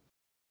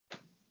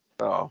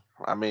 Oh,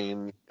 I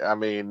mean,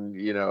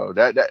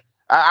 it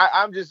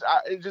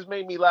just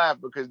made me laugh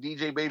because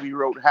DJ Baby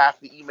wrote half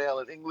the email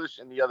in English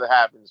and the other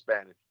half in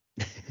Spanish.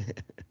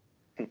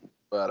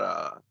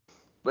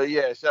 But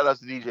yeah, shout out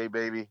to DJ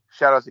Baby.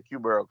 Shout out to Q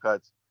Burrow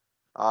Cuts.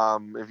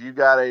 If you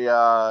got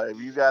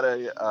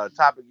a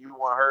topic you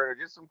want heard or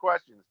just some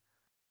questions,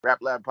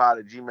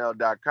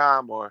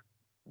 raplabpod@gmail.com or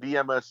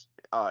DM us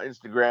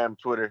Instagram,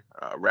 Twitter,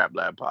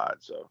 raplabpod.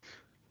 So.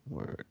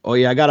 Word. Oh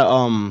yeah, I got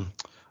a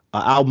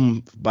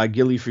album by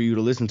Gilly for you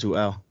to listen to,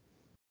 Al.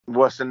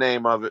 What's the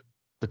name of it?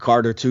 The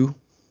Carter 2.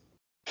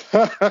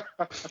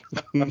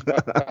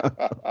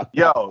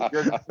 Yo,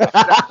 just, yo,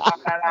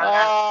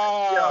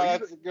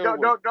 That's a good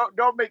one.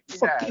 don't make me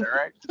mad, all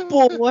right?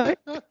 Boy,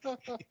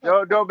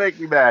 Don't make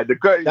me mad. that's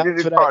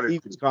for that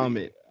Eagles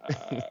comment.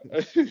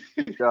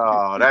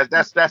 No,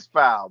 that's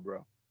foul,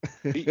 bro.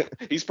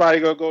 He's probably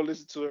gonna go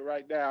listen to it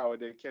right now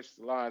and then catch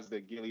the lines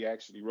that Gilly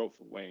actually wrote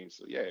for Wayne.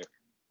 So yeah.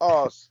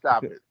 Oh,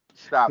 stop it.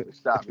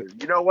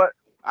 You know what?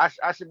 I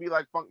should be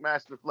like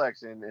Funkmaster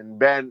Flex and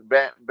ban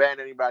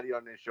anybody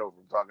on this show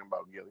from talking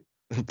about Gilly.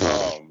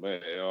 Oh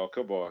man,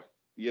 come on,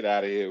 get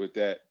out of here with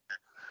that.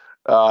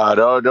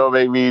 Don't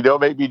make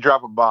me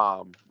drop a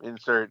bomb.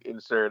 Insert.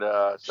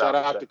 Shout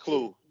out to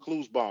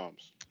Clues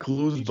bombs.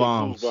 Clues DJ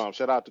bombs. Clues bombs.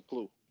 Shout out to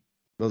Clue.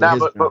 Those Nah, are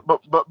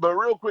his but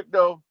real quick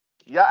though,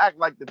 y'all act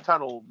like the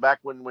Tunnel back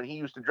when he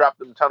used to drop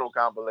them Tunnel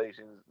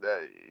compilations.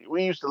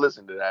 We used to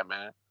listen to that,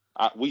 man.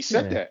 We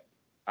said that.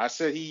 I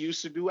said he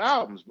used to do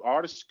albums.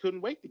 Artists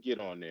couldn't wait to get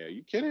on there.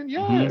 You kidding?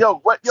 Yeah. Mhm.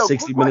 Yo,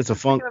 60 minutes of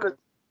funk.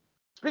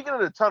 Speaking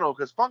of the Tunnel,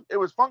 because it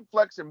was Funk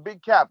Flex and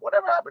Big Cap.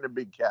 Whatever happened to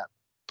Big Cap?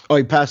 Oh,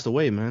 he passed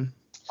away, man.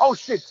 Oh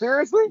shit,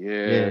 seriously?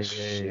 Yeah,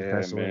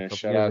 passed away a man. couple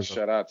Shout years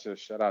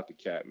ago. out to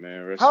Cat,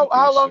 man. Rest How in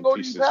peace, long and ago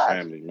peace did he to his pass?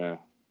 family, man.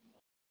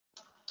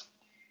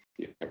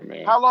 Yeah,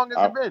 man. How long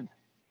has it been?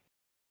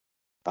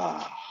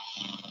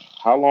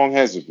 How long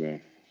has it been?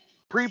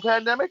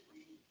 Pre-pandemic?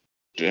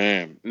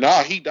 Damn.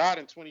 Nah, he died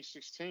in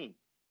 2016.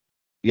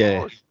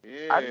 Yeah. Oh,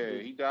 Yeah,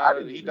 he died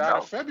in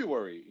know.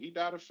 February. He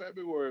died in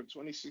February of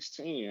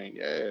 2016. And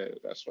yeah,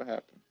 that's what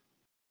happened.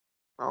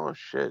 Oh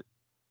shit.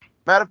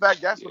 Matter of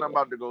fact, that's what I'm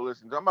about to go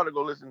listen to. I'm about to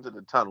go listen to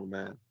the Tunnel,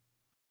 man.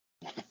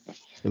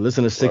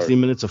 Listen to 60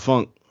 Minutes of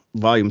Funk,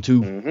 Volume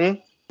 2. Mm-hmm.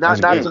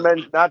 Not That's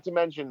to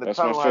mention the That's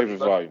Tunnel. my favorite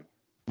volume.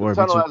 The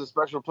Tunnel has a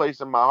special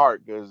place in my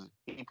heart because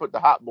he put the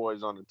Hot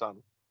Boys on the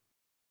Tunnel.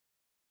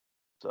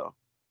 So.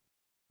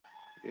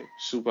 Yeah,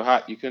 super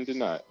hot. You couldn't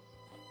deny it.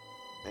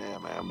 Yeah,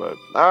 man. But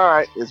all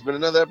right, it's been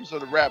another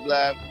episode of Rap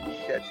Lab.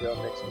 Catch y'all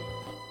next week.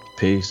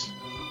 Peace.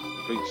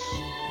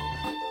 Peace.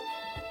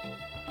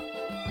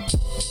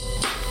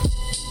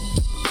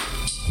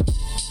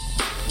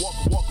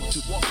 Welcome to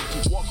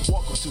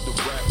the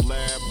Rap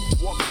Lab.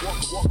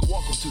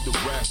 Welcome to the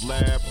Rap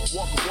Lab.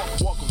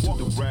 Welcome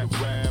to the Rap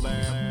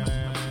Lab.